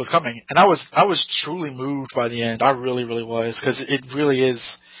 although I knew it was coming, and I was truly moved by the end. I really, really was, because it really is,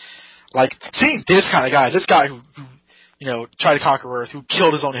 like, seeing this kind of guy, this guy who you know, tried to conquer Earth, who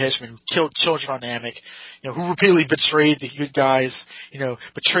killed his own henchmen, who killed children on Namek, you know, who repeatedly betrayed the good guys, you know,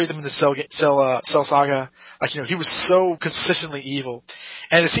 betrayed them in the Cell Saga. Like, you know, he was so consistently evil,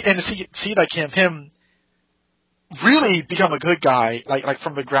 and to see like him really become a good guy, like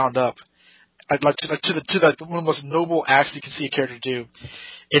from the ground up, like to the one of the most noble acts you can see a character do.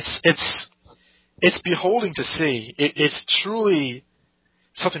 It's beholding to see. It's truly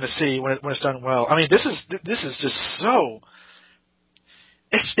something to see when it's done well. I mean, this is just so.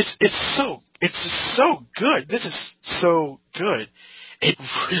 It's so good. This is so good. It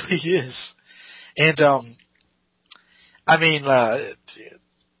really is. And I mean,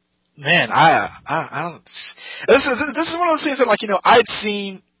 man, I don't. This is one of those things that, like, you know, I'd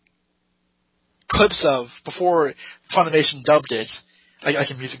seen clips of before Funimation dubbed it, like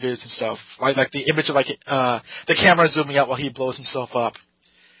in music videos and stuff, like the image of the camera zooming out while he blows himself up.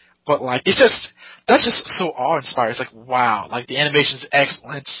 But, like, that's just so awe-inspiring. It's like, wow, like, the animation's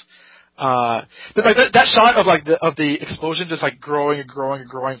excellent. That shot of the explosion just, like, growing and growing and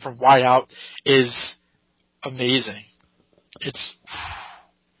growing from wide out is amazing. It's,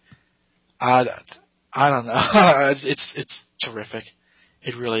 I don't know. It's terrific.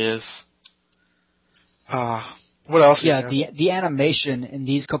 It really is. What else? Yeah, the animation in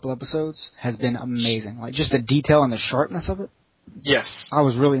these couple episodes has been amazing. Like, just the detail and the sharpness of it. Yes. I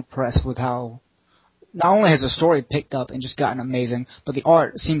was really impressed with how not only has the story picked up and just gotten amazing, but the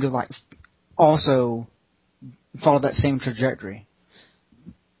art seemed to, like, also follow that same trajectory.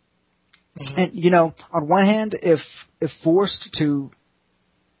 Mm-hmm. And, you know, on one hand, if forced to,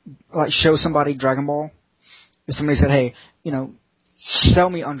 like, show somebody Dragon Ball, if somebody said, hey, you know, sell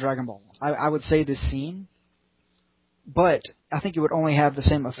me on Dragon Ball, I would say this scene, but I think it would only have the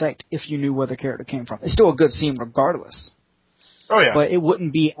same effect if you knew where the character came from. It's still a good scene regardless. Oh yeah. But it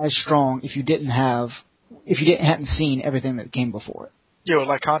wouldn't be as strong if you hadn't seen everything that came before it. Yeah, with,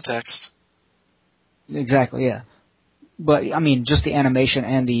 like, context. Exactly, yeah. But I mean, just the animation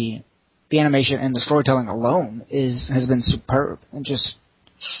and the storytelling alone has been superb, and just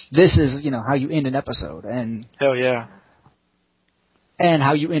this is, you know, how you end an episode, and hell yeah, and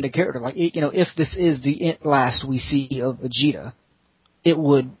how you end a character. Like, you know, if this is the last we see of Vegeta, it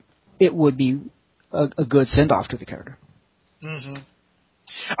would be a good send off to the character. Mm-hmm.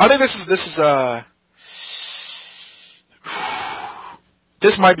 I think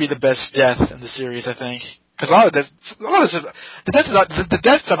this might be the best death in the series, I think. Because the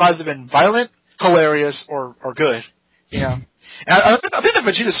deaths have either been violent, hilarious, or good. You know? And I think that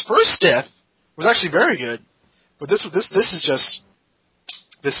Vegeta's first death was actually very good. But this is just,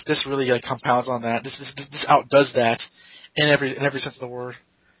 this really, like, compounds on that. This outdoes that in every sense of the word.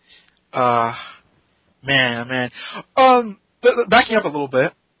 Man. Backing up a little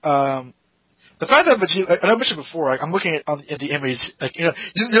bit, the fact that Vegeta, I mentioned before, like, I'm looking at the image, like, you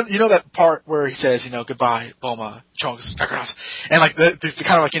know that part where he says, you know, goodbye, Bulma, Trunks, Kakarot, and, like, the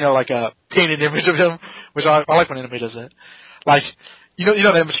kind of, like, you know, like a painted image of him, which I like when anime does that. Like, you know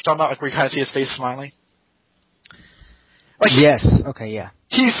that image you're talking about, like, where you kind of see his face smiling? Like, yes, okay, yeah.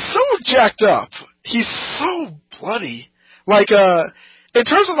 He's so jacked up, he's so bloody, Like, in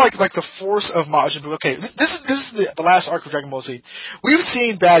terms of like the force of Majin Buu, okay, this is the last arc of Dragon Ball Z. We've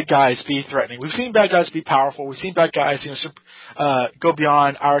seen bad guys be threatening. We've seen bad guys be powerful. We've seen bad guys, go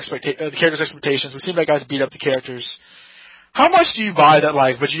beyond our the characters' expectations. We've seen bad guys beat up the characters. How much do you buy that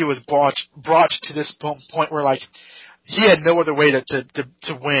like Vegeta was brought to this point where like he had no other way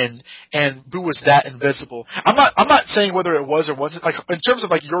to win, and Buu was that invincible? I'm not saying whether it was or wasn't. Like in terms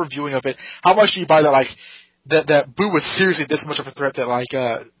of like your viewing of it, how much do you buy that like that Buu was seriously this much of a threat that like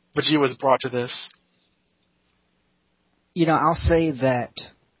Vegeta was brought to this? I'll say that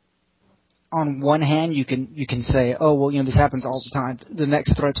on one hand you can say, oh well, this happens all the time. The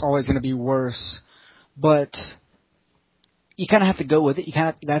next threat's always going to be worse, but you kind of have to go with it.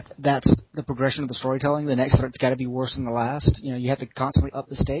 That's the progression of the storytelling. The next threat's got to be worse than the last. You have to constantly up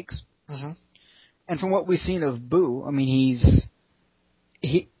the stakes. Mm-hmm. And from what we've seen of Buu, I mean,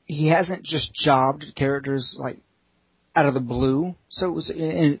 he hasn't just jobbed characters like out of the blue. So it was,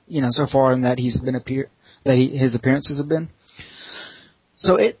 so far in that his appearances have been.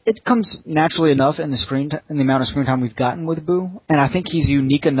 So it comes naturally enough in the amount of screen time we've gotten with Buu, and I think he's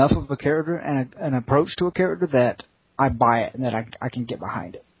unique enough of a character and an approach to a character that I buy it and that I can get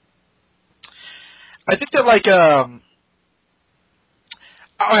behind it. I think that like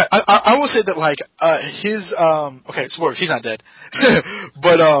I will say that like his okay, spoilers, he's not dead,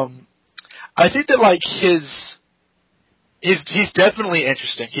 but I think that like he's definitely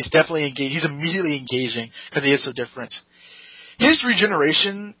interesting. He's definitely engaged. He's immediately engaging because he is so different. His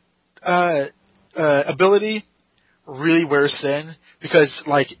regeneration ability really wears thin because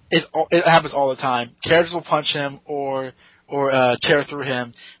like it happens all the time. Characters will punch him or tear through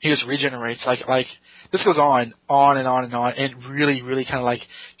him. He just regenerates. Like this goes on and on and on. And it really, really kind of like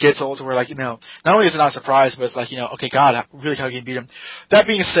gets old to where like not only is it not a surprise, but it's like okay, God, I really kind of can beat him. That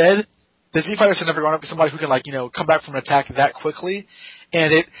being said, the Z Fighters have never gone up to somebody who can like come back from an attack that quickly.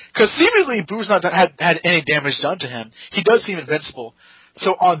 And because seemingly Boo's not had any damage done to him. He does seem invincible.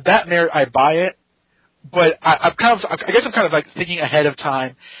 So on that merit, I buy it. But I guess I'm kind of like thinking ahead of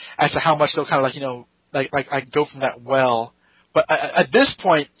time as to how much they'll kind of like I go from that well. But at this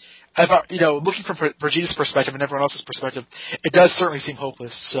point, looking from Vegeta's perspective and everyone else's perspective, it does certainly seem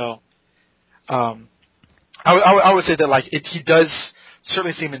hopeless. So, I would say that like he does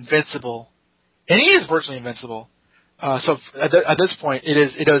certainly seem invincible, and he is virtually invincible. So at this point,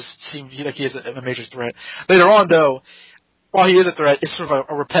 it does seem like he is a major threat. Later on, though, while he is a threat, it's sort of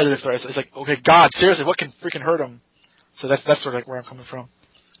a repetitive threat. It's like, okay, God, seriously, what can freaking hurt him? So that's sort of like where I'm coming from.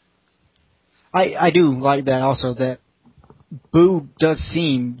 I do like that also, that Buu does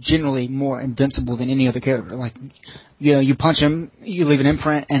seem generally more invincible than any other character. Like, you punch him, you leave an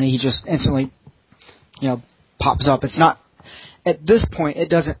imprint, and he just instantly, pops up. It's not, at this point, it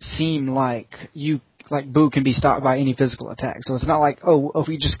doesn't seem like Buu can be stopped by any physical attack. So it's not like, if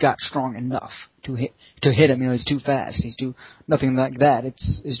he just got strong enough to hit him, he's too fast. Nothing like that.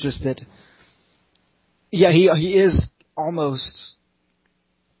 It's just that, yeah, he is almost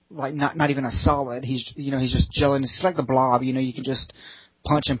like not even a solid. He's just gelling. It's like the Blob. You can just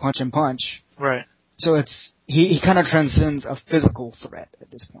punch and punch and punch. Right. So he kind of transcends a physical threat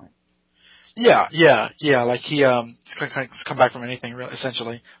at this point. Yeah. Like he's come back from anything, really,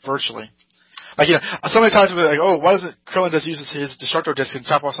 essentially, virtually. Like so many times we're like, oh, why doesn't Krillin just use his Destructo Disc and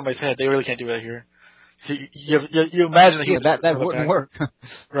chop off somebody's head? They really can't do that here. So you imagine that he would that wouldn't work.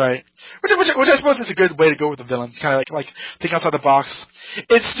 Right. Which I suppose is a good way to go with the villain. Kind of like think outside the box.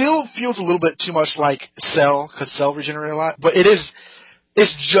 It still feels a little bit too much like Cell, because Cell regenerates a lot, but it's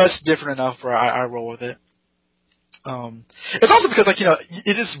just different enough where I roll with it. It's also because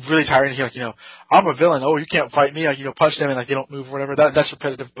it is really tiring to hear I'm a villain. Oh, you can't fight me. Punch them and they don't move or whatever. That's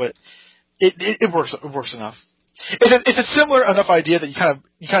repetitive, but it works. It works enough. It's a similar enough idea that you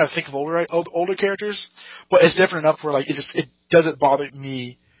kind of think of older characters, but it's different enough where it doesn't bother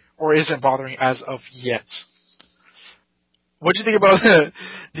me or isn't bothering as of yet. What do you think about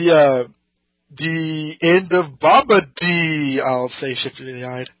the end of Baba D? I'll say shifty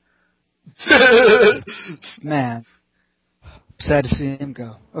eyed. Man, sad to see him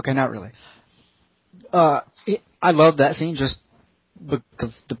go. Okay, not really. I love that scene just because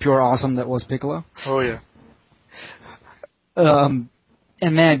of the pure awesome that was Piccolo. Oh yeah.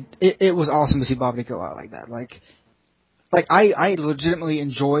 And man, it was awesome to see Baba go out like that. Like I legitimately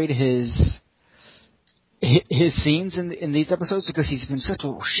enjoyed his scenes in these episodes because he's been such a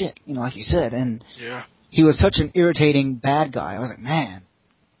little shit, like you said, and yeah, he was such an irritating bad guy. I was like, man,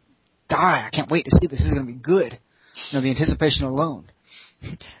 I can't wait to see this. This is gonna be good. The anticipation alone,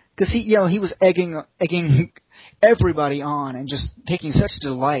 because he was egging everybody on and just taking such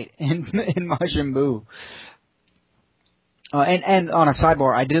delight in Majin Buu. And on a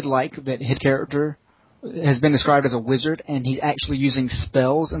sidebar, I did like that his character has been described as a wizard, and he's actually using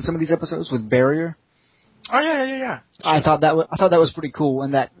spells in some of these episodes with barrier. Oh yeah. I thought that was pretty cool,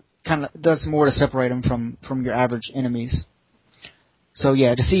 and that kind of does more to separate him from your average enemies. So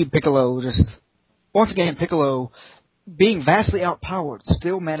yeah, to see Piccolo once again, Piccolo being vastly outpowered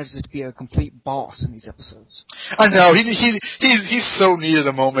still manages to be a complete boss in these episodes. I know he's so needed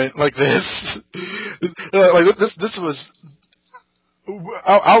a moment like this. This was.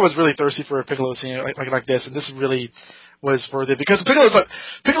 I was really thirsty for a Piccolo scene like this, and this really was worth it because Piccolo's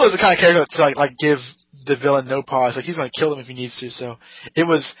the kind of character to like give the villain no pause. Like he's going to kill him if he needs to. So it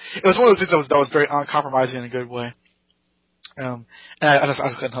was one of those things that was very uncompromising in a good way. And I just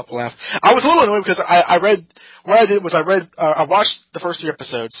couldn't help but laugh. I was a little annoyed because I watched the first 3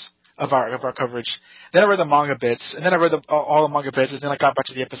 episodes of our coverage. Then I read the manga bits, and then I read all the manga bits, and then I got back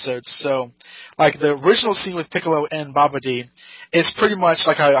to the episodes. So, like the original scene with Piccolo and Babidi is pretty much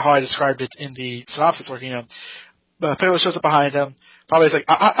like how I described it in the synopsis. Where Piccolo shows up behind him. Babidi's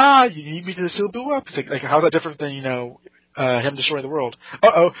like, you need me to seal Boo up? It's like how's that different than him destroying the world?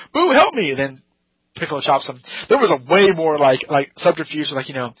 Boo, help me! And then Piccolo chops him. There was a way more like subterfuge,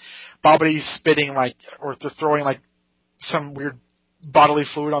 Babidi spitting or throwing some weird bodily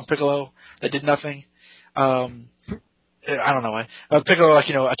fluid on Piccolo that did nothing. I don't know why. Piccolo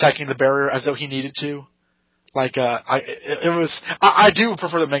attacking the barrier as though he needed to. I do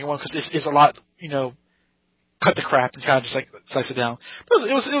prefer the Mega one because it's a lot cut the crap and kind of just slice it down. But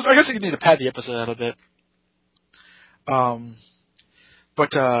it was I guess you need to pad the episode a little bit. But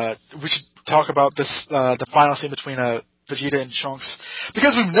we should talk about this the final scene between Vegeta and Trunks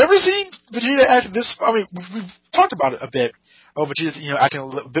because we've never seen Vegeta act this. I mean, we've talked about it a bit. Vegeta's acting a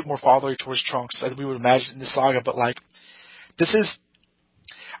little bit more fatherly towards Trunks as we would imagine in this saga. But this is,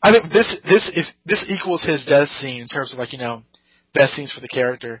 I think this equals his death scene in terms of best scenes for the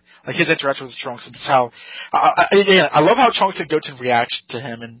character, like his interaction with Trunks, and just how I love how Trunks and Goten react to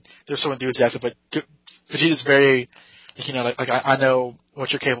him, and they're so enthusiastic. But Vegeta's very, I know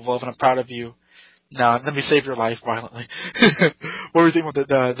what you're capable of, and I'm proud of you. Now let me save your life violently. What were you thinking about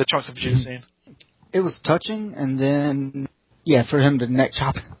the Trunks and Vegeta scene? It was touching, and then for him to neck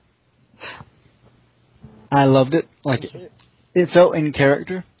chop. I loved it. It felt in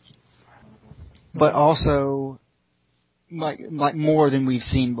character, but also. Like more than we've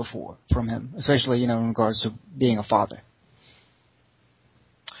seen before from him, especially in regards to being a father.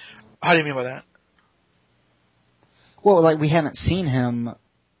 How do you mean by that? Well, we haven't seen him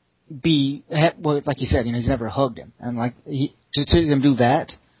like you said, he's never hugged him, and to see him do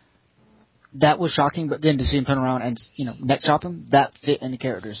that was shocking. But then to see him turn around and neck chop him, that fit in the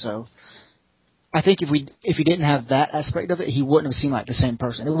character. So I think if he didn't have that aspect of it, he wouldn't have seemed like the same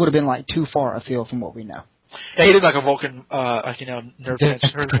person. It would have been too far afield from what we know. Yeah, he did like a Vulcan, nerve pinch.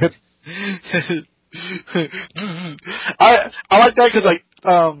 I like that because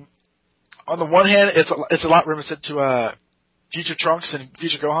on the one hand, it's a lot reminiscent to Future Trunks and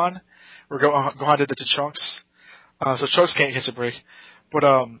Future Gohan, where Gohan did that to Trunks, so Trunks can't catch a break. But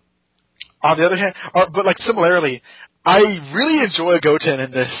on the other hand, but similarly, I really enjoy Goten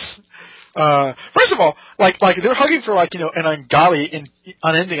in this. First of all, they're hugging for an ungodly,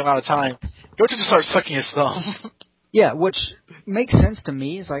 unending amount of time. Goten just starts sucking his thumb. Yeah, which makes sense to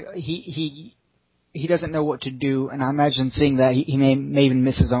me. It's he doesn't know what to do, and I imagine seeing that he may even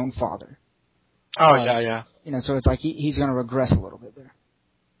miss his own father. Oh yeah. So it's he's going to regress a little bit there.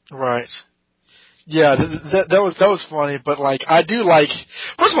 Right. Yeah, that was funny, but I do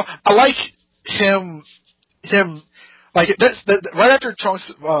first of all, I like him that's right after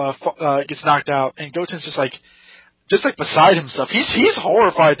Trunks gets knocked out and Goten's just beside himself. He's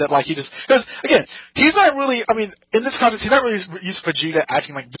horrified that he just, because again, he's not really, I mean, in this context, he's not really used to Vegeta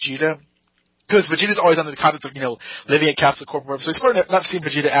acting like Vegeta, because Vegeta's always under the context of living at Capsule Corp, so he's probably not seen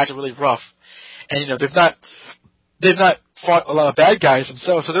Vegeta act really rough, and they've not fought a lot of bad guys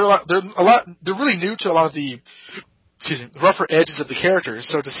themselves, so they're really new to a lot of the rougher edges of the characters.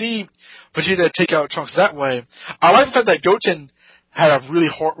 So to see Vegeta take out Trunks that way, I like the fact that Goten had a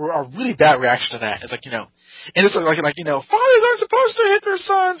really bad reaction to that. It's and it's fathers aren't supposed to hit their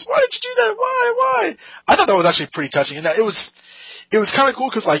sons. Why did you do that? Why? I thought that was actually pretty touching, and it was kind of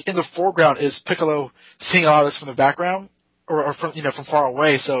cool because in the foreground is Piccolo seeing a lot of this from the background or from from far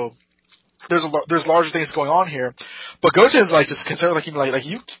away. So there's larger things going on here, but Goten's just concerned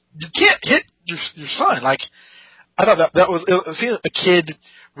you can't hit your son. I thought that was seeing a kid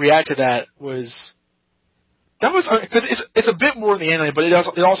react to that was. That was because it's a bit more in the anime, but it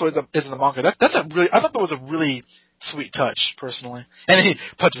also is in the manga. I thought that was a really sweet touch, personally. And he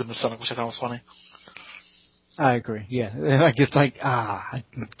punches him in the stomach, which I thought was funny. I agree. Yeah, like it's like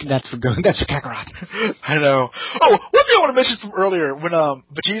that's for Kakarot. I know. Oh, one thing I want to mention from earlier when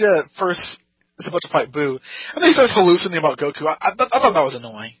Vegeta first is about to fight Boo, and then he starts hallucinating about Goku. I thought that was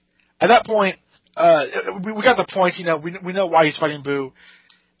annoying. At that point, we got the point. You know, we know why he's fighting Boo.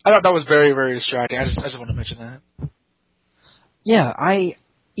 I thought that was very, very distracting. I just want to mention that. Yeah, I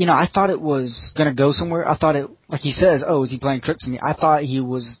thought it was gonna go somewhere. I thought it, like he says, oh, is he playing tricks on me? I thought he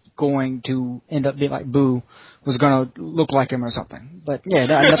was going to end up being like Boo, was gonna look like him or something. But yeah,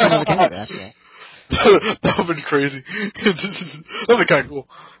 nothing ever came of it after that. That would have been crazy. That would be kind of cool.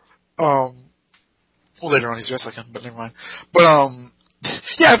 Well, later on he's dressed like him, but never mind. But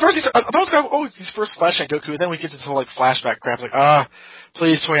yeah, at first I thought it was kind of, he's first flashing Goku, and then we get into whole like flashback crap, like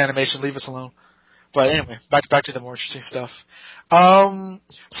please, toy animation, leave us alone. But anyway, back to the more interesting stuff.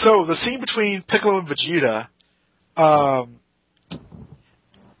 So the scene between Piccolo and Vegeta,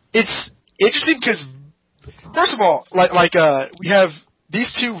 it's interesting because, first of all, we have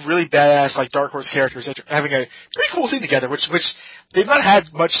these two really badass like Dark Horse characters having a pretty cool scene together, which they've not had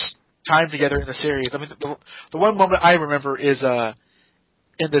much time together in the series. I mean, the one moment I remember is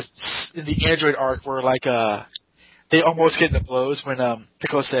in the Android arc where they almost get into blows when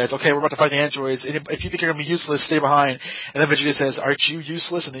Piccolo says, "Okay, we're about to fight the androids, and if you think you're gonna be useless, stay behind." And then Vegeta says, "Aren't you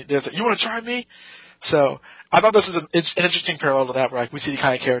useless?" And they're like, "You want to try me?" So I thought this is an interesting parallel to that, where we see the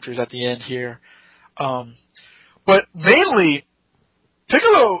kind of characters at the end here. But mainly,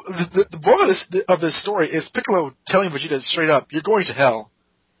 Piccolo, the moral of this story is Piccolo telling Vegeta straight up, "You're going to hell."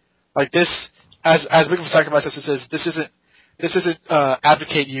 Like this, as big of a sacrifice as this is, this isn't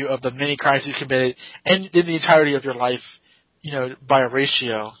advocate you of the many crimes you committed and in the entirety of your life, by a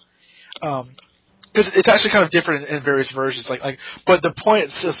ratio. It's actually kind of different in various versions. But the point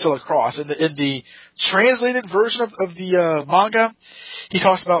is still across. In the translated version of the manga, he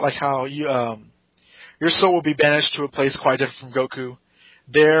talks about how your soul will be banished to a place quite different from Goku.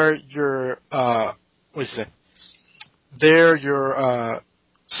 There, your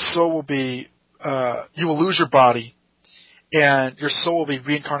soul will be. You will lose your body. And your soul will be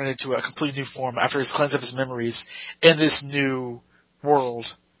reincarnated into a completely new form after he's cleansed of his memories in this new world.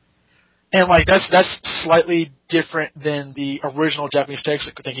 And that's slightly different than the original Japanese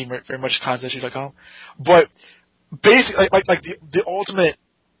text. Thank you very much, Kanzenshuu.com. But basically, the ultimate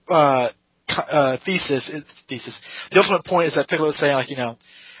thesis. The ultimate point is that Piccolo is saying,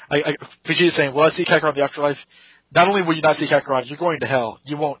 Vegeta is saying, "Well, I see Kakarot in the afterlife. Not only will you not see Kakarot, you're going to hell.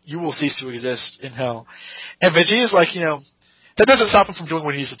 You will cease to exist in hell." And Vegeta's that doesn't stop him from doing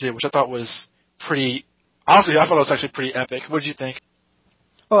what he needs to do, which I thought was pretty. Honestly, I thought it was actually pretty epic. What did you think?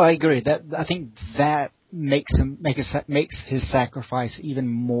 Oh, I agree. I think that makes his sacrifice even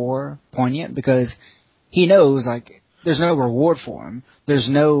more poignant because he knows there's no reward for him. There's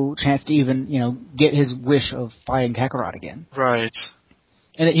no chance to even get his wish of fighting Kakarot again. Right.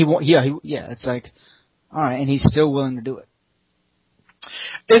 And he won't. Yeah. It's all right, and he's still willing to do it.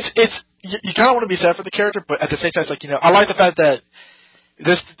 It's you kind of want to be sad for the character, but at the same time, it's I like the fact that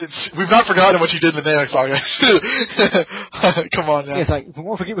we've not forgotten what you did in the Namek Saga. Come on now. Yeah, it's we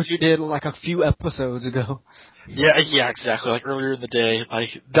won't forget what you did a few episodes ago. Yeah, exactly. Earlier in the day,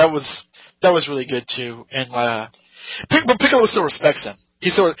 that was really good too. And but Piccolo still respects him.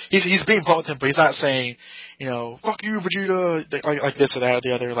 He's being blunt with him, but he's not saying, "Fuck you, Vegeta," like this or that or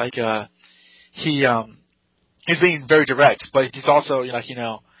the other. He's being very direct, but he's also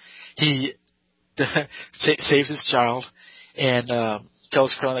he saves his child and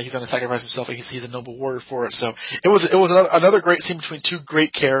tells Krillin that he's going to sacrifice himself. And he's a noble warrior for it. So it was another great scene between two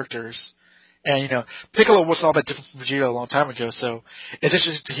great characters. And Piccolo wasn't all that different from Vegeta a long time ago. So it's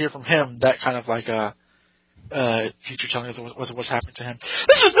interesting to hear from him that kind of future telling us what's happening to him.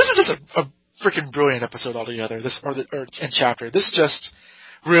 This is just a freaking brilliant episode altogether. And chapter. This just.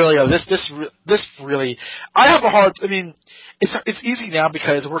 Really, this really, I have a hard. I mean, it's easy now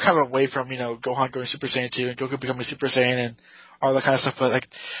because we're kind of away from Gohan going Super Saiyan 2 and Goku becoming Super Saiyan and all that kind of stuff. But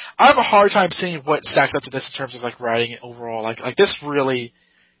I have a hard time seeing what stacks up to this in terms of writing it overall. This really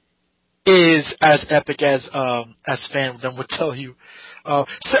is as epic as fandom would tell you.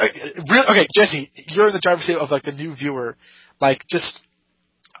 Okay, Jesse, you're in the driver's seat of the new viewer. Just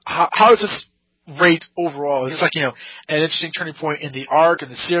how does this rate overall? Is this an interesting turning point in the arc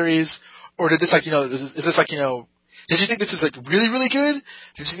and the series, or did this is this did you think this is really really good?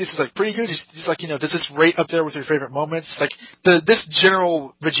 Did you think this is pretty good? Does this rate up there with your favorite moments? This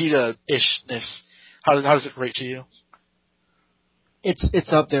general Vegeta-ishness, how does it rate to you?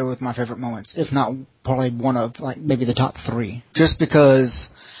 It's up there with my favorite moments, if not probably one of maybe the top 3. Just because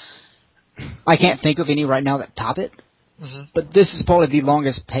I can't think of any right now that top it. But this is probably the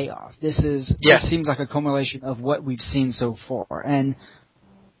longest payoff. This seems like a culmination of what we've seen so far, and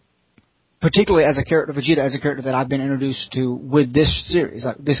particularly as a character, Vegeta as a character that I've been introduced to with this series.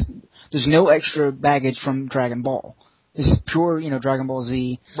 Like this, there's no extra baggage from Dragon Ball. This is pure, Dragon Ball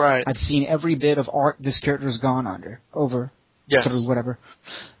Z. Right. I've seen every bit of arc this character has gone over, yes, through whatever,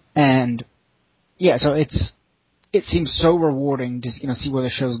 and yeah, so it seems so rewarding to see where the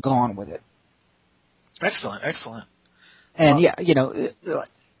show's gone with it. Excellent. And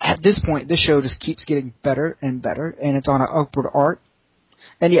at this point, this show just keeps getting better and better, and it's on an upward arc.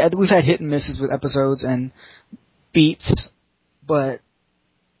 And yeah, we've had hit and misses with episodes and beats, but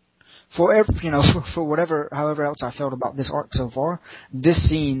for however else I felt about this arc so far, this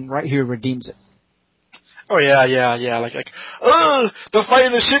scene right here redeems it. Oh yeah. Like, the fight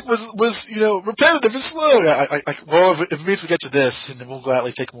in the ship was repetitive and slow. Well, if it means we get to this, and then we'll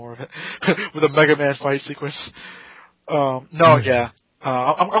gladly take more of it with a Mega Man fight sequence. I'm glad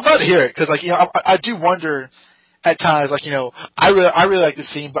to hear it because I do wonder at times I really like the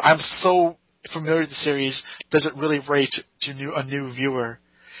scene, but I'm so familiar with the series. Does it really rate to a new viewer?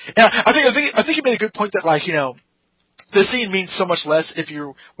 Yeah, I think you made a good point that the scene means so much less if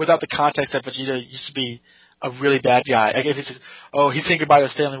you're without the context that Vegeta used to be a really bad guy. Like if it's he's saying goodbye to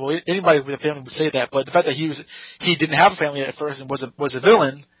his family. Well, anybody with a family would say that, but the fact that he didn't have a family at first and was a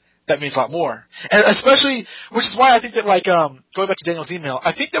villain, that means a lot more. And especially, which is why I think that going back to Daniel's email,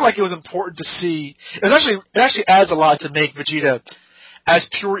 I think that it was important to see. It actually adds a lot to make Vegeta as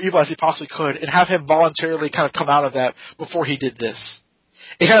pure evil as he possibly could, and have him voluntarily kind of come out of that before he did this.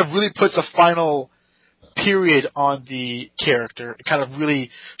 It kind of really puts a final period on the character. It kind of really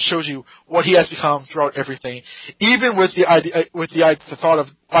shows you what he has become throughout everything. Even with the thought of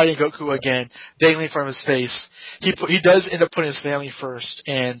fighting Goku again, dangling from his face, he does end up putting his family first,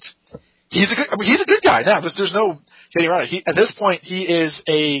 and he's a good guy now. There's no getting around it. At this point, he is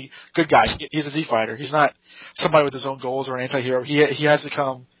a good guy. He's a Z fighter. He's not somebody with his own goals or an anti-hero. He has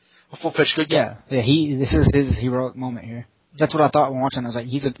become a full-fledged good guy. Yeah. This is his heroic moment here. That's what I thought when watching. I was like,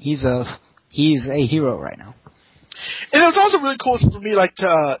 he's a hero right now. And it was also really cool for me,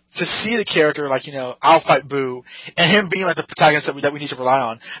 to see the character, I'll fight Boo, and him being the protagonist that we need to rely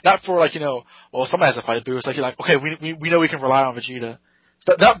on. Not for somebody has to fight Boo. It's okay, we know we can rely on Vegeta.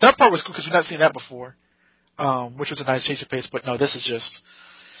 That part was cool because we've not seen that before, which was a nice change of pace. But no, this is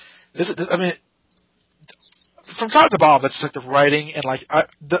from top to bottom, that's the writing and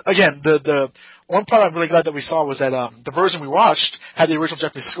the one part I'm really glad that we saw was that the version we watched had the original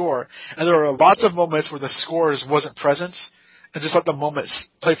Japanese score, and there were lots of moments where the scores wasn't present, and just let the moments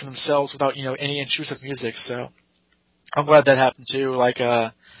play for themselves without any intrusive music. So I'm glad that happened too. A lot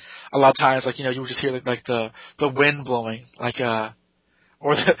of times, you would just hear the wind blowing,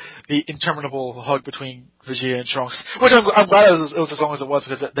 or the interminable hug between Vegeta and Trunks, which I'm glad it was as long as it was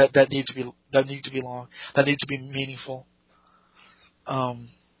because that needed to be long, that needed to be meaningful.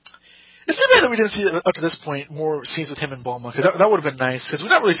 It's too bad that we didn't see up to this point more scenes with him and Bulma, because that would have been nice, because we've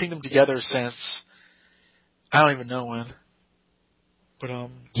not really seen them together since I don't even know when. But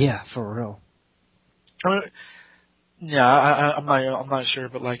yeah, for real. I'm not sure,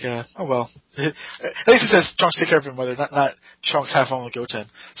 but oh well. At least it says Trunks take care of your mother, not Trunks have fun with Goten.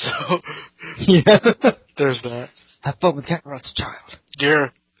 So yeah, there's that. Have fun with Kakarot's child. Yeah.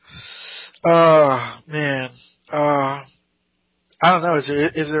 Man. I don't know. Is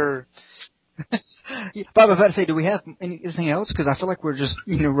there? Bob, I was about to say, do we have anything else? Because I feel like we're just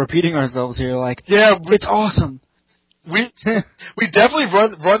repeating ourselves here. Yeah, it's awesome. We definitely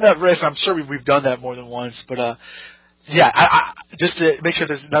run that risk. I'm sure we've done that more than once, but yeah, I just to make sure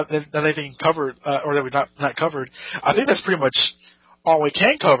there's not anything covered or that we've not covered. I think that's pretty much all we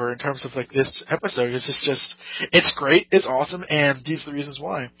can cover in terms of this episode. It's great, it's awesome, and these are the reasons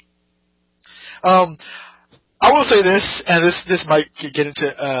why. I will say this, and this might get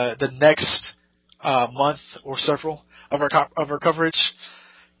into the next month or several of our coverage.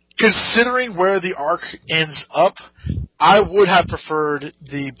 Considering where the arc ends up, I would have preferred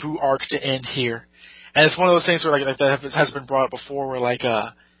the Boo arc to end here. And it's one of those things where that has been brought up before, where what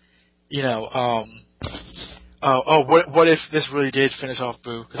if this really did finish off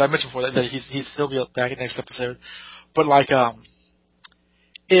Boo? Because I mentioned before that he'll be back in the next episode. But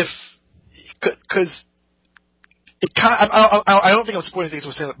because it kind of, I don't think I'm spoiling things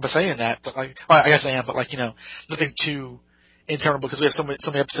by saying that, but well, I guess I am, but nothing too internal because we have so many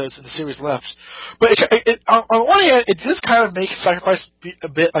episodes in the series left. But on the one hand, it does kind of make Sacrifice a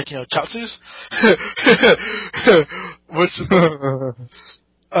bit like Chaozu's,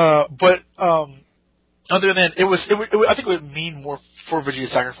 but on the other hand, I think it would mean more for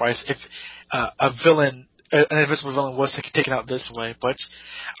Vegeta's Sacrifice if a villain an invincible villain was taken out this way, but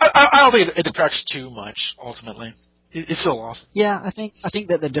I don't think it detracts too much. Ultimately, it's still awesome. Yeah, I think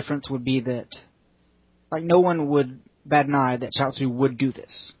that the difference would be that, like, no one would bat an eye that Chaozu would do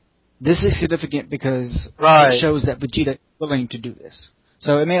this. This is significant because it shows that Vegeta is willing to do this.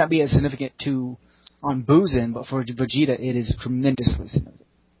 So it may not be as significant on Boo's end, but for Vegeta, it is tremendously significant.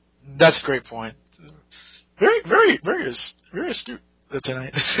 That's a great point. Very, very, very, very astute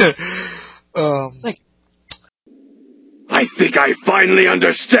tonight. Thank you. I think I finally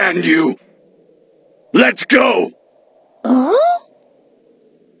understand you. Let's go. Oh?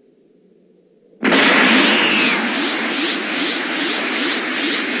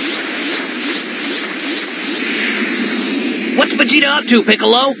 What's Vegeta up to,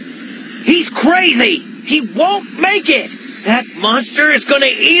 Piccolo? He's crazy! He won't make it! That monster is gonna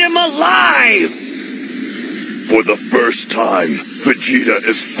eat him alive! For the first time, Vegeta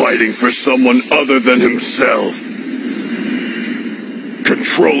is fighting for someone other than himself.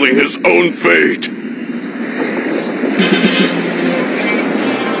 Controlling his own fate.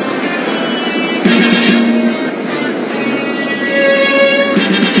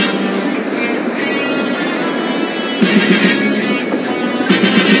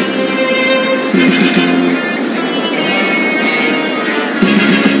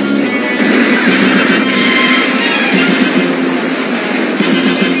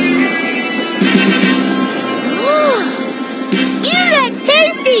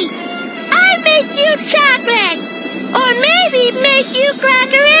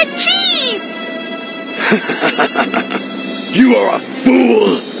 You are a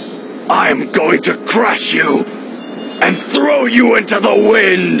fool! I'm going to crush you and throw you into the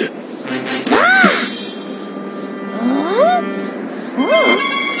wind!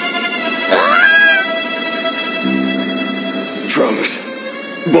 Trunks,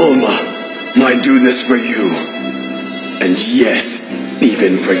 Bulma, I do this for you. And yes,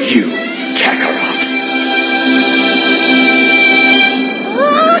 even for you, Kakarot.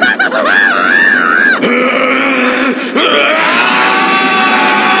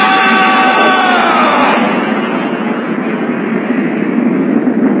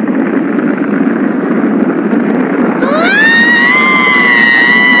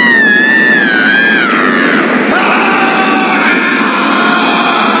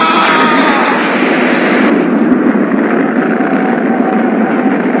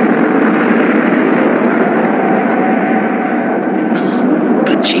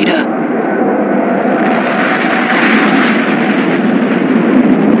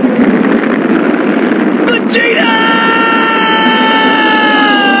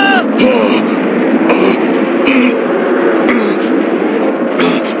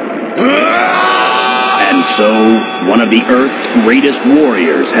 One of the Earth's greatest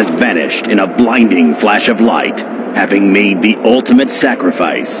warriors has vanished in a blinding flash of light, having made the ultimate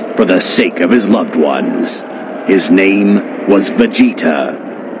sacrifice for the sake of his loved ones. His name was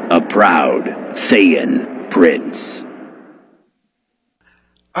Vegeta, a proud Saiyan prince.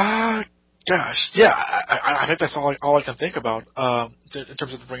 Gosh, yeah, I think that's all I can think about in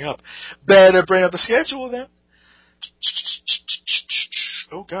terms of to bring up. Better bring up the schedule then.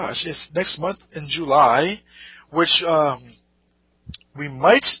 Oh gosh, it's next month in July, which we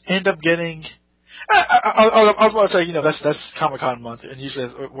might end up getting. I was about to say, that's Comic-Con month, and usually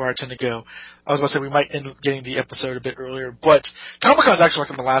that's where I tend to go. I was about to say we might end up getting the episode a bit earlier, but Comic-Con's actually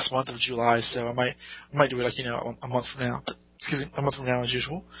like in the last month of July, so I might do it like a month from now. A month from now as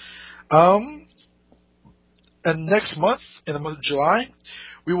usual. And next month, in the month of July,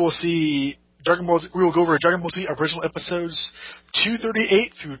 we will see Dragon Ball Z. We will go over Dragon Ball Z original episodes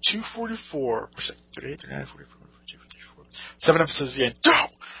 238 through 244. 38, 39, 44, 254. 7 episodes again.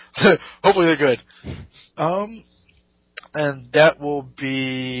 Hopefully they're good. And that will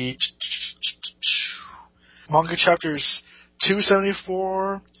be manga chapters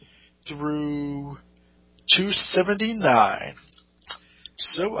 274 through 279.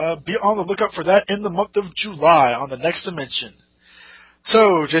 So be on the lookout for that in the month of July on the Next Dimension.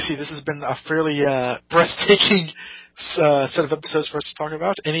 So, Jesse, this has been a fairly breathtaking set of episodes for us to talk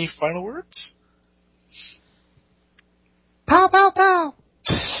about. Any final words? Pow, pow, pow!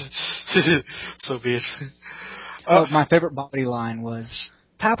 So be it. My favorite Bobbity line was,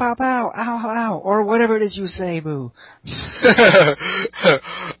 pow, pow, pow, ow, ow, or whatever it is you say, Boo.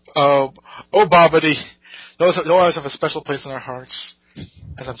 Oh, Bobbity. They'll always have a special place in our hearts.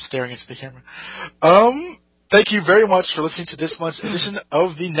 As I'm staring into the camera. Thank you very much for listening to this month's edition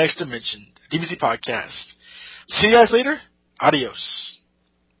of the Next Dimension, DBZ Podcast. See you guys later. Adios.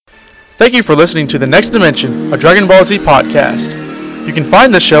 Thank you for listening to the Next Dimension, a Dragon Ball Z podcast. You can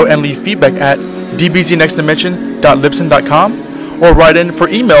find the show and leave feedback at dbznextdimension.libsyn.com, or write in for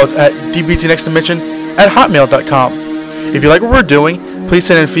emails at dbznextdimension@hotmail.com. If you like what we're doing, please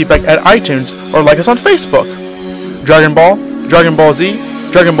send in feedback at iTunes or like us on Facebook. Dragon Ball, Dragon Ball Z,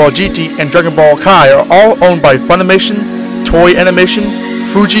 Dragon Ball GT, and Dragon Ball Kai are all owned by Funimation, Toei Animation,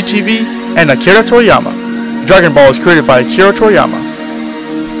 Fuji TV, and Akira Toriyama. Dragon Ball is created by Akira Toriyama.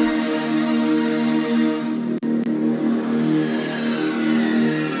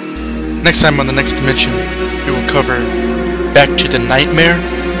 Next time on The Next Dimension, we will cover Back to the Nightmare,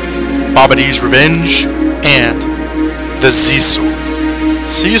 Babidi's Revenge, and The Zisu.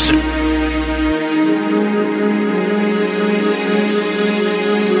 See you soon.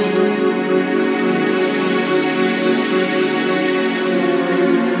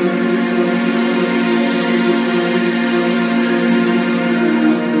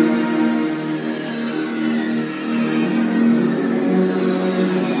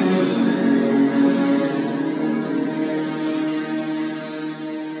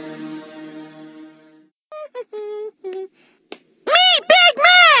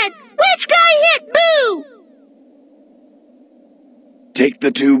 Take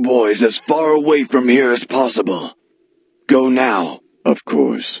the two boys as far away from here as possible. Go now. Of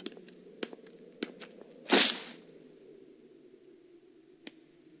course.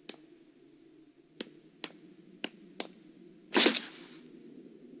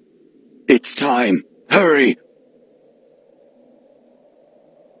 It's time. Hurry!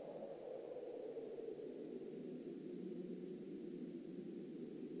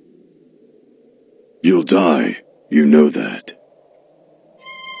 You'll die. You know that.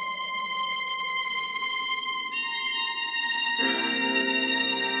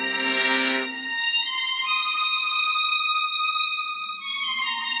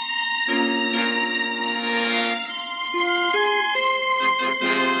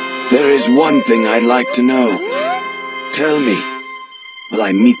 There is one thing I'd like to know. Tell me, will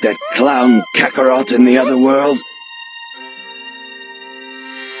I meet that clown Kakarot in the other world?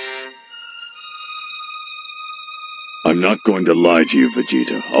 I'm not going to lie to you,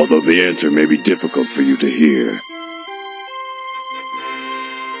 Vegeta, although the answer may be difficult for you to hear.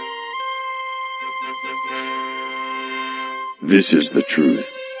 This is the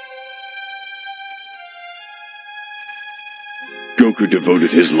truth. Goku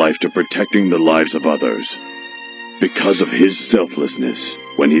devoted his life to protecting the lives of others. Because of his selflessness,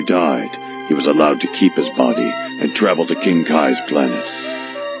 when he died, he was allowed to keep his body and travel to King Kai's planet.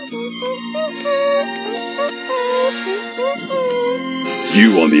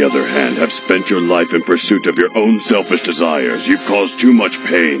 You, on the other hand, have spent your life in pursuit of your own selfish desires. You've caused too much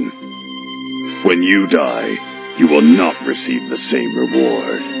pain. When you die, you will not receive the same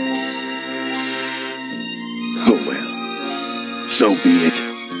reward. Oh well. So be it.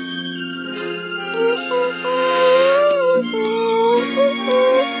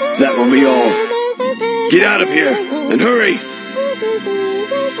 That will be all. Get out of here, and hurry!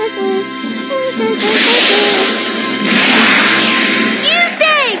 You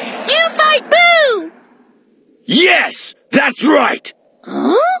stay! You fight Boo! Yes! That's right!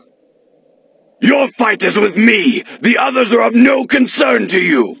 Huh? Your fight is with me! The others are of no concern to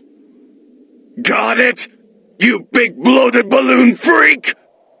you! Got it? You big bloated balloon freak!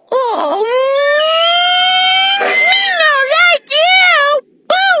 Oh, me no like you!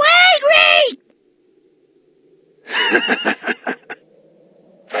 Boo angry!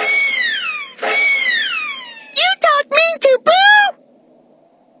 You talk mean to Boo?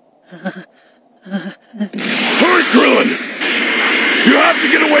 Hurry, Krillin! You have to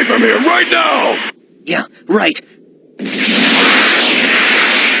get away from here right now! Yeah, right.